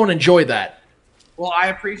 Blake. You go and enjoy that. Well, I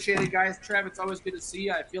appreciate it, guys. Trev, it's always good to see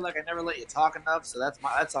you. I feel like I never let you talk enough, so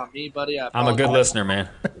that's on me, buddy. I'm a good listener, man.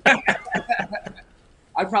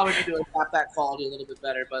 I probably need to adapt that quality a little bit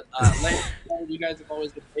better, but you guys have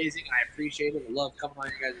always been amazing. I appreciate it. I love coming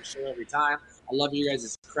on your guys' show every time. I love you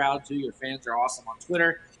guys' crowd, too. Your fans are awesome on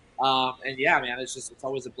Twitter. And yeah, man, it's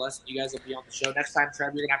always a blessing. You guys will be on the show. Next time,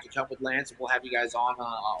 Trev, you're going to have to come with Lance, and we'll have you guys on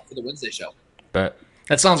for the Wednesday show. Bet.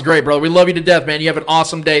 That sounds great, brother. We love you to death, man. You have an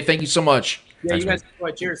awesome day. Thank you so much. Yeah, Thanks, you guys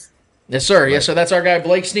enjoy. Cheers. Yes, sir. Yes, sir. That's our guy,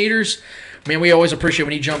 Blake Sneeders. Man, we always appreciate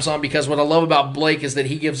when he jumps on, because what I love about Blake is that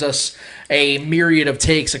he gives us a myriad of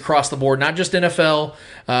takes across the board, not just NFL.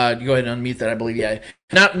 Go ahead and unmute that, I believe. Yeah.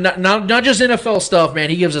 Not just NFL stuff, man.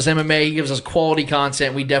 He gives us MMA. He gives us quality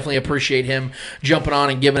content. We definitely appreciate him jumping on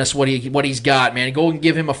and giving us what he's got, man. Go and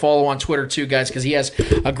give him a follow on Twitter too, guys, because he has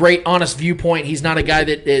a great, honest viewpoint. He's not a guy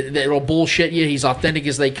that will bullshit you. He's authentic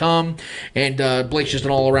as they come, and Blake's just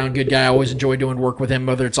an all around good guy. I always enjoy doing work with him,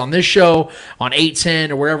 whether it's on this show, on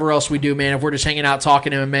 810, or wherever else we do, man. If we're just hanging out,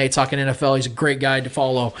 talking MMA, talking NFL, he's a great guy to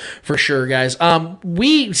follow for sure, guys.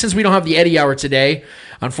 Since we don't have the Eddie Hour today,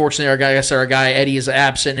 unfortunately, our guy Eddie is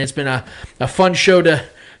absent. It's been a fun show to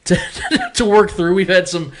work through. We've had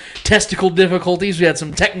some testicle difficulties. We had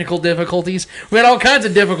some technical difficulties. We had all kinds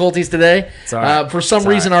of difficulties today. For some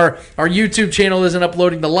reason, our YouTube channel isn't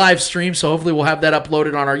uploading the live stream, so hopefully we'll have that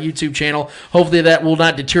uploaded on our YouTube channel. Hopefully that will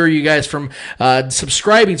not deter you guys from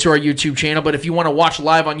subscribing to our YouTube channel. But if you want to watch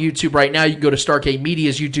live on YouTube right now, you can go to Starcade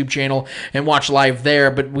Media's YouTube channel and watch live there.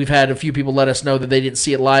 But we've had a few people let us know that they didn't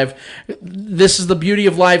see it live. This is the beauty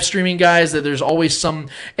of live streaming, guys, that there's always some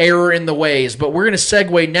error in the ways. But we're going to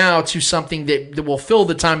segue now to something that will fill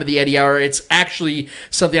the time of the Eddie Hour. It's actually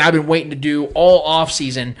something I've been waiting to do all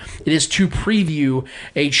offseason. It is to preview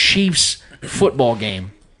a Chiefs football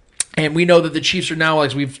game. And we know that the Chiefs are now,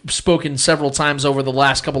 as we've spoken several times over the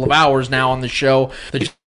last couple of hours now on the show, the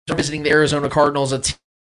Chiefs are visiting the Arizona Cardinals, a team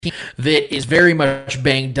that is very much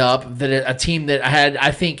banged up, that a team that had, I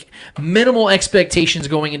think, minimal expectations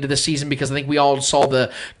going into the season, because I think we all saw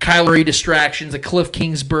the Kyler Murray distractions, the Cliff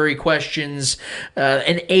Kingsbury questions,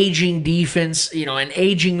 an aging defense, an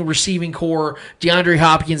aging receiving core, DeAndre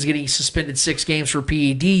Hopkins getting suspended 6 games for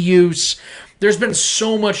PED use. There's been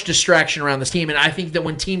so much distraction around this team, and I think that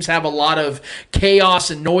when teams have a lot of chaos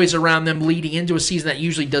and noise around them leading into a season, that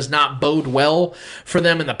usually does not bode well for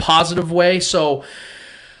them in the positive way. So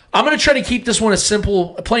I'm going to try to keep this one as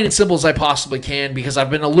plain and simple as I possibly can, because I've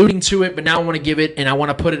been alluding to it, but now I want to give it and I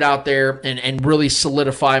want to put it out there and really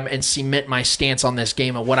solidify and cement my stance on this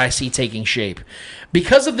game and what I see taking shape.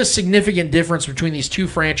 Because of the significant difference between these two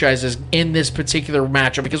franchises in this particular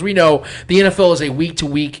matchup, because we know the NFL is a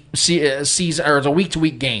week-to-week season, or it's a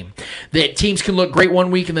week-to-week game, that teams can look great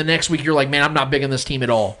one week and the next week you're like, man, I'm not big on this team at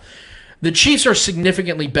all. The Chiefs are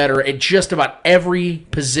significantly better at just about every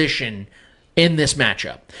position in this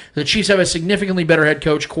matchup. The Chiefs have a significantly better head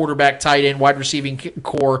coach, quarterback, tight end, wide receiving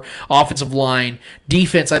core, offensive line,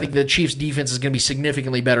 defense. I think the Chiefs' defense is going to be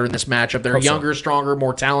significantly better in this matchup. They're younger, stronger,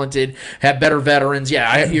 more talented, have better veterans.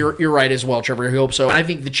 Yeah, you're right as well, Trevor. I hope so. I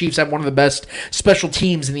think the Chiefs have one of the best special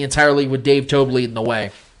teams in the entire league with Dave Toub leading the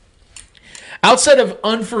way. Outside of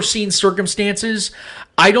unforeseen circumstances,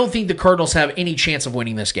 I don't think the Cardinals have any chance of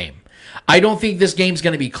winning this game. I don't think this game's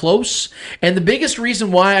going to be close, and the biggest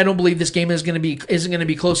reason why I don't believe this game isn't going to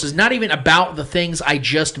be close is not even about the things I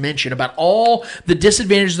just mentioned, about all the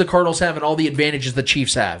disadvantages the Cardinals have and all the advantages the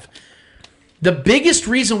Chiefs have. The biggest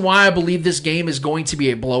reason why I believe this game is going to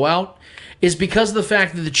be a blowout is because of the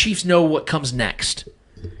fact that the Chiefs know what comes next.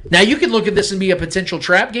 Now, you can look at this and be a potential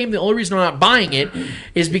trap game. The only reason I'm not buying it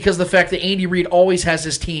is because of the fact that Andy Reid always has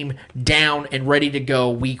his team down and ready to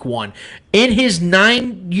go week one. In his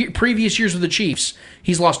 9 previous years with the Chiefs,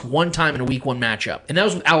 he's lost one time in a week one matchup, and that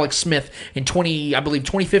was with Alex Smith in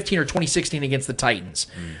 2015 or 2016 against the Titans.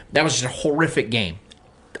 That was just a horrific game.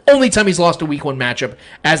 The only time he's lost a week one matchup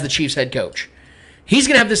as the Chiefs head coach. He's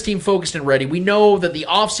going to have this team focused and ready. We know that the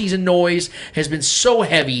offseason noise has been so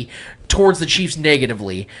heavy towards the Chiefs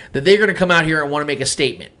negatively that they're going to come out here and want to make a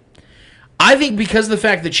statement. I think because of the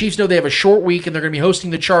fact that the Chiefs know they have a short week and they're going to be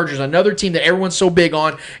hosting the Chargers, another team that everyone's so big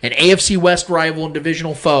on, an AFC West rival and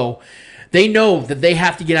divisional foe, they know that they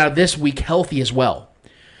have to get out of this week healthy as well.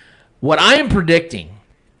 What I am predicting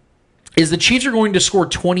is the Chiefs are going to score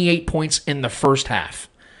 28 points in the first half.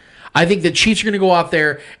 I think the Chiefs are going to go out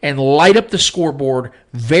there and light up the scoreboard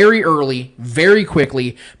very early, very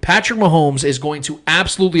quickly. Patrick Mahomes is going to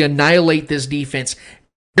absolutely annihilate this defense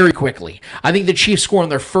very quickly. I think the Chiefs score on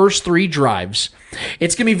their first 3 drives.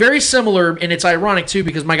 It's going to be very similar, and it's ironic, too,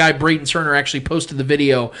 because my guy Braden Turner actually posted the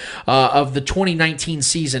video of the 2019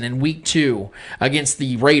 season in Week 2 against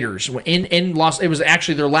the Raiders. It was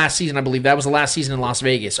actually their last season, I believe. That was the last season in Las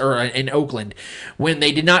Vegas, or in Oakland, when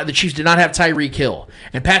the Chiefs did not have Tyreek Hill.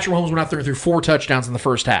 And Patrick Mahomes went out there and threw 4 touchdowns in the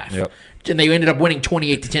first half. Yep. And they ended up winning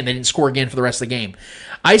 28-10. They didn't score again for the rest of the game.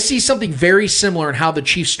 I see something very similar in how the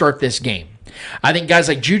Chiefs start this game. I think guys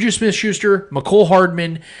like Juju Smith-Schuster, Mecole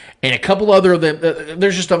Hardman, and a couple other of them,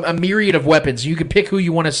 there's just a myriad of weapons. You can pick who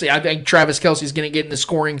you want to see. I think Travis Kelce's going to get in the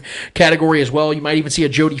scoring category as well. You might even see a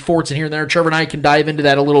Jody Forts in here and there. Trevor and I can dive into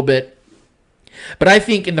that a little bit. But I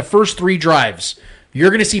think in the first 3 drives,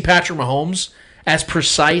 you're going to see Patrick Mahomes as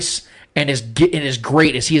precise and as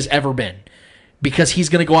great as he has ever been, because he's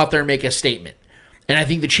going to go out there and make a statement. And I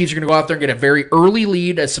think the Chiefs are going to go out there and get a very early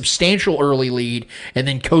lead, a substantial early lead, and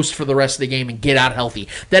then coast for the rest of the game and get out healthy.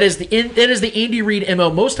 That is the Andy Reid MO.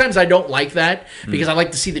 Most times I don't like that because I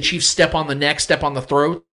like to see the Chiefs step on the neck, step on the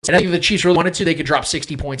throat. And I think if the Chiefs really wanted to, they could drop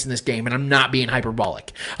 60 points in this game, and I'm not being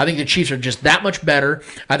hyperbolic. I think the Chiefs are just that much better.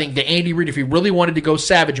 I think that Andy Reid, if he really wanted to go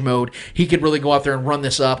savage mode, he could really go out there and run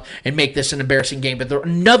this up and make this an embarrassing game. But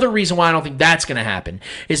another reason why I don't think that's going to happen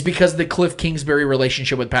is because of the Cliff Kingsbury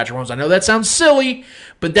relationship with Patrick Mahomes. I know that sounds silly,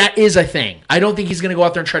 but that is a thing. I don't think he's going to go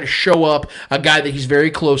out there and try to show up a guy that he's very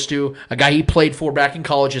close to, a guy he played for back in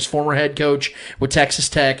college, his former head coach with Texas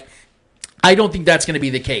Tech. I don't think that's going to be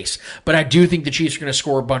the case, but I do think the Chiefs are going to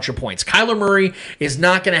score a bunch of points. Kyler Murray is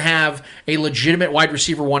not going to have a legitimate wide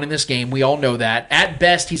receiver one in this game. We all know that. At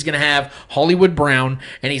best, he's going to have Hollywood Brown,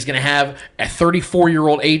 and he's going to have a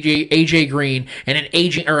 34-year-old AJ Green and an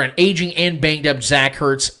aging and banged up Zach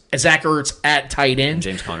Ertz at tight end.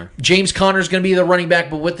 James Conner is going to be the running back,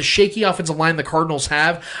 but with the shaky offensive line the Cardinals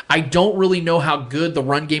have, I don't really know how good the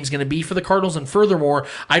run game is going to be for the Cardinals, and furthermore,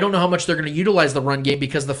 I don't know how much they're going to utilize the run game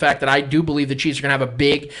because of the fact that I do believe the Chiefs are going to have a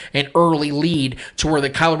big and early lead to where the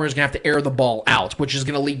Kyler Murray is going to have to air the ball out, which is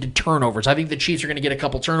going to lead to turnovers. I think the Chiefs are going to get a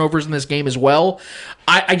couple turnovers in this game as well.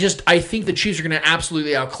 I think the Chiefs are going to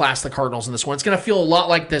absolutely outclass the Cardinals in this one. It's going to feel a lot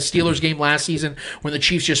like the Steelers game last season when the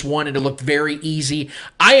Chiefs just won and it looked very easy.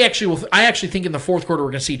 I actually think in the fourth quarter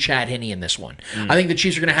we're going to see Chad Henne in this one. I think the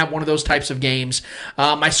Chiefs are going to have one of those types of games.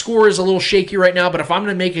 My score is a little shaky right now, but if I'm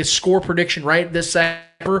going to make a score prediction right this second,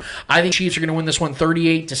 I think Chiefs are going to win this one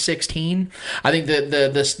 38-16. I think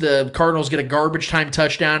the Cardinals get a garbage time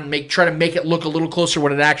touchdown and try to make it look a little closer to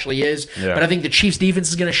what it actually is. Yeah. But I think the Chiefs defense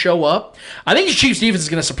is going to show up. I think the Chiefs defense is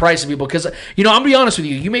going to surprise some people because, I'm going to be honest with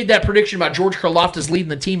you. You made that prediction about George Karlaftis leading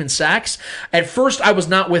the team in sacks. At first, I was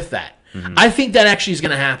not with that. I think that actually is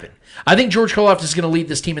going to happen. I think George Karlaftis is going to lead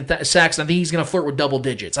this team in sacks, and I think he's going to flirt with double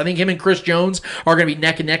digits. I think him and Chris Jones are going to be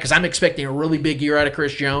neck and neck because I'm expecting a really big year out of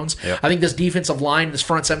Chris Jones. Yep. I think this defensive line, this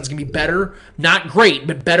front seven is going to be better. Not great,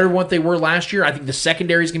 but better than what they were last year. I think the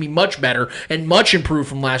secondary is going to be much better and much improved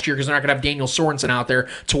from last year because they're not going to have Daniel Sorensen out there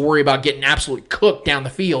to worry about getting absolutely cooked down the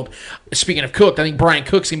field. Speaking of cooked, I think Brian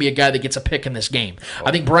Cook's going to be a guy that gets a pick in this game.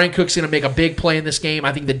 I think Brian Cook's going to make a big play in this game.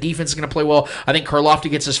 I think the defense is going to play well. I think Karlaftis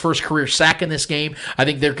gets his first career sack in this game. I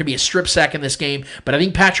think there could be a strip sack in this game. But I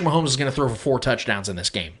think Patrick Mahomes is going to throw for 4 touchdowns in this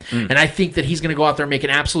game. And I think that he's going to go out there and make an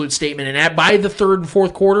absolute statement. And by the third and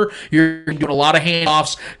fourth quarter, you're doing a lot of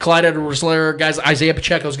handoffs. Clyde Edwards-Helaire, guys, Isaiah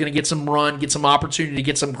Pacheco is going to get some run, get some opportunity to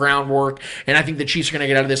get some groundwork. And I think the Chiefs are going to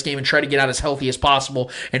get out of this game and try to get out as healthy as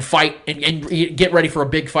possible and fight and get ready for a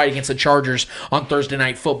big fight against the Chargers on Thursday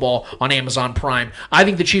Night Football on Amazon Prime. I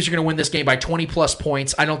think the Chiefs are going to win this game by 20-plus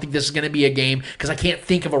points. I don't think this is going to be a game because I can't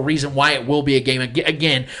think of a reason why it will be a game,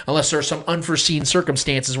 again, unless there's some unforeseen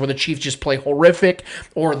circumstances where the Chiefs just play horrific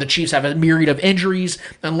or the Chiefs have a myriad of injuries.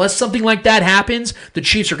 Unless something like that happens, the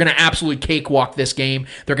Chiefs are going to absolutely cakewalk this game.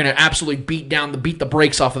 They're going to absolutely beat the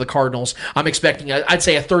brakes off of the Cardinals. I'm expecting, I'd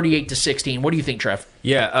say, a 38-16. What do you think, Trev?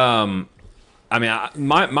 Yeah,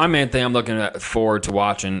 my main thing I'm looking forward to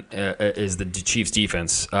watching is the Chiefs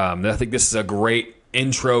defense. I think this is a great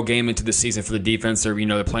intro game into the season for the defense.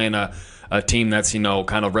 They're playing a team that's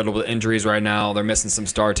kind of riddled with injuries right now. They're missing some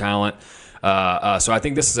star talent. So I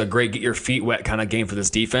think this is a great get your feet wet kind of game for this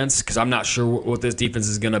defense because I'm not sure what this defense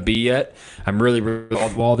is going to be yet. I'm really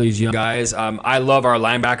with all these young guys. I love our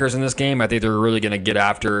linebackers in this game. I think they're really going to get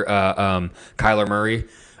after Kyler Murray.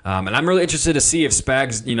 And I'm really interested to see if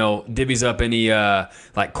Spags, divvies up any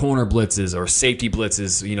like corner blitzes or safety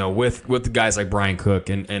blitzes, with guys like Brian Cook.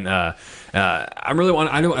 And I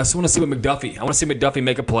just want to see what McDuffie. I want to see McDuffie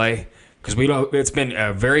make a play because it's been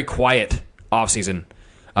a very quiet offseason.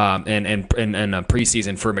 And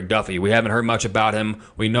preseason for McDuffie. We haven't heard much about him.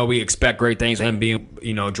 We know we expect great things of him being,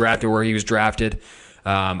 drafted where he was drafted.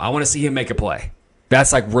 I want to see him make a play.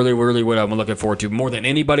 That's like really, really what I'm looking forward to. More than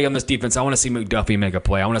anybody on this defense, I want to see McDuffie make a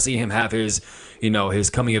play. I want to see him have his, his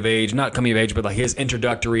coming of age, not coming of age, but like his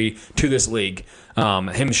introductory to this league.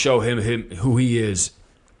 Him show him who he is.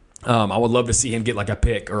 I would love to see him get like a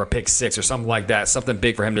pick or a pick six or something like that. Something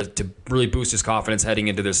big for him to really boost his confidence heading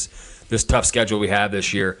into this tough schedule we have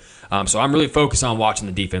this year. So I'm really focused on watching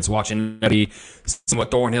the defense, watching what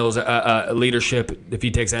Thornhill's leadership, if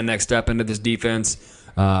he takes that next step into this defense.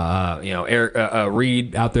 Eric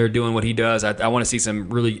Reed out there doing what he does. I want to see some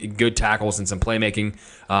really good tackles and some playmaking.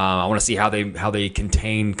 I want to see how they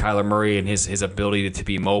contain Kyler Murray and his ability to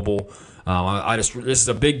be mobile. This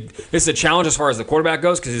is a challenge as far as the quarterback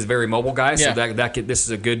goes because he's a very mobile guy. So this is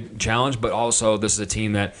a good challenge, but also this is a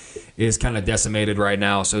team that is kind of decimated right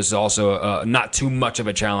now. So this is also not too much of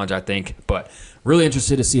a challenge, I think. But really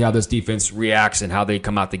interested to see how this defense reacts and how they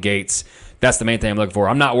come out the gates. That's the main thing I'm looking for.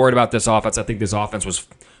 I'm not worried about this offense. I think this offense was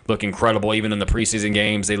look incredible. Even in the preseason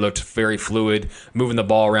games, they looked very fluid, moving the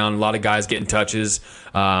ball around. A lot of guys getting touches.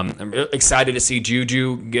 I'm excited to see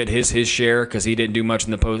Juju get his share because he didn't do much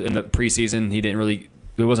in the preseason.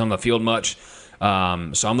 He wasn't on the field much.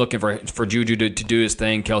 So I'm looking for Juju to do his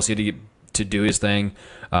thing, Kelsey to do his thing.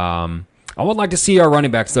 I would like to see our running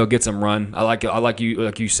backs though get some run. I like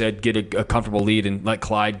you said, get a comfortable lead and let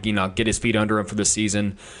Clyde get his feet under him for the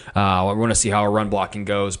season. I want to see how our run blocking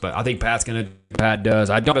goes, but I think Pat does.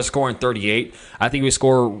 I don't have a score in 38. I think we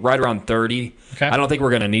score right around 30. Okay. I don't think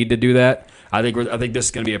we're going to need to do that. I think this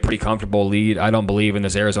is going to be a pretty comfortable lead. I don't believe in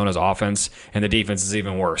this Arizona's offense, and the defense is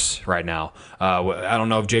even worse right now. I don't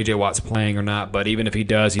know if J.J. Watt's playing or not, but even if he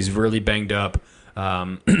does, he's really banged up.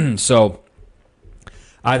 So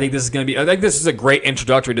I think this is a great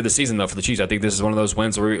introductory to the season, though, for the Chiefs. I think this is one of those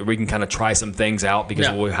wins where we can kind of try some things out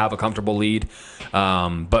because we'll have a comfortable lead.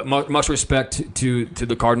 But much respect to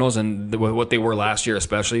the Cardinals and what they were last year,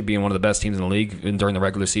 especially being one of the best teams in the league during the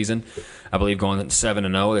regular season. I believe going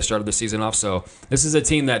 7-0, they started the season off. So this is a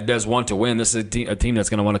team that does want to win. This is a team that's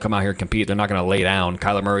going to want to come out here and compete. They're not going to lay down.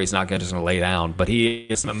 Kyler Murray's not just going to lay down, but he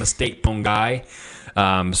is a mistake-prone guy.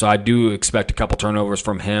 So I do expect a couple turnovers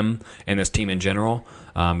from him and this team in general.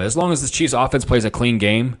 As long as the Chiefs' offense plays a clean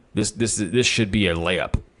game, this should be a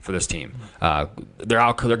layup for this team. They're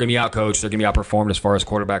going to be outcoached. They're going to be outperformed as far as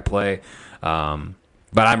quarterback play. But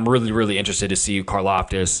I'm really, really interested to see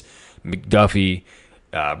Karlaftis, McDuffie,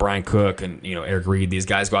 Brian Cook, and Eric Reed. These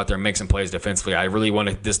guys go out there and make some plays defensively. I really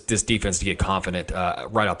want this defense to get confident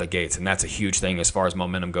right out the gates, and that's a huge thing as far as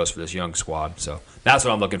momentum goes for this young squad. So that's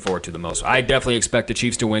what I'm looking forward to the most. I definitely expect the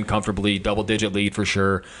Chiefs to win comfortably, double-digit lead for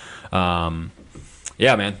sure.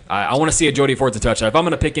 Yeah, man. I want to see a Jody Fortson touchdown. If I'm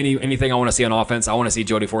going to pick anything I want to see on offense, I want to see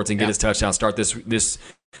Jody Fortson get his touchdown, start this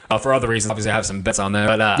for other reasons. Obviously, I have some bets on that.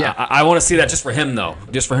 But I want to see that just for him, though.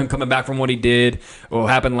 Just for him coming back from what he did, what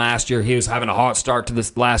happened last year. He was having a hot start to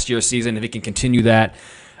this last year's season. If he can continue that,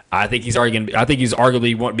 I think he's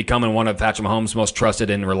arguably becoming one of Patrick Mahomes' most trusted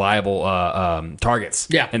and reliable targets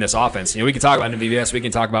in this offense. We can talk about MVS, we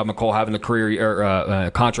can talk about McColl having the career or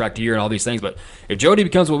contract year and all these things. But if Jody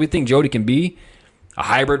becomes what we think Jody can be, a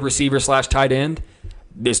hybrid receiver / tight end,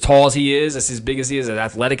 as tall as he is, as big as he is, as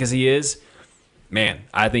athletic as he is, man,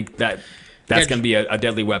 I think that's going to be a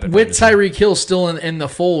deadly weapon. With Tyreek Hill still in the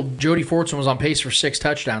fold, Jody Fortson was on pace for 6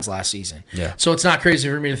 touchdowns last season. Yeah. So it's not crazy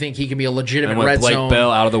for me to think he can be a legitimate red zone. Blake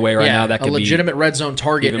Bell out of the way right now, that could be a legitimate red zone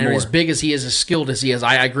target. And more. as big as he is, as skilled as he is,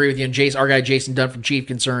 I agree with you. And our guy Jason Dunn from Chief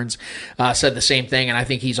Concerns said the same thing, and I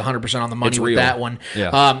think he's 100% on the money with that one.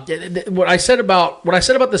 Yeah. What I said about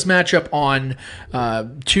this matchup on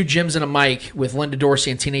Two Jims and a Mic with Linda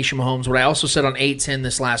Dorsey and T Nation Mahomes, what I also said on 810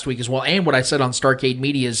 this last week as well, and what I said on Starcade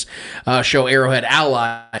Media's show Arrowhead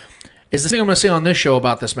Ally, is the thing I'm going to say on this show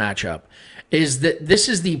about this matchup is that this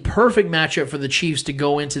is the perfect matchup for the Chiefs to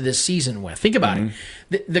go into this season with. Think about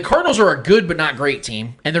it. The Cardinals are a good but not great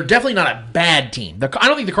team, and they're definitely not a bad team. I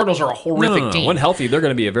don't think the Cardinals are a horrific team. When healthy, they're going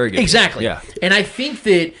to be a very good team. Yeah. And I think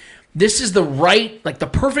that this is the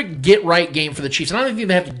perfect get-right game for the Chiefs. And I don't think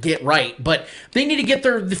they have to get right, but they need to get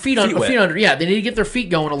their feet under. Yeah, they need to get their feet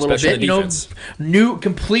going a little bit.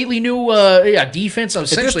 Completely new defense.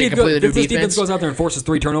 Essentially, completely new defense. If this defense goes out there and forces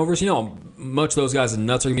 3 turnovers, much of those guys'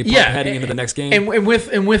 nuts are going to be heading into the next game. And with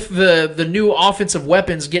the new offensive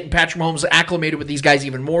weapons, getting Patrick Mahomes acclimated with these guys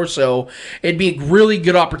even more so, it'd be a really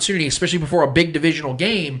good opportunity, especially before a big divisional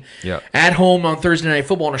game at home on Thursday Night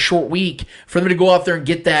Football in a short week, for them to go out there and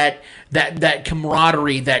get that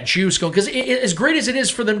camaraderie, that juice going. Because as great as it is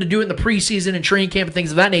for them to do it in the preseason and training camp and things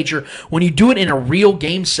of that nature, when you do it in a real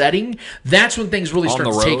game setting, that's when things really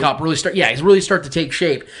start to take up. Really start to take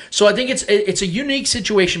shape. So I think it's a unique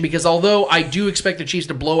situation because although I do expect the Chiefs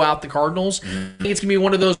to blow out the Cardinals, I think it's gonna be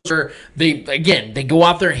one of those where they go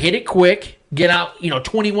out there, hit it quick, get out,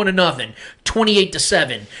 21-0,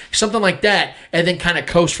 28-7, something like that, and then kind of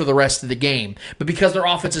coast for the rest of the game. But because their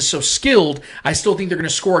offense is so skilled, I still think they're going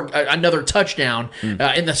to score another touchdown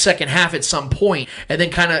in the second half at some point, and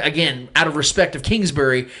then kind of, again, out of respect of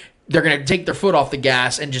Kingsbury, they're going to take their foot off the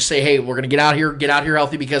gas and just say, hey, we're going to get out here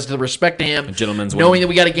healthy because of the respect to him, knowing that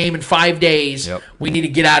we got a game in 5 days, we need to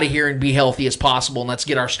get out of here and be healthy as possible, and let's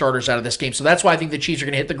get our starters out of this game. So that's why I think the Chiefs are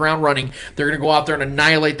going to hit the ground running. They're going to go out there and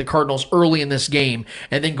annihilate the Cardinals early in this game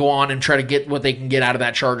and then go on and try to get what they can get out of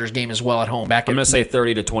that Chargers game as well at home. I'm going to say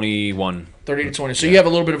 30-21. 30-20. So you have a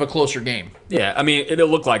little bit of a closer game. Yeah, I mean it'll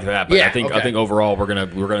look like that, but I think overall we're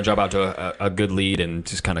gonna jump out to a good lead and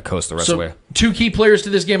just kind of coast the rest of the way. 2 key players to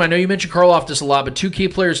this game. I know you mentioned Karlaftis a lot, but 2 key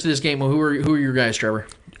players to this game. Who are your guys, Trevor?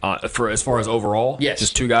 for as far as overall. Yes.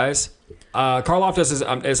 Just 2 guys.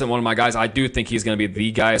 Karlaftis isn't one of my guys. I do think he's going to be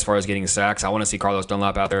the guy as far as getting sacks. I want to see Carlos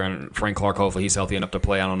Dunlap out there, and Frank Clark, hopefully he's healthy enough to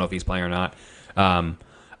play. I don't know if he's playing or not.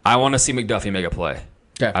 I want to see McDuffie make a play.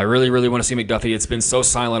 Okay. I really, really want to see McDuffie. It's been so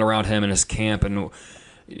silent around him and his camp, and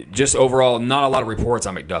just overall, not a lot of reports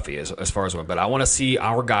on McDuffie as far as but I want to see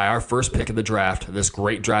our guy, our first pick of the draft, this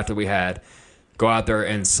great draft that we had, go out there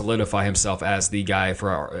and solidify himself as the guy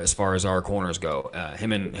for as far as our corners go.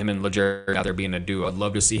 Him and Legere out there being a duo. I'd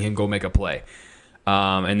love to see him go make a play.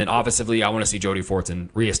 And then offensively, I want to see Jody Fortson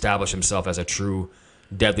reestablish himself as a true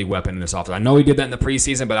deadly weapon in this offense. I know he did that in the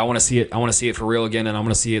preseason, but I want to see it. I want to see it for real again, and I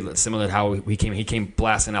want to see it similar to how he came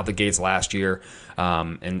blasting out the gates last year.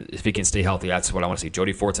 And if he can stay healthy, that's what I want to see.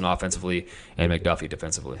 Jody Fortson offensively and McDuffie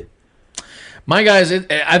defensively. My guys,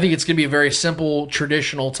 I think it's going to be a very simple,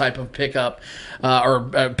 traditional type of pickup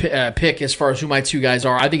pick as far as who my 2 guys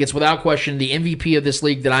are. I think it's without question the MVP of this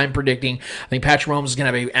league that I'm predicting. I think Patrick Mahomes is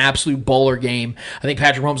going to have an absolute bowler game. I think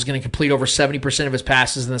Patrick Mahomes is going to complete over 70% of his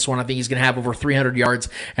passes in this one. I think he's going to have over 300 yards,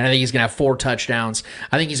 and I think he's going to have 4 touchdowns.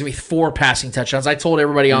 I think he's going to be 4 passing touchdowns. I told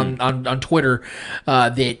everybody on Twitter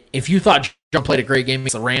that if you thought John played a great game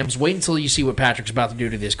against the Rams, wait until you see what Patrick's about to do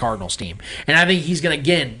to this Cardinals team. And I think he's going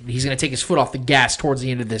to take his foot off the gas towards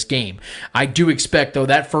the end of this game. I do expect, though,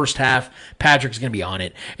 that first half, Patrick's going to be on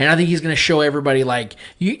it. And I think he's going to show everybody, look,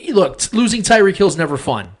 losing Tyreek Hill is never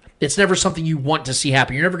fun. It's never something you want to see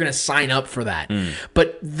happen. You're never going to sign up for that.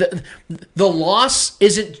 But the loss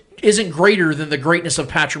isn't greater than the greatness of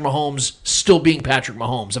Patrick Mahomes still being Patrick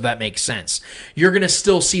Mahomes, if that makes sense. You're going to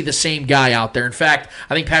still see the same guy out there. In fact,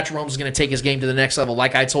 I think Patrick Mahomes is going to take his game to the next level.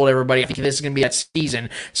 Like I told everybody, I think this is going to be that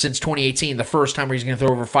season since 2018, the first time where he's going to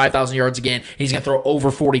throw over 5,000 yards again. He's going to throw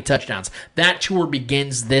over 40 touchdowns. That tour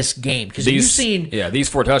begins this game. Because you've seen... Yeah, these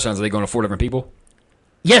 4 touchdowns, are they going to 4 different people?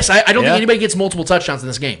 Yes, I don't think anybody gets multiple touchdowns in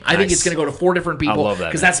this game. I think it's going to go to 4 different people. I love that,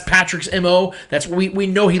 because that's Patrick's MO. That's we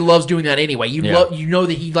know he loves doing that anyway. You know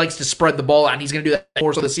that he likes to spread the ball out, and he's going to do that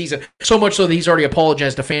more so this season. So much so that he's already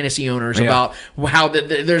apologized to fantasy owners about how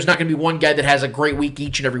there's not going to be one guy that has a great week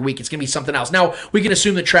each and every week. It's going to be something else. Now, we can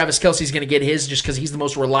assume that Travis Kelce's going to get his just because he's the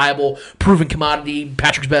most reliable, proven commodity,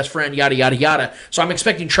 Patrick's best friend, yada, yada, yada. So I'm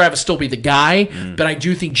expecting Travis still be the guy, but I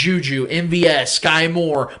do think Juju, MVS, Sky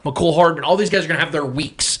Moore, McCole Hardman, all these guys are going to have their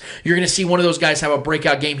weeks. You're going to see one of those guys have a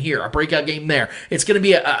breakout game here, a breakout game there. It's going to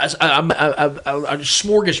be a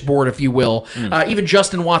smorgasbord, if you will. Even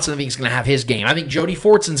Justin Watson, I think, is going to have his game. I think Jody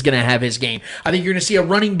Fortson's going to have his game. I think you're going to see a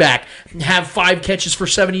running back have 5 catches for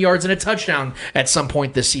 70 yards and a touchdown at some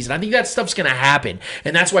point this season. I think that stuff's going to happen,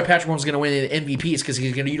 and that's why Patrick Mahomes is going to win the MVP, is because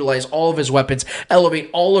he's going to utilize all of his weapons, elevate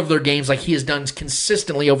all of their games like he has done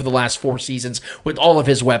consistently over the last 4 seasons with all of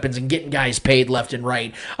his weapons and getting guys paid left and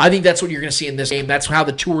right. I think that's what you're going to see in this game. That's how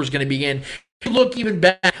the tour is going to begin. Look even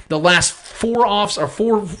back the last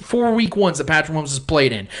 4 week ones that Patrick Mahomes has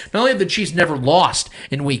played in. Not only have the Chiefs never lost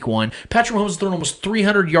in week 1, Patrick Mahomes has thrown almost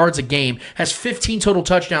 300 yards a game, has 15 total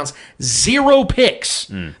touchdowns, 0 picks.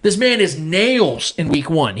 This man is nails in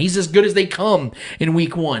week 1. He's as good as they come in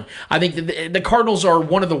week 1. I think the Cardinals are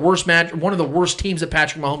one of the worst teams that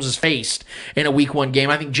Patrick Mahomes has faced in a week 1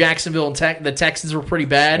 game. I think Jacksonville and the Texans were pretty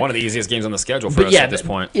bad. One of the easiest games on the schedule for us at this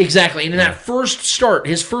point. Exactly. And in that first start,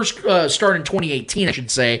 his first start in 2018, I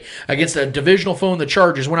should say, against a divisional foe in the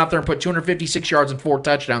Chargers, went out there and put 256 yards and 4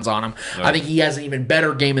 touchdowns on him. Right. I think he has an even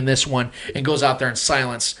better game in this one and goes out there and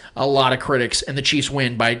silence a lot of critics, and the Chiefs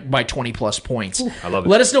win by 20-plus points. I love it.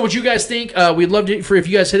 Let us know what you guys think. We'd love to if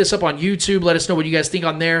you guys hit us up on YouTube. Let us know what you guys think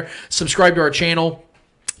on there. Subscribe to our channel.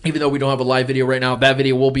 Even though we don't have a live video right now, that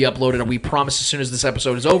video will be uploaded, and we promise as soon as this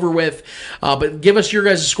episode is over with. But give us your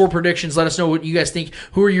guys' score predictions. Let us know what you guys think.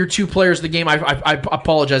 Who are your 2 players of the game? I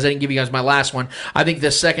apologize. I didn't give you guys my last one. I think the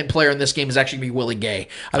second player in this game is actually going to be Willie Gay.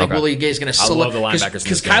 I think Willie Gay is going to select. I love the linebackers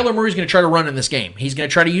because Kyler Murray's going to try to run in this game. He's going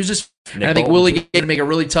to try to use his. And I think Willie Gay is going to make it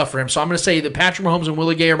really tough for him. So I'm going to say that Patrick Mahomes and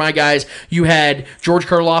Willie Gay are my guys. You had George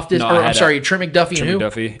Karlaftis. Trent McDuffie. Trent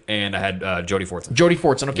McDuffie, and I had Jody Fortson. Jody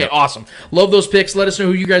Fortson. Okay, awesome. Love those picks. Let us know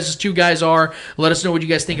who you guys' 2 guys are. Let us know what you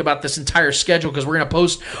guys think about this entire schedule, because we're going to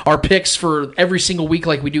post our picks for every single week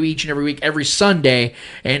like we do each and every week, every Sunday.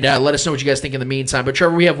 And let us know what you guys think in the meantime. But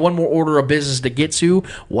Trevor, we have one more order of business to get to.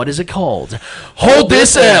 What is it called? Hold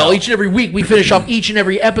this L. Each and every week we finish off each and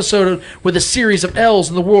every episode with a series of L's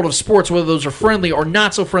in the world of sports, whether those are friendly or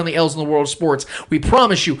not so friendly L's in the world of sports. We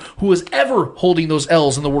promise you, who is ever holding those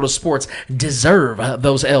L's in the world of sports deserve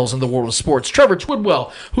those L's in the world of sports. Trevor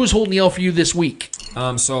Twidwell, who's holding the L for you this week?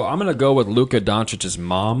 So I'm going to go with Luka Doncic's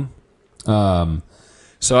mom. So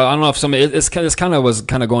I don't know if somebody this kind of was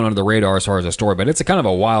kind of going under the radar as far as a story, but it's a kind of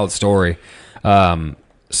a wild story.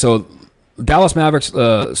 So Dallas Mavericks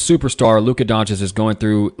superstar Luka Doncic is going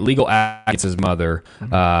through legal action against his mother,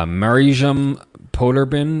 Marijam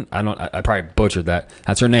Poterbin. I probably butchered that.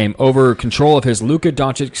 That's her name. Over control of his Luka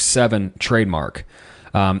Doncic 7 trademark.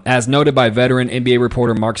 As noted by veteran NBA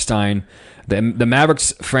reporter Mark Stein, the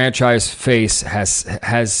Mavericks franchise face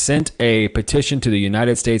has sent a petition to the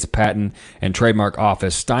United States Patent and Trademark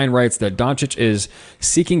Office. Stein writes that Doncic is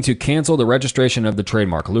seeking to cancel the registration of the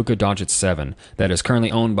trademark, Luka Doncic 7, that is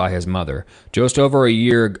currently owned by his mother. Just over a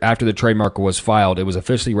year after the trademark was filed, it was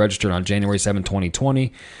officially registered on January 7,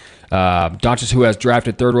 2020. Doncic, who has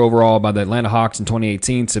drafted 3rd overall by the Atlanta Hawks in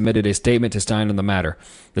 2018, submitted a statement to Stein on the matter.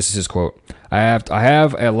 This is his quote. I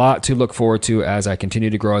have a lot to look forward to as I continue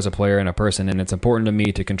to grow as a player and a person, and it's important to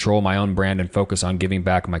me to control my own brand and focus on giving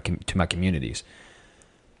back to my communities.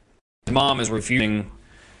 His mom is refusing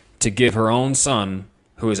to give her own son,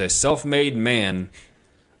 who is a self-made man,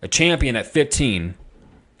 a champion at 15.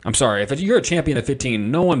 I'm sorry, if you're a champion at 15,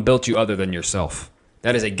 no one built you other than yourself.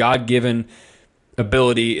 That is a God-given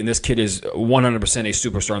ability, and this kid is 100% a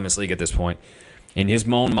superstar in this league at this point. And his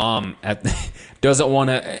own mom doesn't want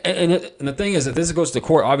to. And the thing is, if this goes to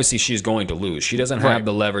court, obviously she's going to lose. She doesn't have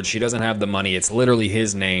the leverage. She doesn't have the money. It's literally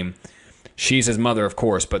his name. She's his mother, of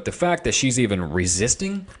course. But the fact that she's even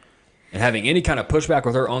resisting and having any kind of pushback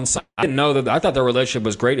with her own son, I didn't know that. I thought their relationship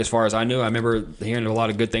was great as far as I knew. I remember hearing a lot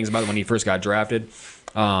of good things about it when he first got drafted.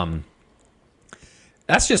 That's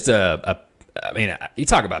just I mean, you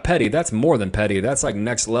talk about petty. That's more than petty. That's like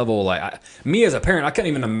next level. Like me as a parent, I couldn't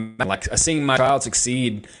even imagine like seeing my child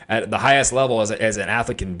succeed at the highest level as an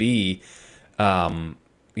athlete can be.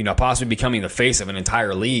 Possibly becoming the face of an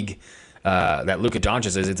entire league that Luka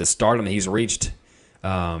Doncic is. It's a stardom that he's reached,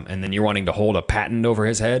 and then you're wanting to hold a patent over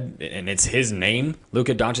his head, and it's his name,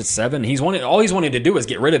 Luka Doncic 7. All he's wanted to do is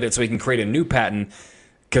get rid of it so he can create a new patent.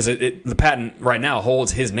 Because the patent right now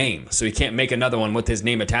holds his name, so he can't make another one with his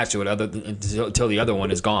name attached to it until the other one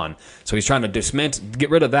is gone. So he's trying to get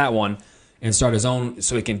rid of that one, and start his own,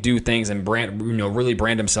 so he can do things and really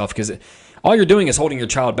brand himself. Because all you're doing is holding your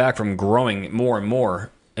child back from growing more and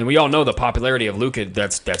more. And we all know the popularity of Luka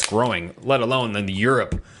that's growing, let alone in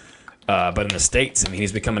Europe, but in the States. I mean,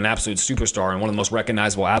 he's become an absolute superstar and one of the most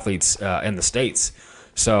recognizable athletes in the States.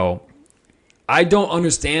 So I don't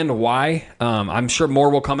understand why. I'm sure more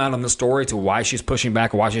will come out on the story to why she's pushing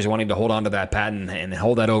back, why she's wanting to hold on to that patent and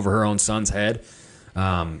hold that over her own son's head.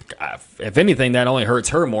 If anything, that only hurts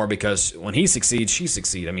her more because when he succeeds, she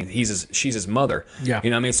succeeds. I mean, she's his mother. Yeah. You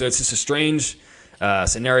know what I mean? So it's just a strange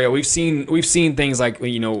scenario. We've seen things like,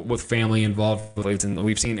 with family involved, and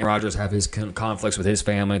we've seen Aaron Rodgers have his conflicts with his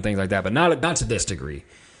family and things like that, but not to this degree.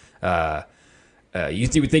 You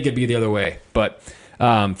would think it'd be the other way. But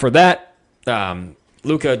for that,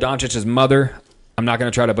 Luka Doncic's mother, I'm not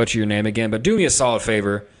going to try to butcher your name again, but do me a solid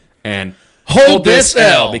favor and hold this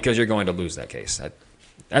L because you're going to lose that case.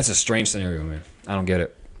 That's a strange scenario, man. I don't get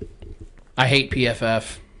it. I hate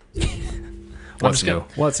PFF. What's new?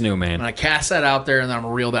 What's new, man? I'm going to cast that out there, and then I'm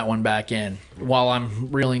going to reel that one back in. While I'm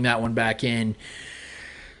reeling that one back in.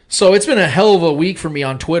 So it's been a hell of a week for me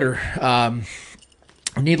on Twitter.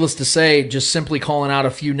 Needless to say, just simply calling out a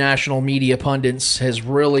few national media pundits has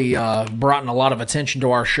really brought in a lot of attention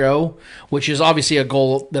to our show, which is obviously a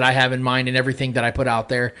goal that I have in mind in everything that I put out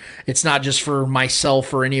there. It's not just for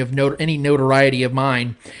myself or any notoriety of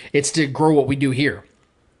mine. It's to grow what we do here.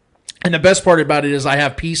 And the best part about it is I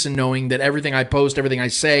have peace in knowing that everything I post, everything I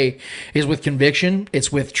say is with conviction.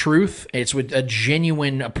 It's with truth. It's with a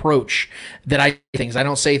genuine approach that I say things. I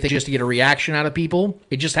don't say things just to get a reaction out of people.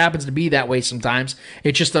 It just happens to be that way sometimes.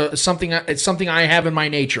 It's just something I have in my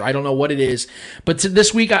nature. I don't know what it is. But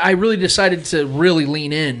this week I really decided to really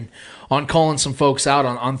lean in on calling some folks out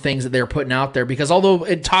on things that they're putting out there. Because although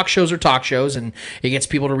talk shows are talk shows and it gets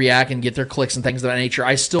people to react and get their clicks and things of that nature,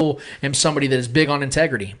 I still am somebody that is big on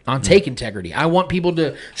integrity, on take integrity. I want people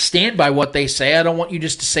to stand by what they say. I don't want you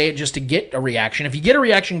just to say it just to get a reaction. If you get a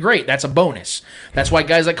reaction, great. That's a bonus. That's why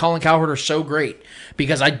guys like Colin Cowherd are so great,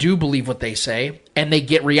 because I do believe what they say and they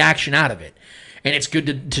get reaction out of it. And it's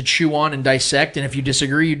good to chew on and dissect. And if you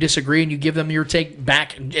disagree, you disagree, and you give them your take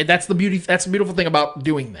back. That's the beauty. That's the beautiful thing about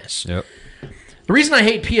doing this. Yep. The reason I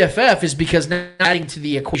hate PFF is because they're adding to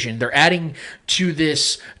the equation. They're adding to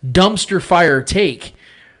this dumpster fire take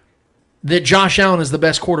that Josh Allen is the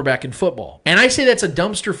best quarterback in football. And I say that's a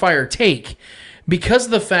dumpster fire take because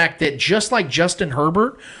of the fact that just like Justin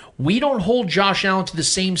Herbert, we don't hold Josh Allen to the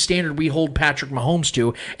same standard we hold Patrick Mahomes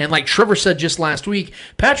to. And like Trevor said just last week,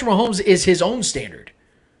 Patrick Mahomes is his own standard.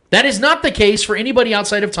 That is not the case for anybody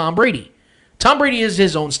outside of Tom Brady. Tom Brady is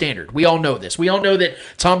his own standard. We all know this. We all know that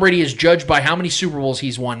Tom Brady is judged by how many Super Bowls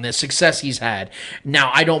he's won, the success he's had.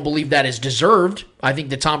 Now, I don't believe that is deserved. I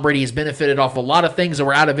think that Tom Brady has benefited off a lot of things that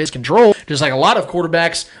were out of his control, just like a lot of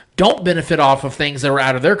quarterbacks don't benefit off of things that are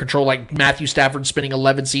out of their control, like Matthew Stafford spending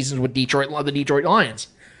 11 seasons with the Detroit Lions.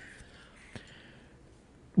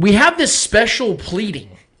 We have this special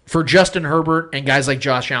pleading for Justin Herbert and guys like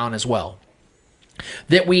Josh Allen as well,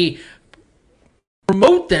 that we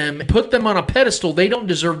promote them and put them on a pedestal they don't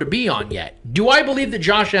deserve to be on yet. Do I believe that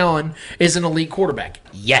Josh Allen is an elite quarterback?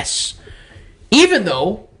 Yes. Even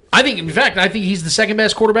though, I think he's the second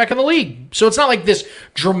best quarterback in the league. So it's not like this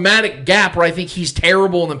dramatic gap where I think he's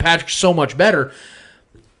terrible and then Patrick's so much better.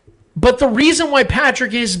 But the reason why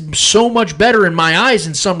Patrick is so much better in my eyes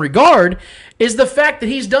in some regard is the fact that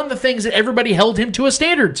he's done the things that everybody held him to a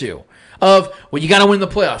standard to. Of, well, you got to win the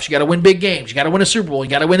playoffs, you got to win big games, you got to win a Super Bowl,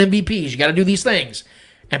 you got to win MVPs, you got to do these things.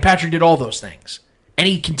 And Patrick did all those things. And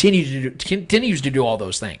he continues to do all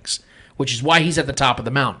those things, which is why he's at the top of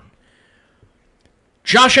the mountain.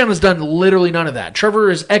 Josh Allen has done literally none of that. Trevor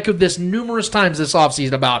has echoed this numerous times this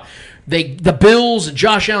offseason about the Bills and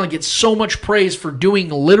Josh Allen get so much praise for doing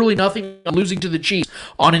literally nothing, losing to the Chiefs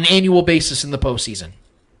on an annual basis in the postseason.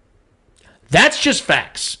 That's just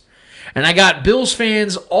facts. And I got Bills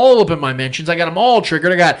fans all up in my mentions. I got them all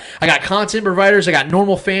triggered. I got content providers. I got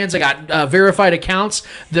normal fans. I got verified accounts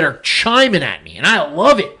that are chiming at me. And I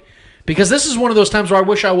love it. Because this is one of those times where I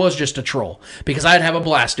wish I was just a troll. Because I'd have a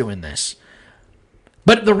blast doing this.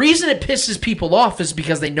 But the reason it pisses people off is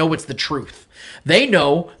because they know it's the truth. They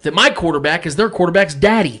know that my quarterback is their quarterback's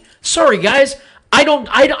daddy. Sorry, guys. I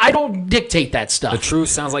don't dictate that stuff. The truth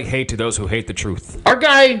sounds like hate to those who hate the truth. Our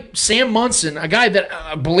guy, Sam Munson, a guy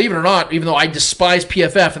that, believe it or not, even though I despise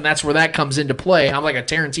PFF, and that's where that comes into play, I'm like a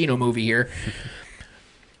Tarantino movie here.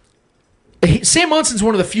 Sam Munson's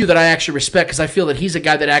one of the few that I actually respect because I feel that he's a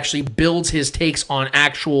guy that actually builds his takes on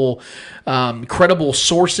actual credible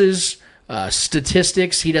sources,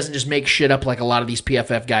 statistics. He doesn't just make shit up like a lot of these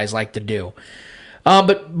PFF guys like to do.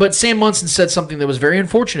 But Sam Munson said something that was very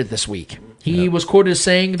unfortunate this week. He was quoted as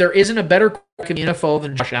saying, there isn't a better quarterback in the NFL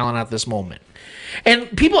than Josh Allen at this moment.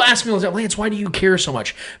 And people ask me, Lance, why do you care so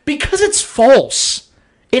much? Because it's false.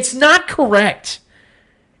 It's not correct.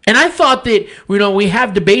 And I thought that, we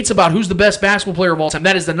have debates about who's the best basketball player of all time.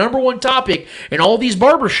 That is the number one topic in all these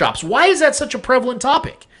barbershops. Why is that such a prevalent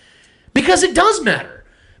topic? Because it does matter.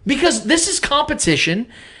 Because this is competition.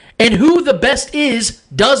 And who the best is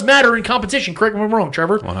does matter in competition. Correct me if I'm wrong,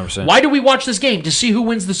 Trevor. 100%. Why do we watch this game? To see who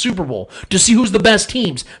wins the Super Bowl. To see who's the best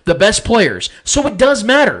teams, the best players. So it does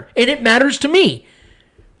matter. And it matters to me.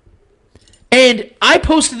 And I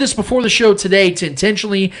posted this before the show today to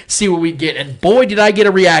intentionally see what we'd get. And boy, did I get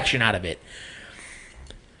a reaction out of it.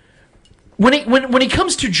 When it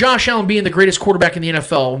comes to Josh Allen being the greatest quarterback in the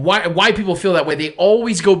NFL, why people feel that way, they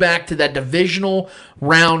always go back to that divisional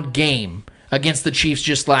round game against the Chiefs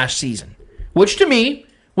just last season, which to me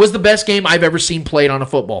was the best game I've ever seen played on a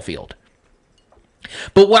football field.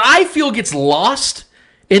 But what I feel gets lost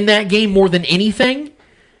in that game more than anything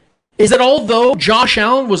is that although Josh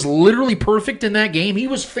Allen was literally perfect in that game, he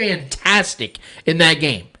was fantastic in that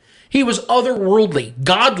game. He was otherworldly,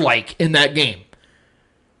 godlike in that game.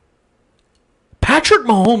 Patrick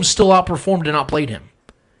Mahomes still outperformed and outplayed him.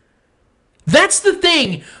 That's the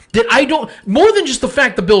thing that I don't, more than just the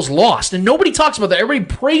fact the Bills lost, and nobody talks about that.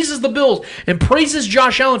 Everybody praises the Bills and praises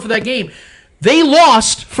Josh Allen for that game. They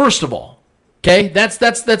lost, first of all. Okay? That's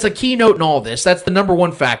a keynote in all this. That's the number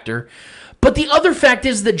one factor. But the other fact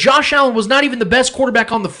is that Josh Allen was not even the best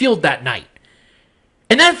quarterback on the field that night.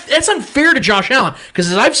 And that's unfair to Josh Allen,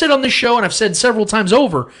 because as I've said on this show, and I've said several times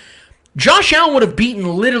over, Josh Allen would have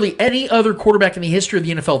beaten literally any other quarterback in the history of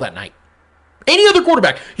the NFL that night. Any other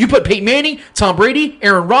quarterback. You put Peyton Manning, Tom Brady,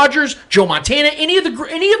 Aaron Rodgers, Joe Montana, any of the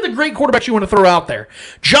great quarterbacks you want to throw out there.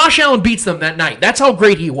 Josh Allen beats them that night. That's how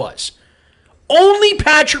great he was. Only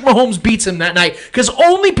Patrick Mahomes beats him that night because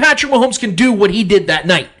only Patrick Mahomes can do what he did that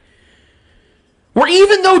night. Where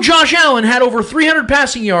even though Josh Allen had over 300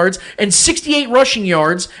 passing yards and 68 rushing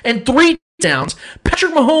yards and 3 touchdowns,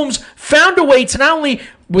 Patrick Mahomes found a way to not only,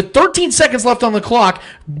 with 13 seconds left on the clock,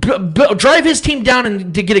 drive his team down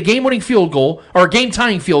and to get a game-winning field goal, or a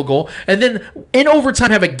game-tying field goal, and then in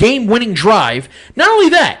overtime have a game-winning drive. Not only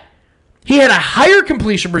that, he had a higher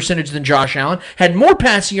completion percentage than Josh Allen, had more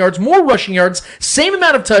passing yards, more rushing yards, same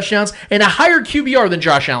amount of touchdowns, and a higher QBR than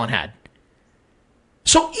Josh Allen had.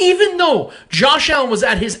 So even though Josh Allen was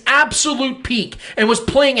at his absolute peak and was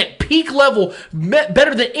playing at peak level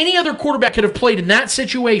better than any other quarterback could have played in that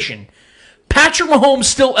situation, Patrick Mahomes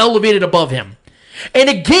still elevated above him. And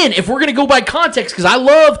again, if we're going to go by context, because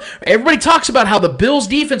everybody talks about how the Bills'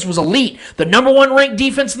 defense was elite, the number 1 ranked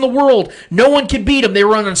defense in the world. No one could beat them. They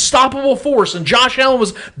were an unstoppable force, and Josh Allen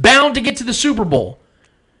was bound to get to the Super Bowl.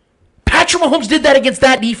 Patrick Mahomes did that against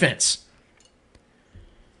that defense.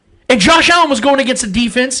 And Josh Allen was going against a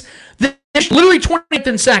defense that literally 20th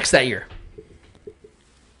in sacks that year.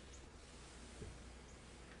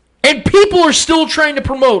 And people are still trying to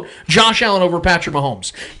promote Josh Allen over Patrick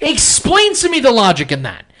Mahomes. Explain to me the logic in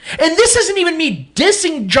that. And this isn't even me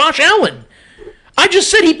dissing Josh Allen. I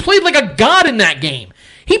just said he played like a god in that game.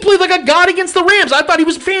 He played like a god against the Rams. I thought he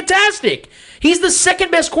was fantastic. He's the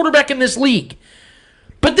second best quarterback in this league.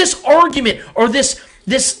 But this argument or this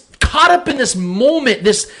caught up in this moment,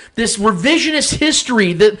 this revisionist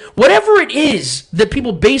history, that whatever it is that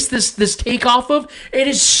people base this take off of, it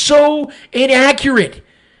is so inaccurate.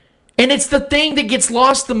 And it's the thing that gets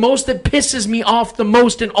lost the most, that pisses me off the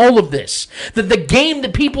most in all of this. That the game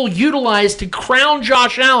that people utilize to crown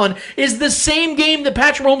Josh Allen is the same game that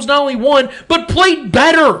Patrick Mahomes not only won, but played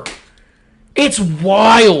better. It's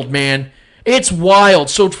wild, man. It's wild.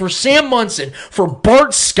 So for Sam Munson, for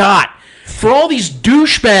Bart Scott, for all these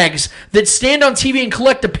douchebags that stand on TV and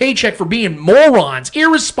collect a paycheck for being morons,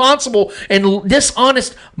 irresponsible and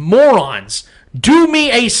dishonest morons, do me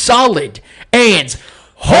a solid and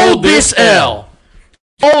hold this L.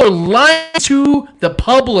 Y'all are lying to the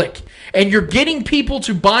public, and you're getting people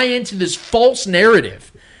to buy into this false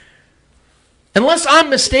narrative. Unless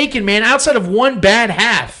I'm mistaken, man, outside of one bad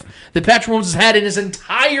half that Patrick Mahomes has had in his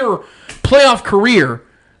entire playoff career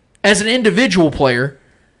as an individual player,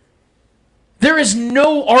 there is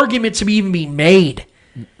no argument to even be made.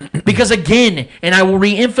 Because again, and I will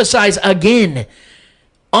reemphasize again,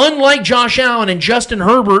 unlike Josh Allen and Justin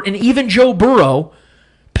Herbert and even Joe Burrow,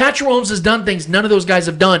 Patrick Mahomes has done things none of those guys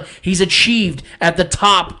have done. He's achieved at the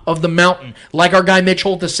top of the mountain. Like our guy Mitch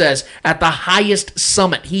Holthus says, at the highest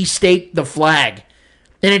summit, he staked the flag.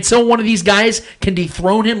 And until one of these guys can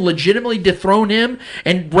dethrone him, legitimately dethrone him,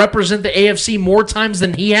 and represent the AFC more times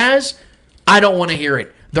than he has, I don't want to hear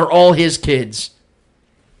it. They're all his kids.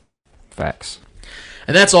 Facts.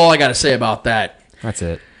 And that's all I got to say about that. That's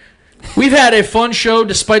it. We've had a fun show,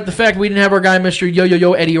 despite the fact we didn't have our guy, Mr.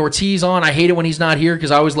 Yo Eddie Ortiz, on. I hate it when he's not here because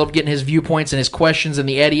I always love getting his viewpoints and his questions in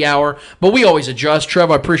the Eddie Hour. But we always adjust. Trev,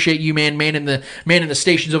 I appreciate you, man in the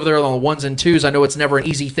stations over there on the ones and twos. I know it's never an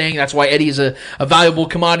easy thing. That's why Eddie is a valuable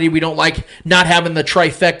commodity. We don't like not having the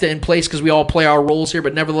trifecta in place because we all play our roles here.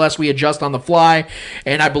 But nevertheless, we adjust on the fly.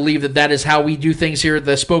 And I believe that is how we do things here at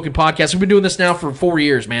the Spoken Podcast. We've been doing this now for 4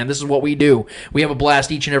 years, man. This is what we do. We have a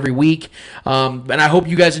blast each and every week. And I hope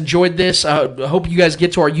you guys enjoyed this. I hope you guys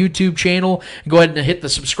get to our YouTube channel. Go ahead and hit the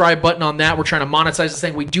subscribe button on that. We're trying to monetize this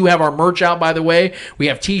thing. We do have our merch out, by the way. We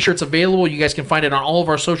have t-shirts available. You guys can find it on all of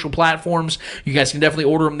our social platforms. You guys can definitely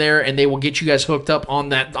order them there, and they will get you guys hooked up on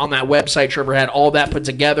that website. Trevor had all that put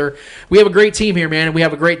together. We have a great team here, man, and we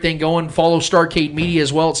have a great thing going. Follow Starcade Media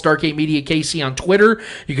as well. It's Starcade Media KC on Twitter.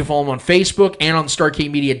 You can follow them on Facebook and on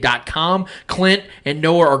StarcadeMedia.com. Clint and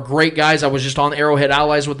Noah are great guys. I was just on Arrowhead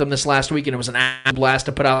Allies with them this last week, and it was an absolute blast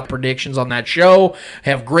to put out predictions on that show.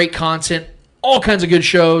 Have great content, all kinds of good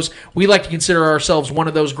shows. We like to consider ourselves one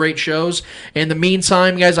of those great shows. In the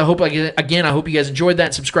meantime, guys, I hope you guys enjoyed that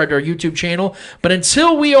and subscribe to our YouTube channel. But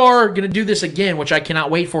until we are going to do this again, which I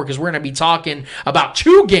cannot wait for because we're going to be talking about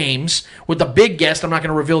 2 games with a big guest. I'm not going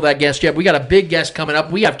to reveal that guest yet. We got a big guest coming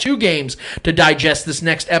up. We have 2 games to digest this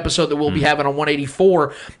next episode that we'll be having on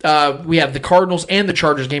 184. We have the Cardinals and the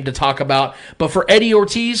Chargers game to talk about. But for Eddie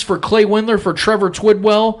Ortiz, for Clay Windler, for Trevor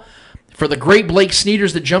Twidwell, for the great Blake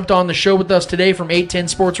Sneeders that jumped on the show with us today from 810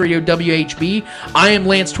 Sports Radio WHB, I am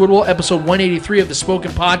Lance Twidwell. Episode 183 of the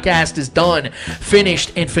Spoken Podcast is done,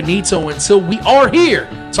 finished, and finito until we are here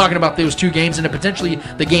talking about those 2 games and then potentially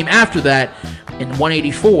the game after that in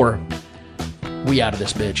 184. We out of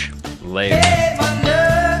this bitch. Later.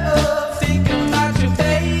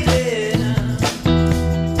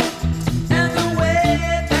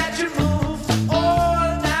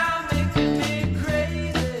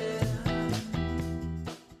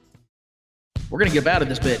 We're going to get out of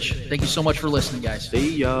this bitch. Thank you so much for listening, guys.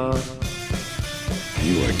 See ya.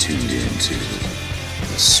 You are tuned into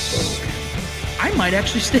The Spoken. I might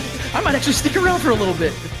actually stick around for a little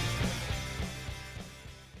bit.